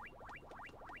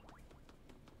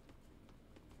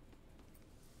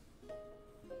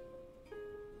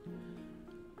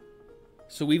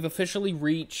 So we've officially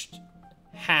reached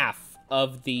half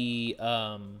of the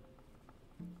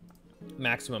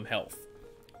maximum health.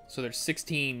 So there's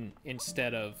 16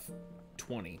 instead of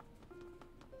 20.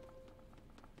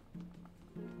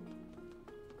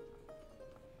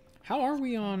 How are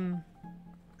we on...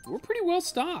 We're pretty well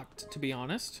stocked, to be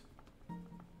honest.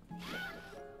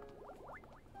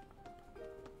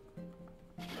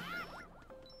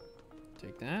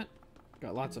 Take that.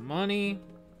 Got lots of money.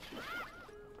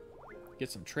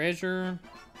 Get some treasure.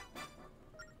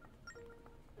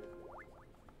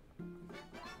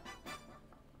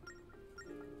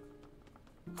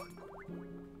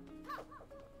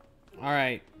 All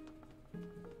right.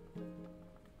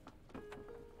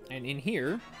 And in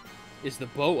here is the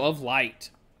Bow of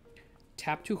Light.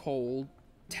 Tap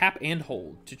and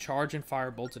hold to charge and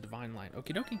fire bolts of divine light.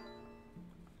 Okie dokie.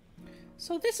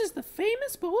 So this is the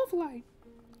famous Bow of Light.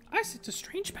 I sense a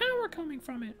strange power coming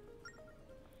from it.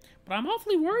 But I'm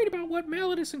awfully worried about what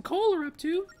Malladus and Cole are up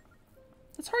to.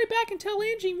 Let's hurry back and tell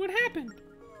Angie what happened.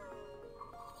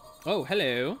 Oh,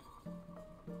 hello.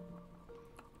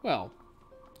 Well,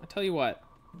 I'll tell you what.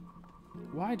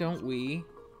 Why don't we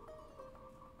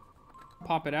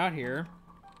pop it out here?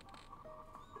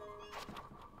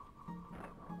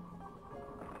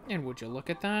 And would you look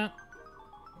at that?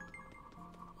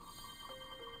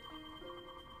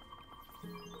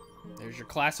 There's your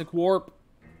classic warp.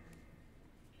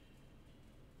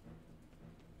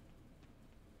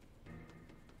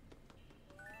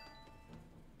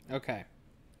 Okay.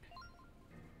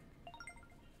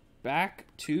 Back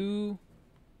to...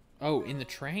 Oh, in the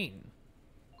train.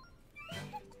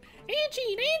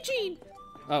 Angie!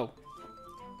 Oh.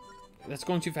 That's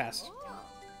going too fast.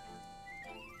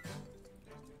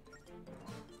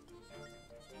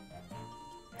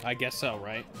 I guess so,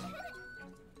 right?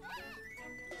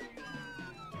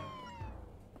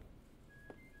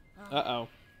 Uh-oh.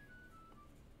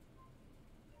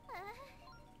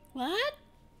 What?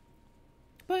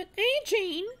 But, hey,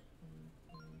 Jane.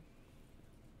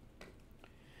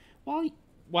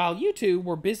 While you two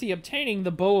were busy obtaining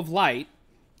the Bow of Light,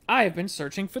 I have been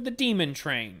searching for the Demon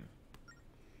Train.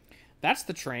 That's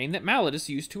the train that Malladus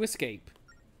used to escape.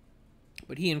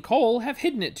 But he and Cole have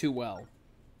hidden it too well.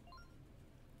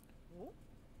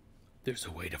 There's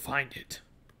a way to find it.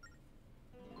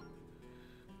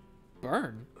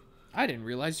 Burn? I didn't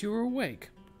realize you were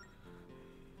awake.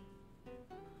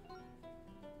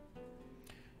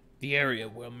 The area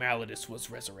where Malladus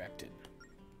was resurrected.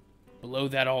 Below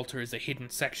that altar is a hidden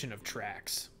section of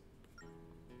tracks.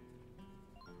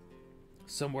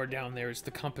 Somewhere down there is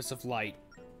the Compass of Light.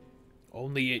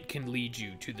 Only it can lead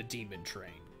you to the Demon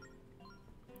Train.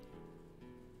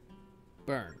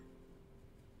 Burn.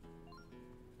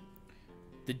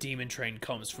 The Demon Train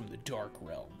comes from the Dark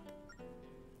Realm.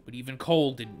 But even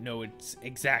Cole didn't know its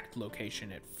exact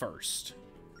location at first.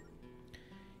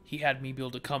 He had me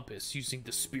build a compass using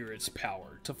the Spirit's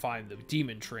power to find the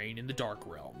Demon Train in the Dark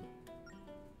Realm.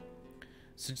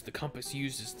 Since the compass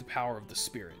uses the power of the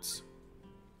spirits,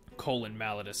 Cole and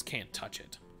Malladus can't touch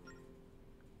it.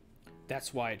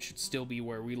 That's why it should still be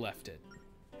where we left it.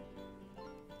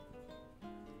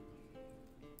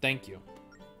 Thank you.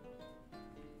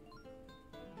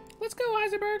 Let's go,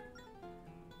 Heisenberg.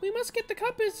 We must get the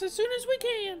compass as soon as we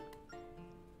can.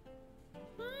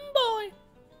 Boy.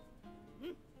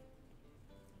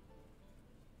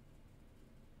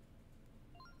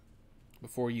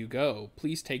 Before you go,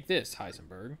 please take this,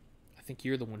 Heisenberg. I think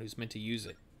you're the one who's meant to use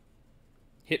it.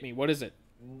 Hit me. What is it?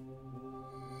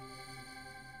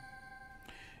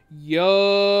 Yo!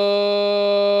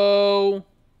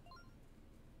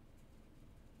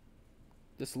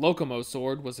 This Locomo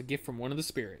sword was a gift from one of the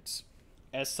spirits.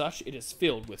 As such, it is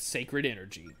filled with sacred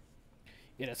energy.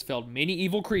 It has felled many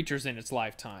evil creatures in its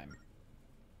lifetime.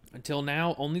 Until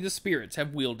now, only the spirits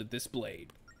have wielded this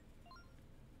blade.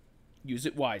 Use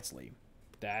it wisely.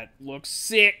 That looks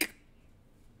sick!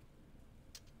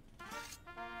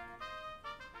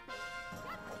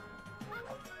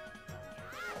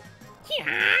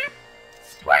 Yeah.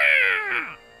 Wah!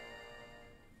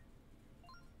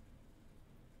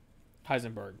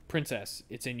 Heisenberg, Princess,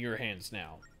 it's in your hands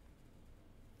now.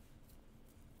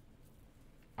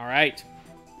 Alright.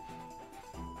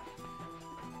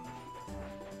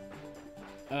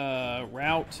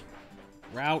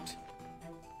 Route.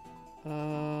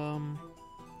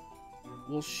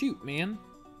 Well, shoot, man.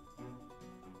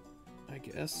 I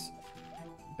guess.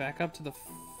 Back up to the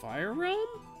Fire Realm?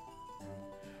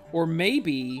 Or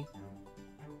maybe...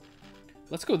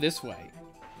 Let's go this way.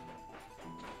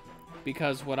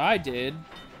 Because what I did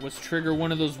was trigger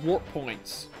one of those warp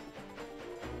points.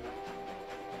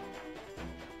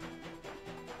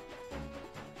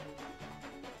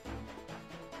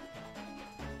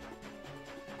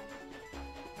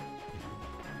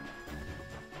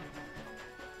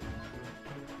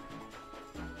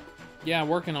 Yeah,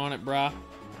 working on it, brah.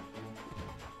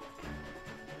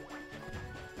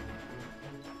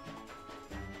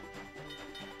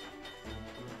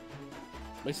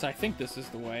 At least I think this is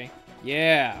the way.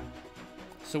 Yeah.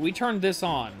 So we turned this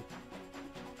on.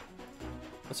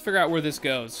 Let's figure out where this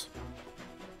goes.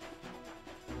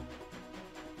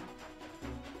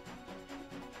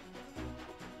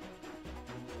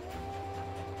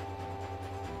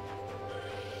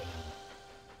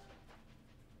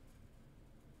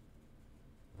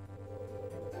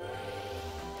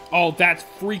 Oh, that's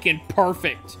freaking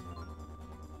perfect.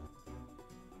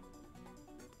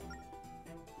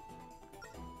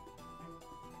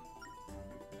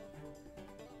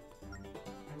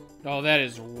 Oh, that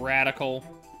is radical.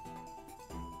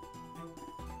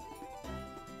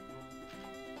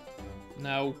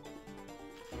 No.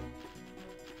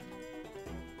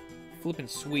 Flippin'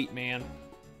 sweet, man.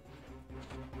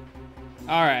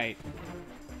 Alright.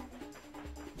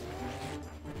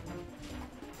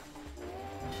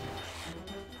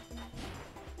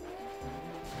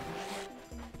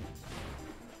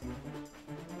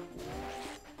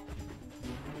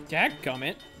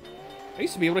 Dadgummit. I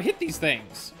used to be able to hit these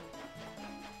things.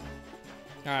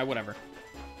 Alright, whatever.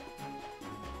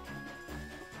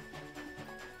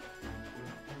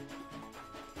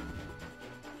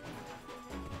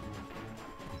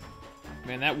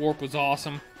 Man, that warp was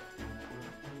awesome.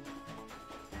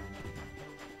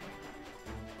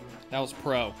 That was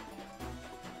pro.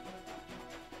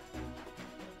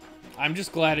 I'm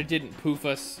just glad it didn't poof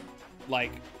us,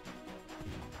 like,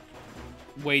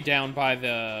 way down by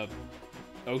the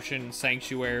Ocean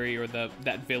Sanctuary or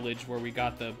that village where we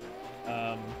got the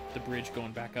bridge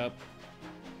going back up.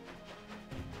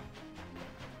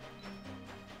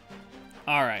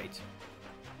 All right.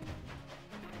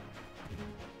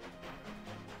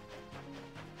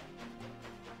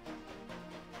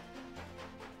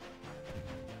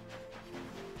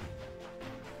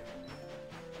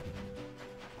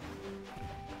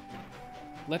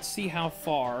 Let's see how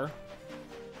far.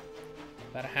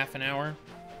 About a half an hour.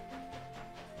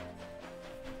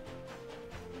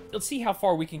 Let's see how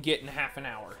far we can get in half an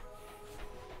hour.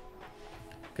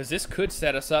 Because this could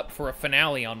set us up for a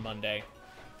finale on Monday.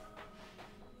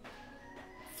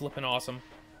 Flippin' awesome.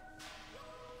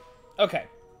 Okay.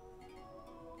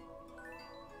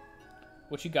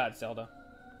 What you got, Zelda?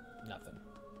 Nothing.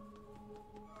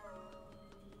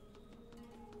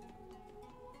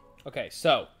 Okay,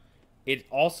 so it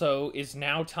also is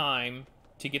now time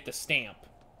to get the stamp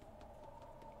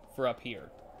for up here.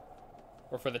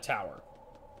 Or for the tower.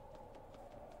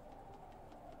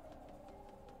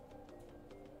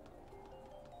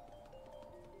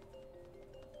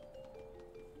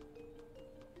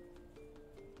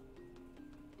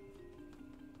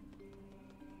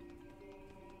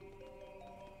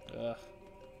 Ugh.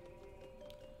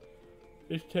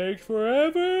 This takes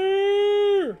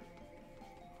forever!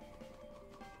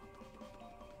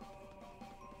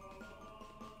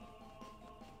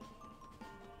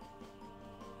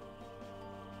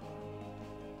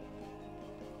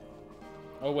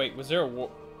 Oh wait, was there a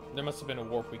warp? There must have been a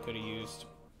warp we could have used.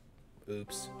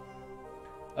 Oops.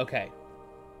 Okay.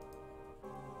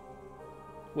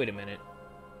 Wait a minute.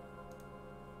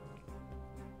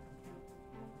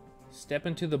 Step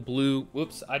into the blue...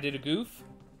 Whoops, I did a goof.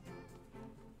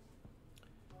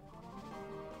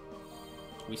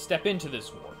 We step into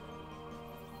this warp.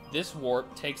 This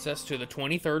warp takes us to the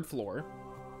 23rd floor.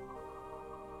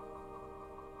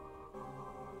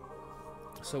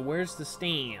 So where's the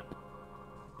stamp?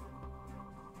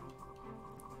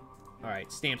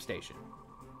 Alright, stamp station.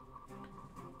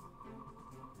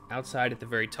 Outside at the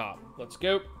very top. Let's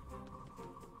go.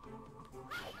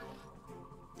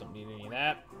 Don't need any of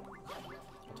that.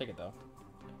 I'll take it though.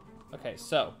 Okay,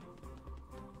 so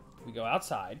we go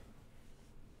outside.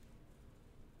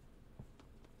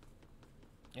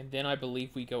 And then I believe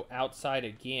we go outside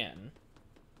again.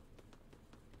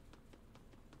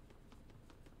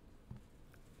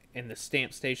 And the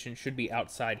stamp station should be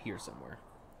outside here somewhere.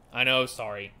 I know,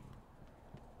 sorry.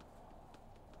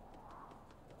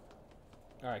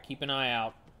 Alright, keep an eye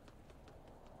out.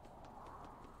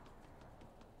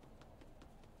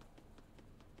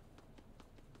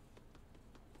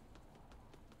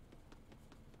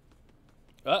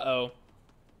 Uh-oh.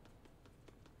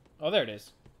 Oh, there it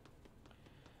is.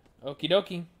 Okie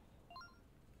dokie.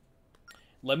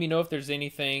 Let me know if there's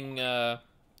anything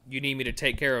you need me to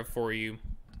take care of for you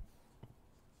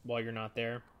while you're not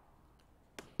there.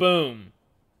 Boom.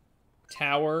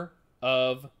 Tower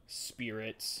of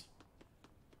Spirits.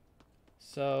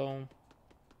 So...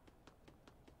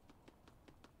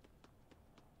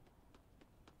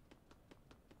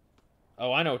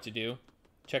 Oh, I know what to do.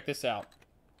 Check this out.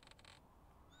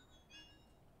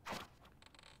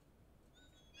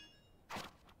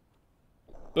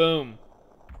 Boom.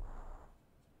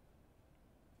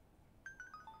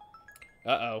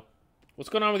 Uh-oh. What's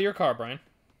going on with your car, Brian?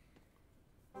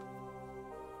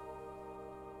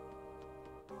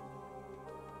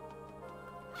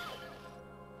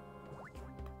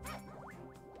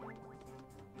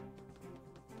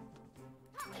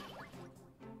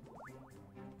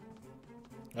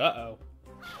 Uh-oh.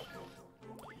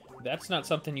 That's not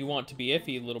something you want to be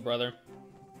iffy, little brother.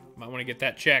 Might want to get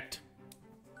that checked.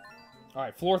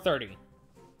 Alright, floor 30.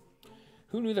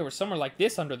 Who knew there was somewhere like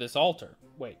this under this altar?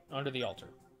 Wait, under the altar.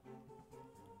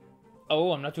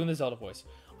 Oh, I'm not doing the Zelda voice.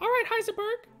 Alright,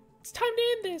 Heisenberg. It's time to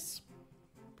end this.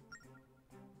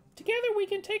 Together we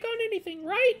can take on anything,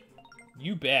 right?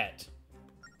 You bet.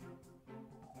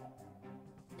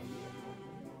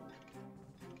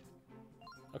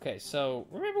 Okay, so...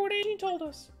 Remember what Aging told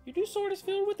us. Your new sword is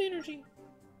filled with energy.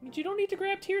 Means you don't need to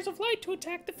grab Tears of Light to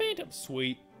attack the Phantoms.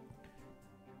 Sweet.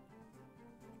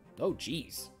 Oh,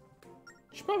 jeez.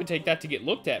 Should probably take that to get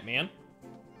looked at, man.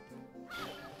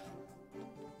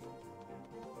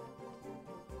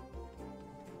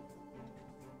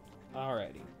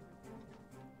 Alrighty.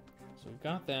 So we've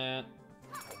got that.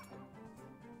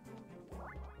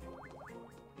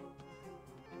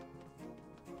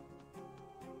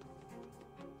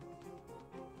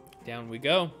 Down we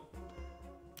go.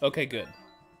 Okay, good.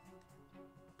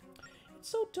 It's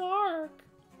so dark.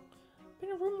 Been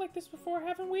in a room like this before,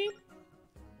 haven't we?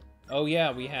 Oh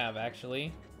yeah, we have,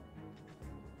 actually.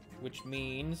 which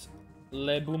means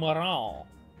Le Boomerang.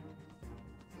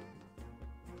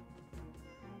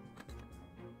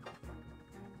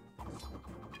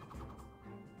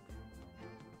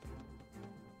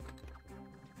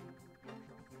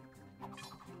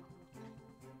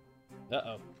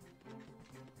 Uh-oh.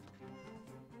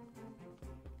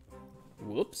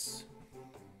 Whoops.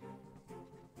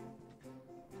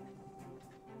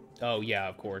 Oh, yeah,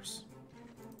 of course.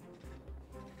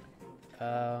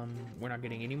 We're not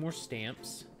getting any more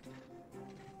stamps.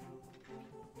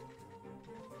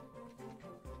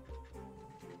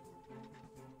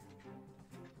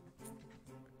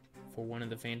 For one of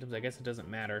the phantoms, I guess it doesn't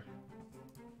matter.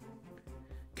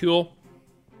 Cool.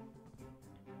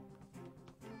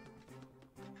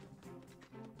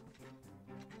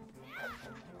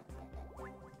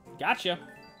 Gotcha.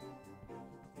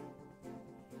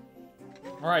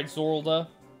 Alright, Zelda.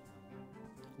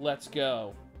 Let's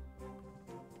go.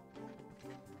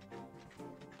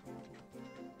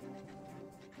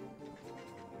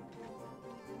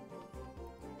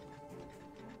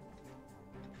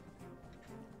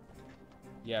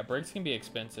 Yeah, breaks can be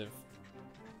expensive.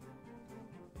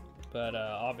 But,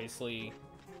 obviously,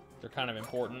 they're kind of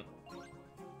important.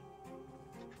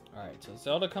 Alright, so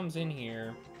Zelda comes in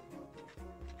here.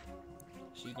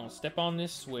 She's gonna step on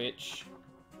this switch.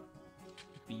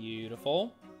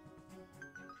 Beautiful.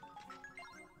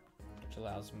 Which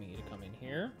allows me to come in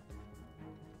here.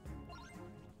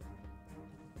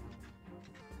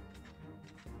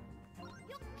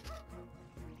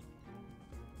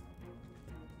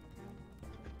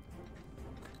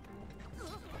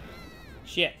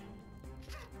 Shit.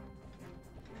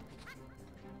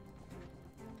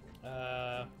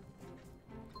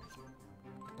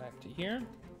 Back to here.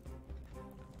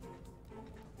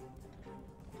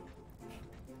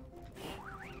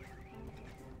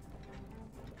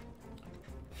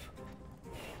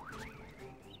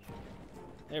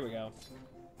 There we go.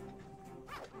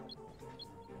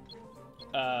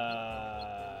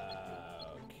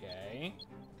 Okay.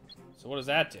 So what does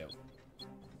that do?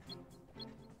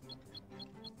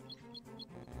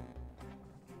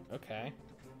 Okay.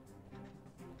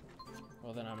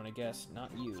 Well, then I'm gonna guess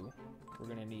not you. We're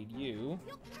gonna need you.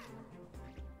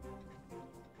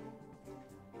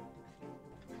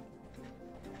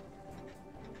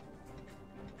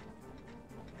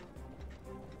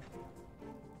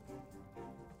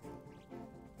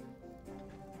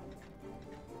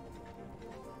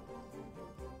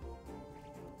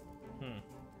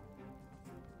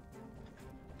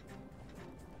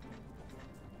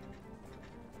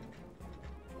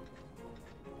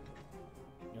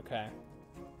 Okay.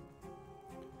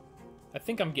 I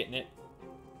think I'm getting it.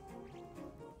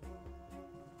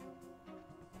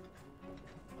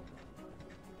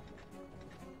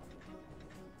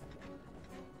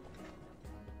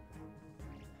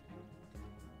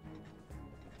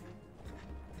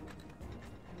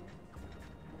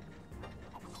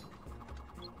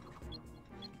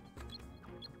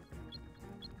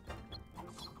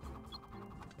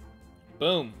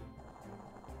 Boom.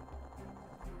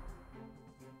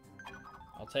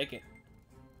 I'll take it.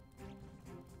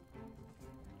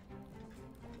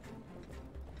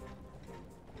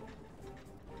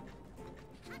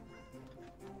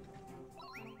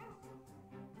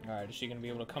 Alright, is she gonna be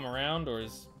able to come around, or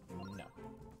is... No.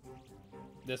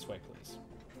 This way, please.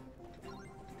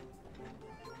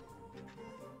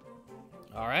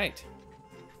 Alright.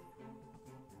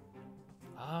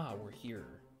 Ah, we're here.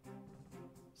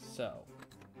 So...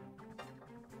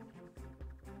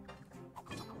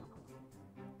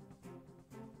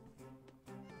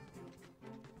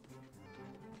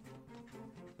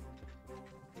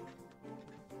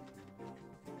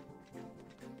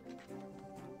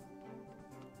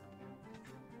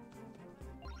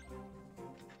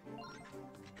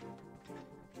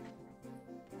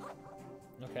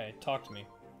 Okay, talk to me.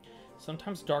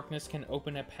 Sometimes darkness can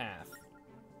open a path.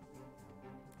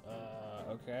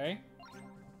 Okay.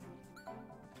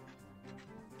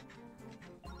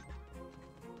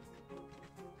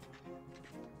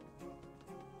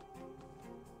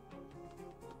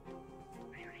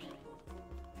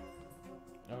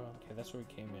 Oh, okay, that's where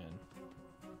we came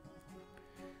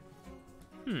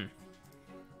in. Hmm.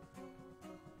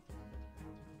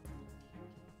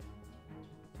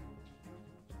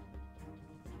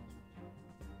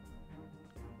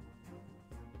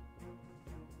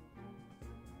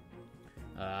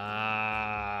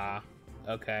 Ah,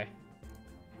 okay.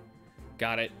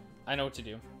 Got it. I know what to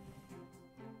do.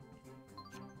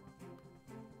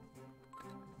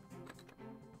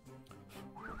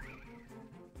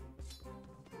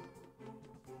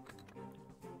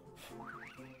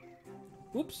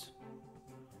 Oops.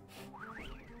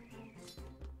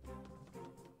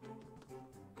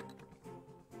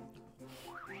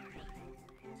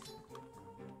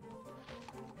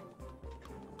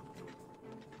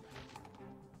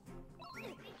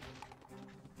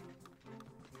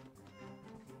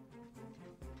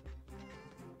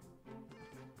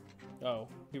 Oh,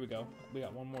 here we go. We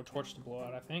got one more torch to blow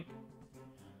out, I think.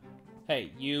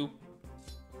 Hey, you.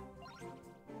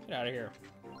 Get out of here.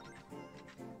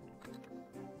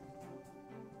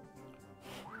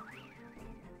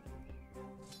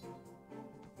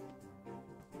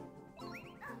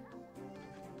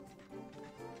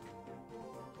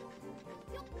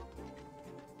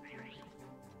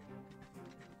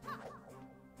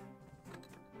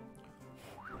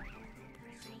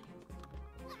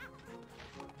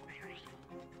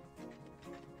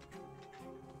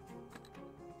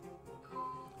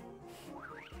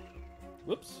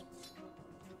 Whoops.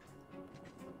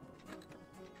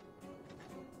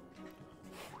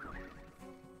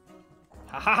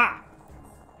 Ha ha ha!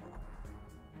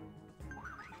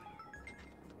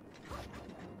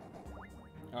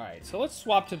 Alright, so let's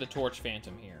swap to the Torch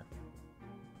Phantom here.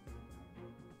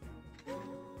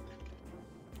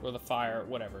 Or the fire,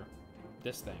 whatever.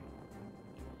 This thing.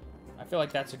 I feel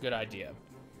like that's a good idea.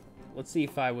 Let's see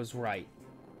if I was right.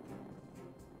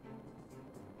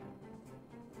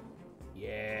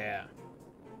 Yeah.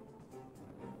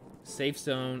 Safe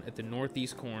zone at the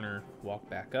northeast corner. Walk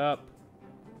back up.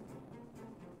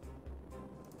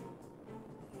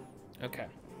 Okay.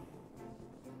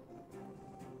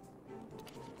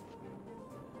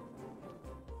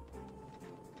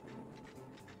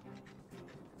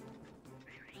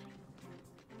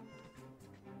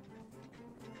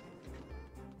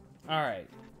 All right.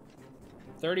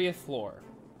 30th floor.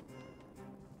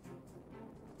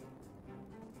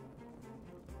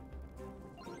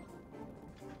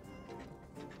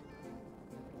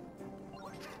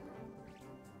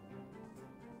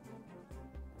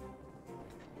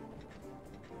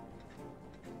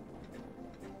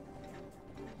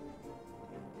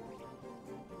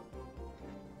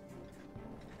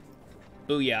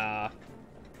 Booyah.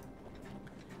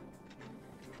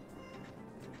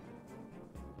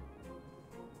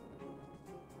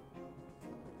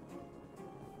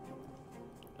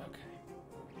 Okay.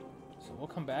 So we'll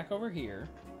come back over here.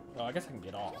 Oh, I guess I can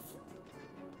get off.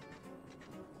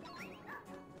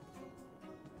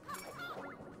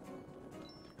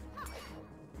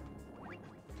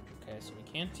 Okay, so we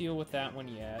can't deal with that one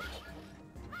yet.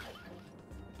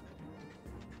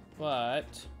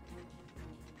 But...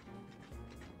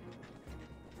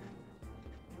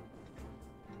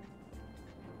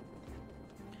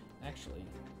 actually...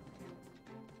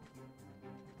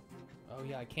 oh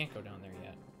yeah, I can't go down there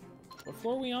yet. What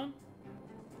floor are we on?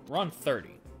 We're on 30.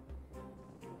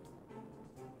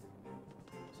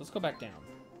 So let's go back down.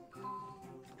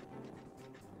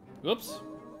 Whoops.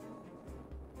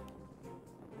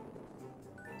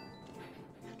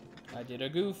 I did a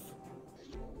goof.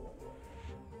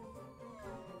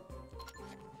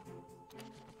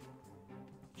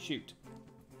 Shoot.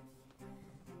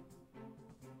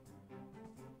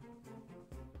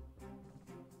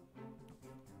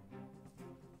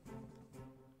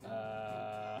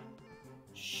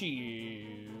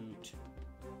 Shoot.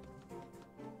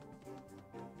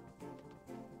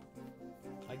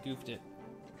 I goofed it.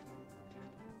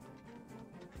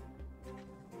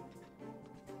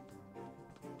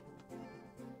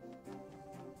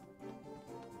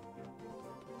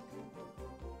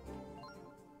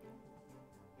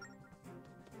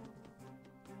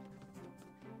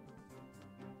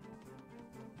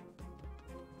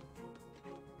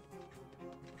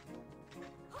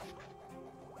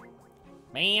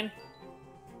 Man,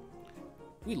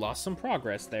 we lost some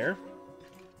progress there.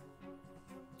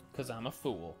 Because I'm a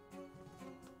fool.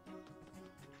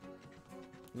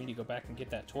 We need to go back and get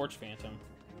that Torch Phantom.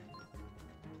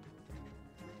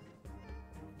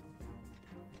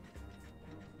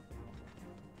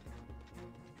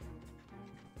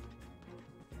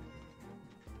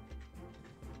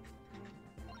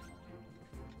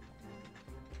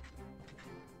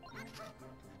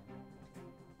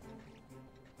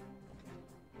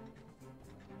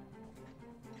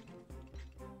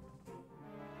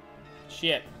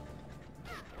 Shit.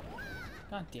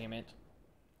 God damn it.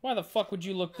 Why the fuck would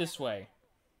you look this way?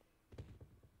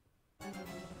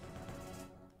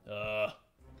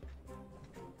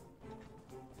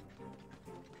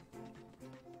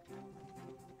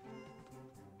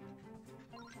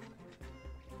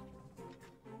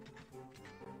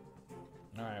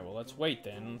 Alright, well, let's wait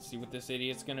then. Let's see what this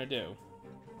idiot's gonna do.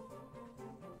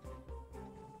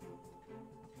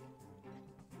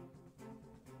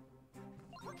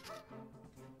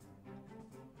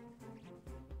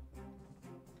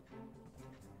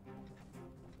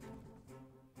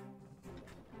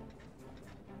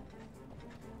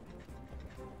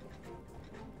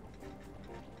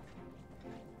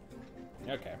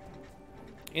 Okay.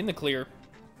 In the clear.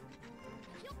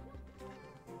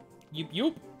 Yup,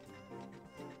 yup.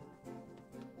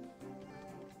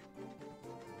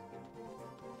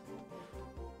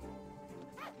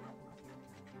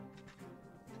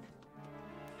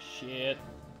 Shit.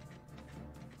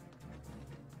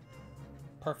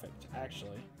 Perfect,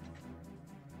 actually.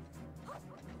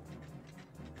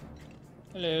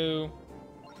 Hello.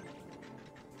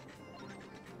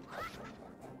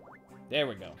 There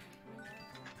we go.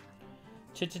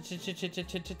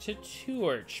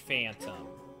 Torch Phantom.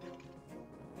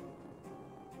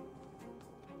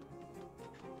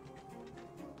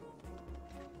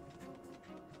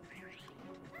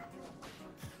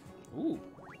 Ooh.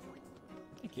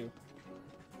 Thank you.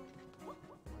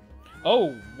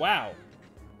 Oh, wow.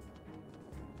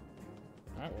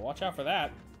 Alright, well, watch out for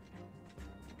that.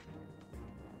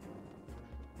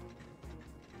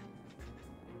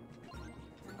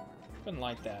 Couldn't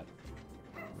like that.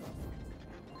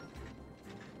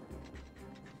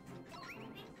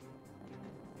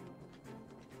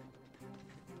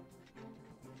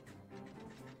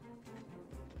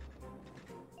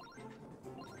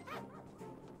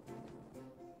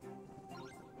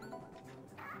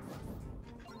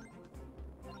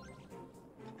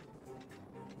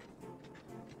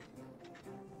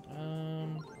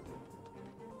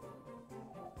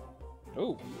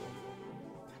 Oh.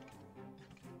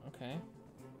 Okay.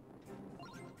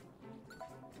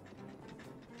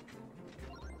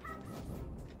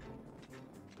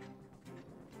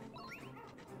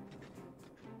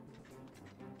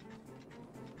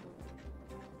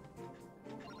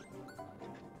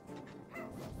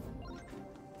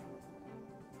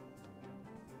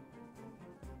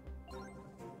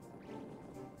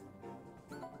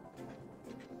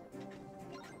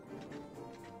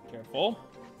 Careful.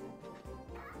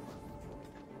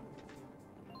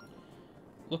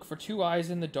 Look for 2 eyes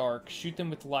in the dark. Shoot them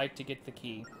with light to get the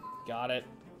key. Got it.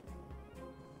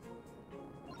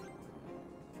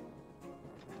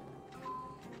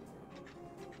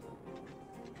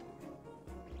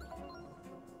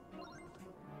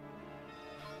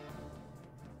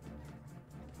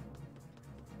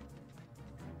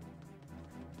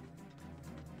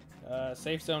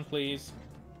 Safe zone, please.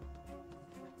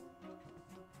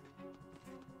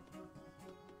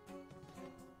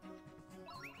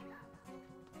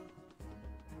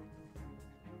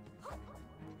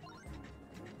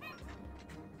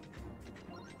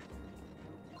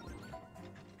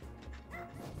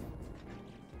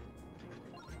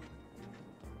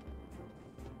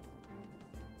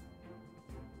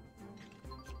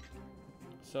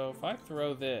 So if I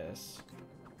throw this...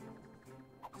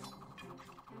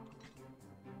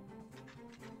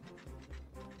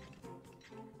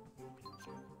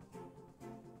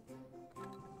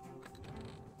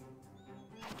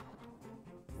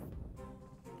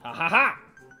 Ha ha ha!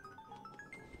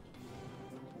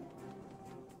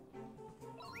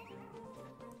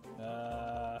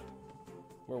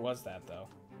 Where was that, though?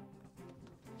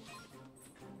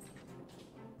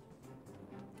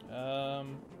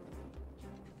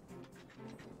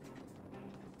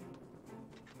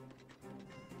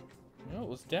 No, it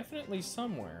was definitely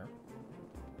somewhere.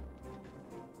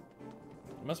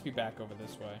 It must be back over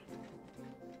this way.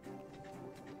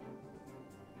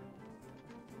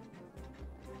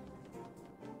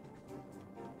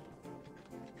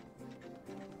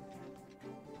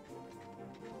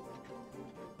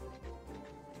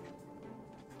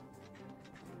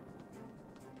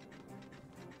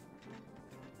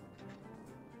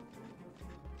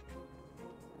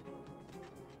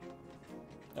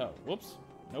 Oh, whoops.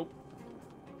 Nope.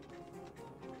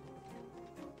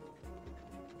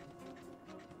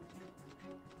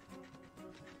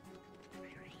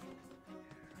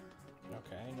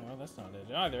 Okay, no, that's not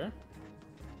it either.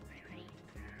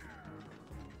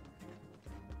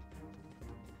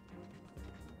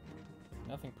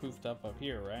 Nothing poofed up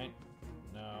here, right?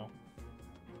 No.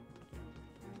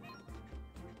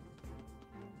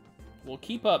 Well,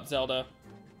 keep up, Zelda.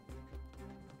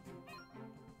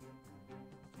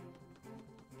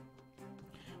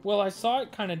 Well, I saw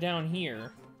it kind of down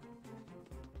here.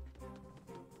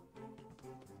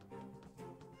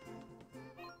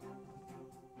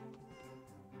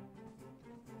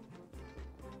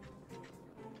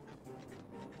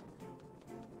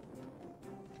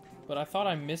 But I thought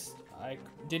I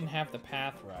didn't have the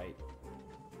path right.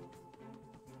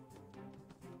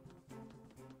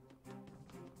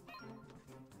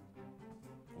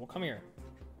 Well, come here.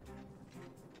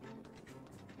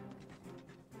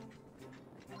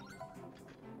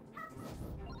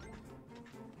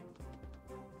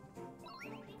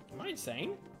 Am I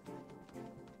insane?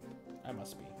 I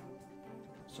must be.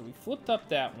 So we flipped up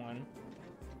that one.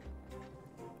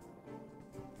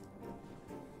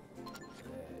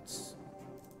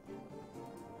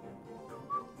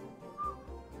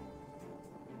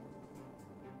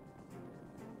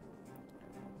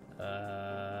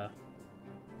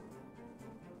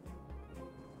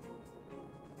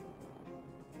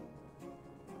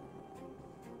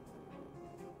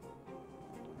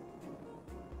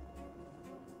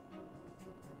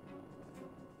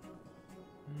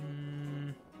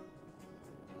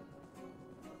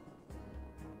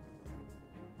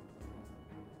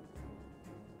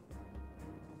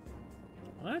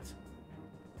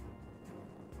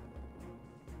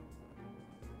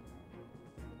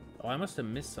 Oh, I must have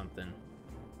missed something.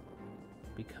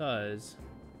 Because...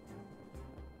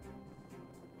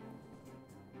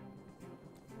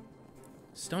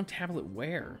 Stone tablet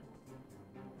where?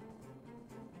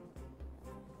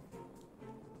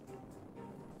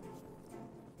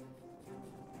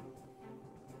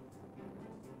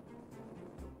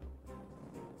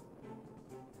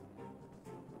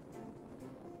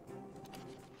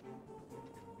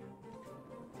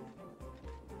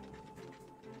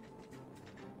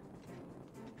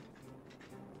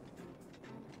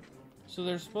 So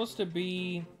there's supposed to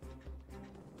be...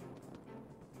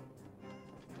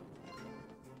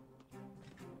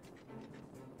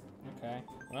 Okay,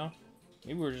 well,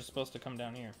 maybe we're just supposed to come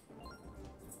down here.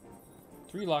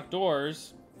 3 locked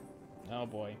doors. Oh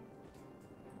boy.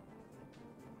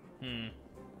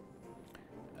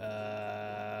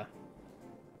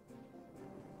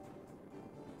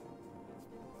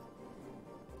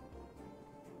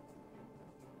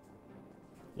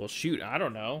 Well, shoot, I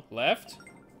don't know. Left?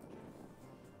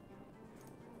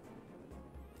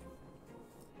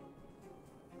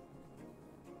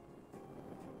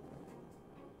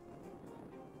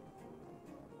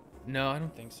 No, I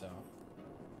don't think so.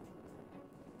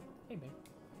 Hey, babe.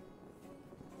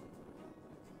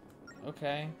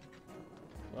 Okay.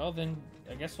 Well, then,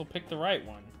 I guess we'll pick the right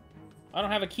one. I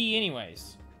don't have a key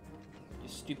anyways. You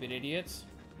stupid idiots.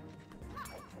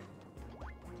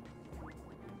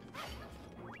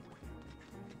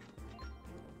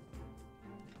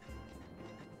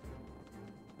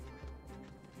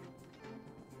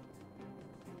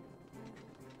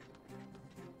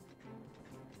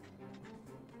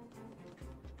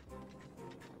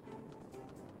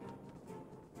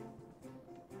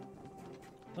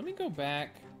 Let me go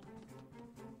back,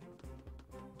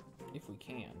 if we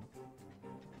can.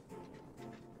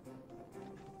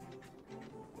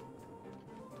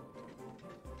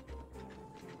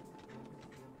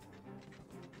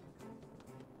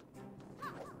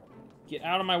 Get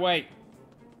out of my way.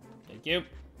 Thank you.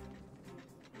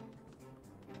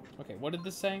 Okay, what did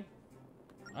this say?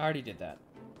 I already did that.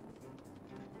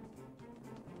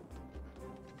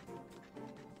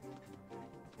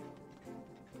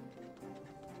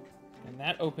 And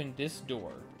that opened this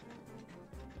door.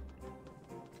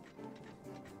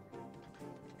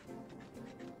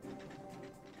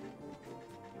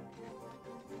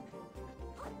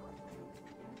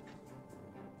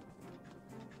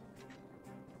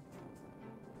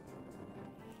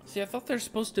 See, I thought there's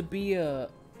supposed to be a...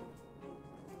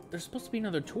 There's supposed to be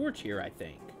another torch here, I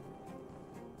think.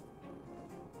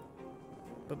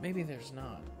 But maybe there's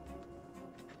not.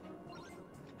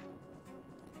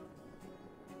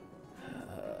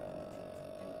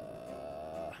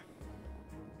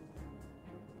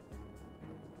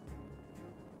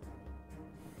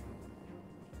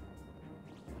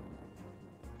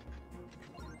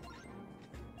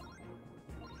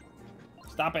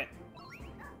 Stop it!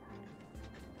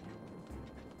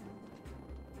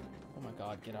 Oh my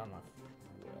god, get out of my way.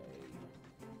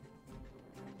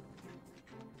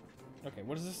 Okay,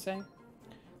 what does this say?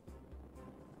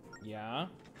 Yeah.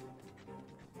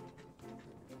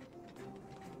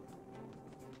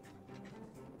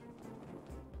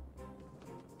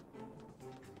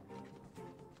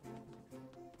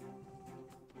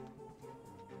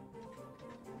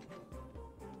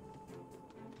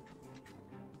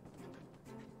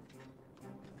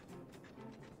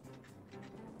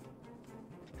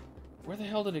 Where the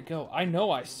hell did it go? I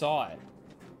know I saw it.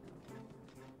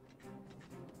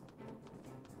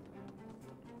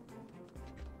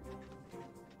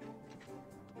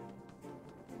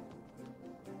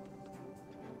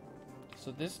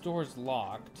 So this door's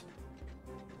locked.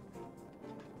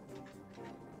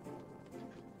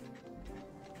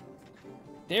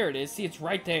 There it is. See, it's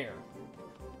right there.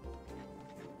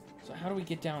 So how do we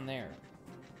get down there?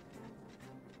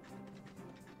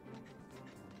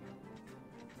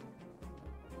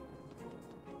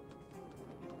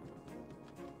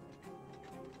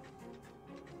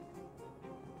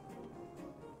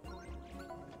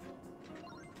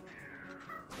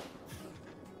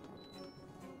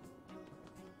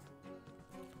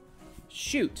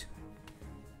 Shoot!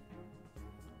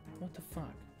 What the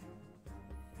fuck?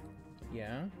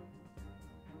 Yeah?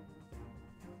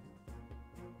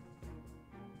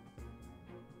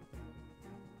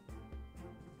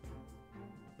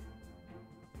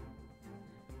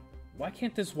 Why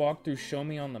can't this walkthrough show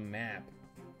me on the map?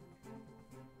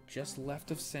 Just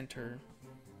left of center.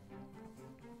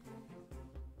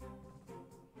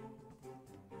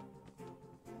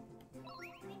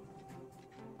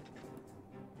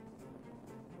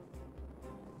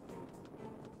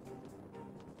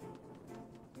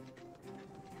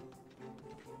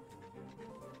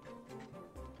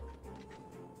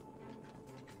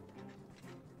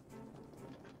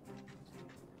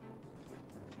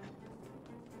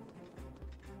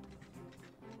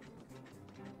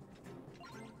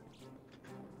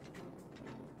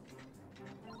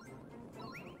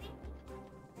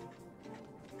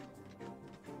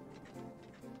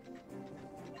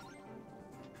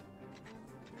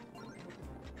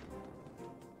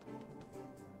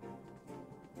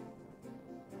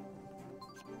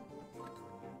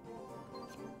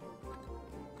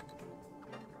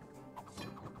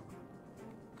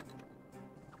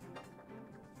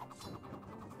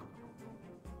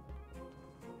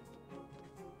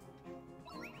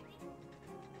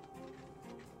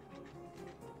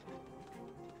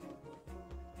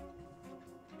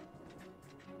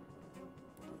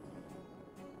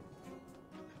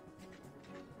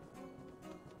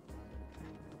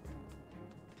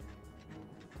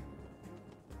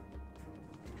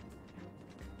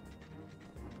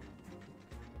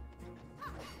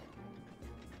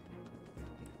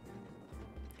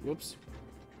 Whoops.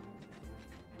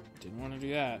 Didn't want to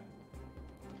do that.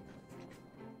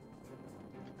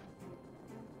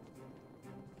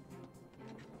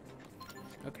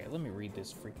 Okay, let me read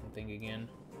this freaking thing again.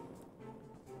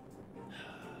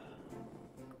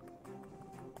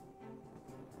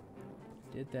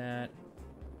 Did that.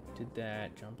 Did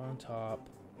that. Jump on top.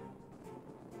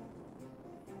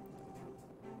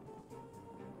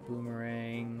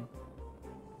 Boomerang.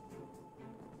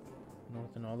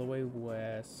 North and all the way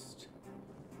west.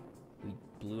 We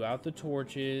blew out the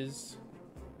torches.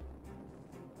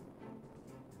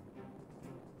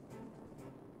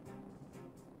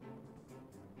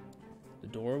 The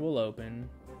door will open.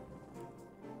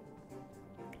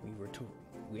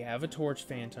 We have a torch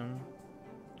phantom.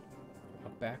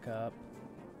 Walk back up.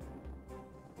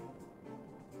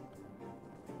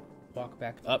 Walk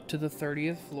back up to the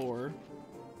 30th floor.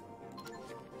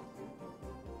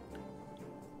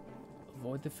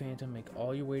 Avoid the phantom. Make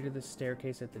all your way to the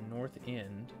staircase at the north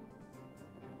end.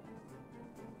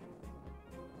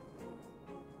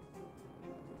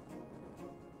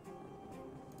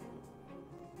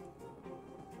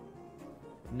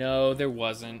 No, there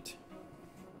wasn't.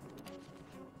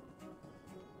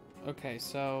 Okay,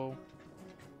 so...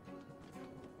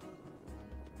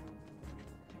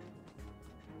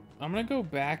 I'm gonna go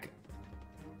back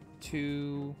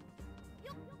to...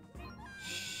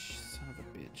 Son of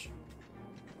a bitch.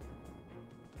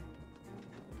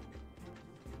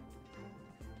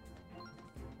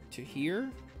 To here.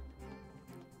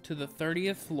 To the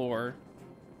 30th floor.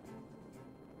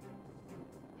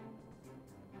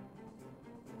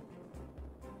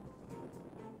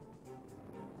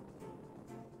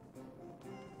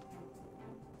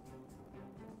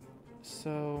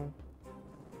 So...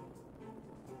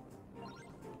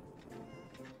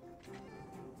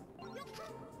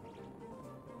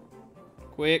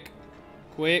 Quick.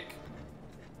 Quick.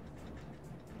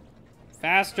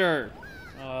 Faster.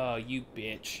 Oh, you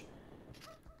bitch.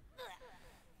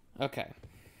 Okay.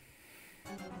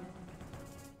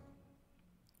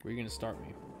 Where are you gonna start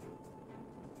me?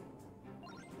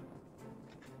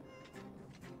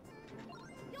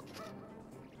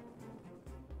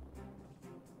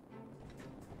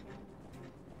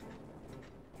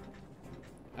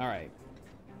 Alright.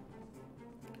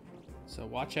 So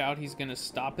watch out, he's gonna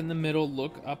stop in the middle,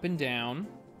 look up and down.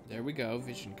 There we go,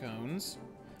 vision cones.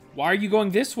 Why are you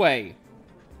going this way?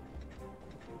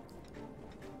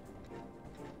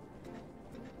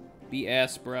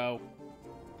 BS, bro.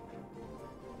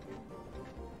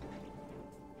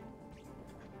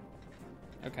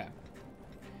 Okay.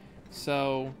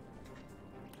 So,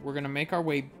 we're gonna make our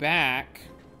way back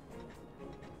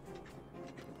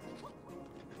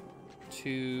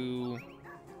to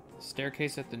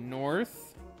staircase at the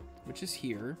north, which is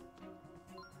here.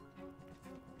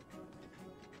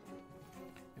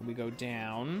 And we go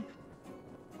down.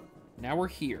 Now we're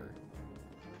here.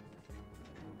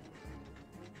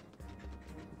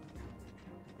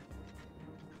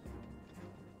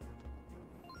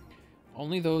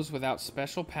 Only those without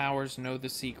special powers know the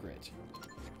secret.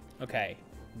 Okay,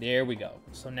 there we go.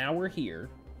 So now we're here.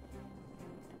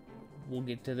 We'll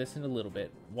get to this in a little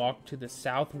bit. Walk to the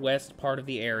southwest part of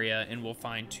the area and we'll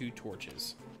find 2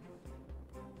 torches.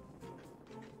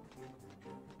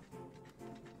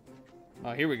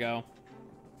 Oh, here we go.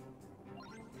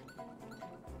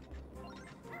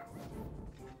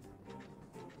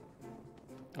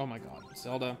 Oh my god,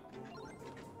 Zelda.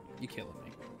 You killing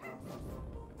me.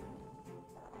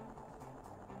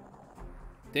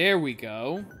 There we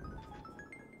go.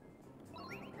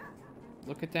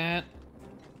 Look at that.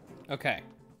 Okay.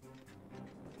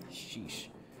 Sheesh.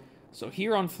 So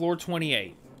here on floor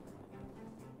 28,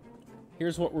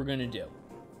 here's what we're gonna do.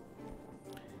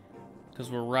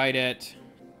 Because we're right at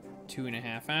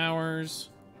 2.5 hours.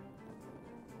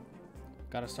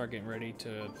 Gotta start getting ready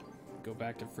to go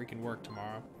back to freaking work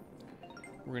tomorrow.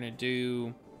 We're gonna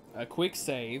do a quick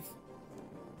save.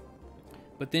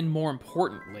 But then more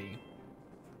importantly,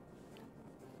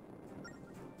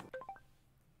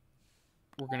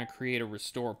 we're going to create a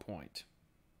restore point.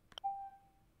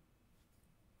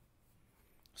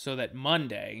 So that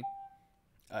Monday,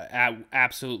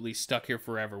 absolutely stuck here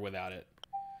forever without it.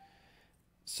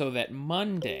 So that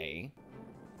Monday,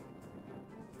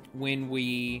 when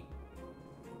we,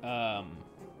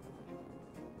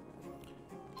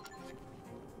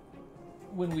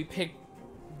 pick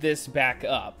this back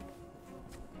up,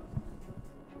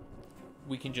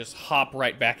 we can just hop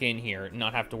right back in here and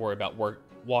not have to worry about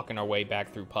walking our way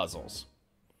back through puzzles.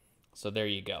 So there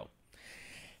you go.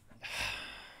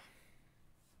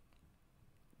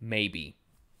 Maybe.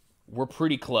 We're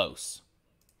pretty close.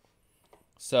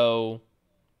 So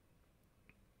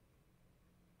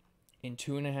In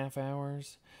 2.5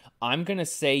 hours? I'm going to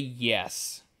say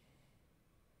yes.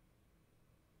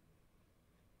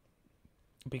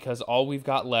 Because all we've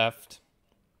got left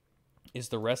is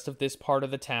the rest of this part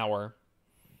of the tower,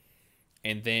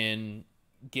 and then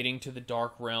getting to the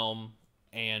Dark Realm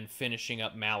and finishing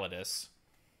up Malladus,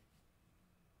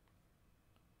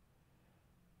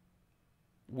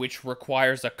 which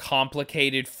requires a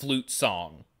complicated flute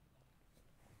song.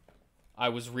 I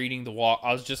was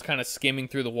just kind of skimming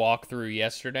through the walkthrough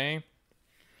yesterday,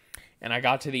 and I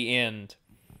got to the end,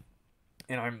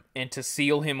 and to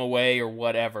seal him away or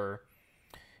whatever,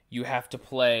 you have to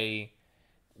play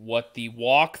what the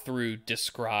walkthrough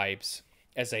describes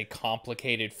as a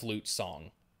complicated flute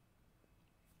song.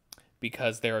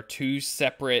 Because there are 2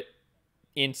 separate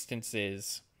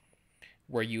instances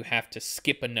where you have to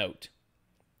skip a note.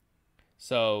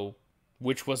 So,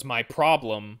 which was my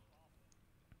problem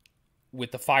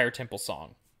with the Fire Temple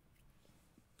song.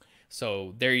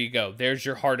 So, there you go. There's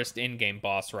your hardest in-game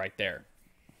boss right there.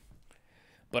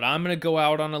 But I'm going to go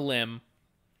out on a limb,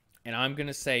 and I'm going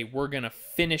to say we're going to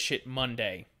finish it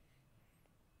Monday.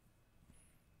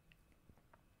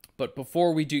 But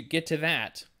before we do get to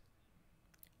that,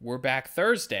 we're back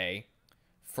Thursday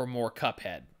for more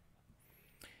Cuphead.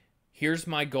 Here's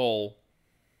my goal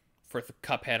for the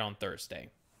Cuphead on Thursday.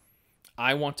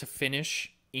 I want to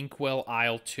finish Inkwell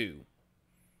Isle 2.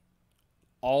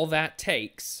 All that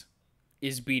takes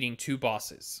is beating 2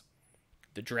 bosses.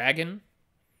 The dragon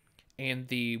and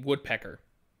the woodpecker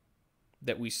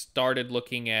that we started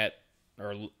looking at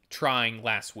or trying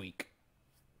last week.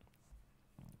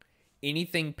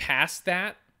 Anything past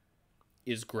that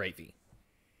is gravy.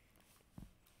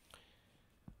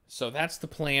 So that's the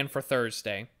plan for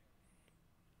Thursday.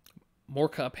 More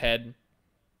Cuphead.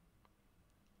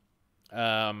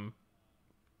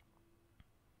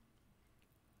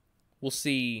 We'll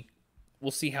see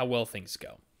how well things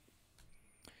go.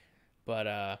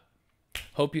 But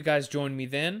hope you guys join me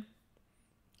then.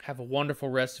 Have a wonderful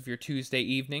rest of your Tuesday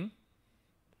evening.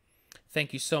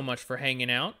 Thank you so much for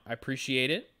hanging out. I appreciate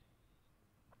it.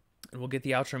 And we'll get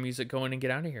the outro music going and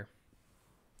get out of here.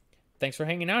 Thanks for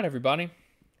hanging out, everybody.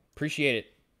 Appreciate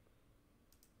it.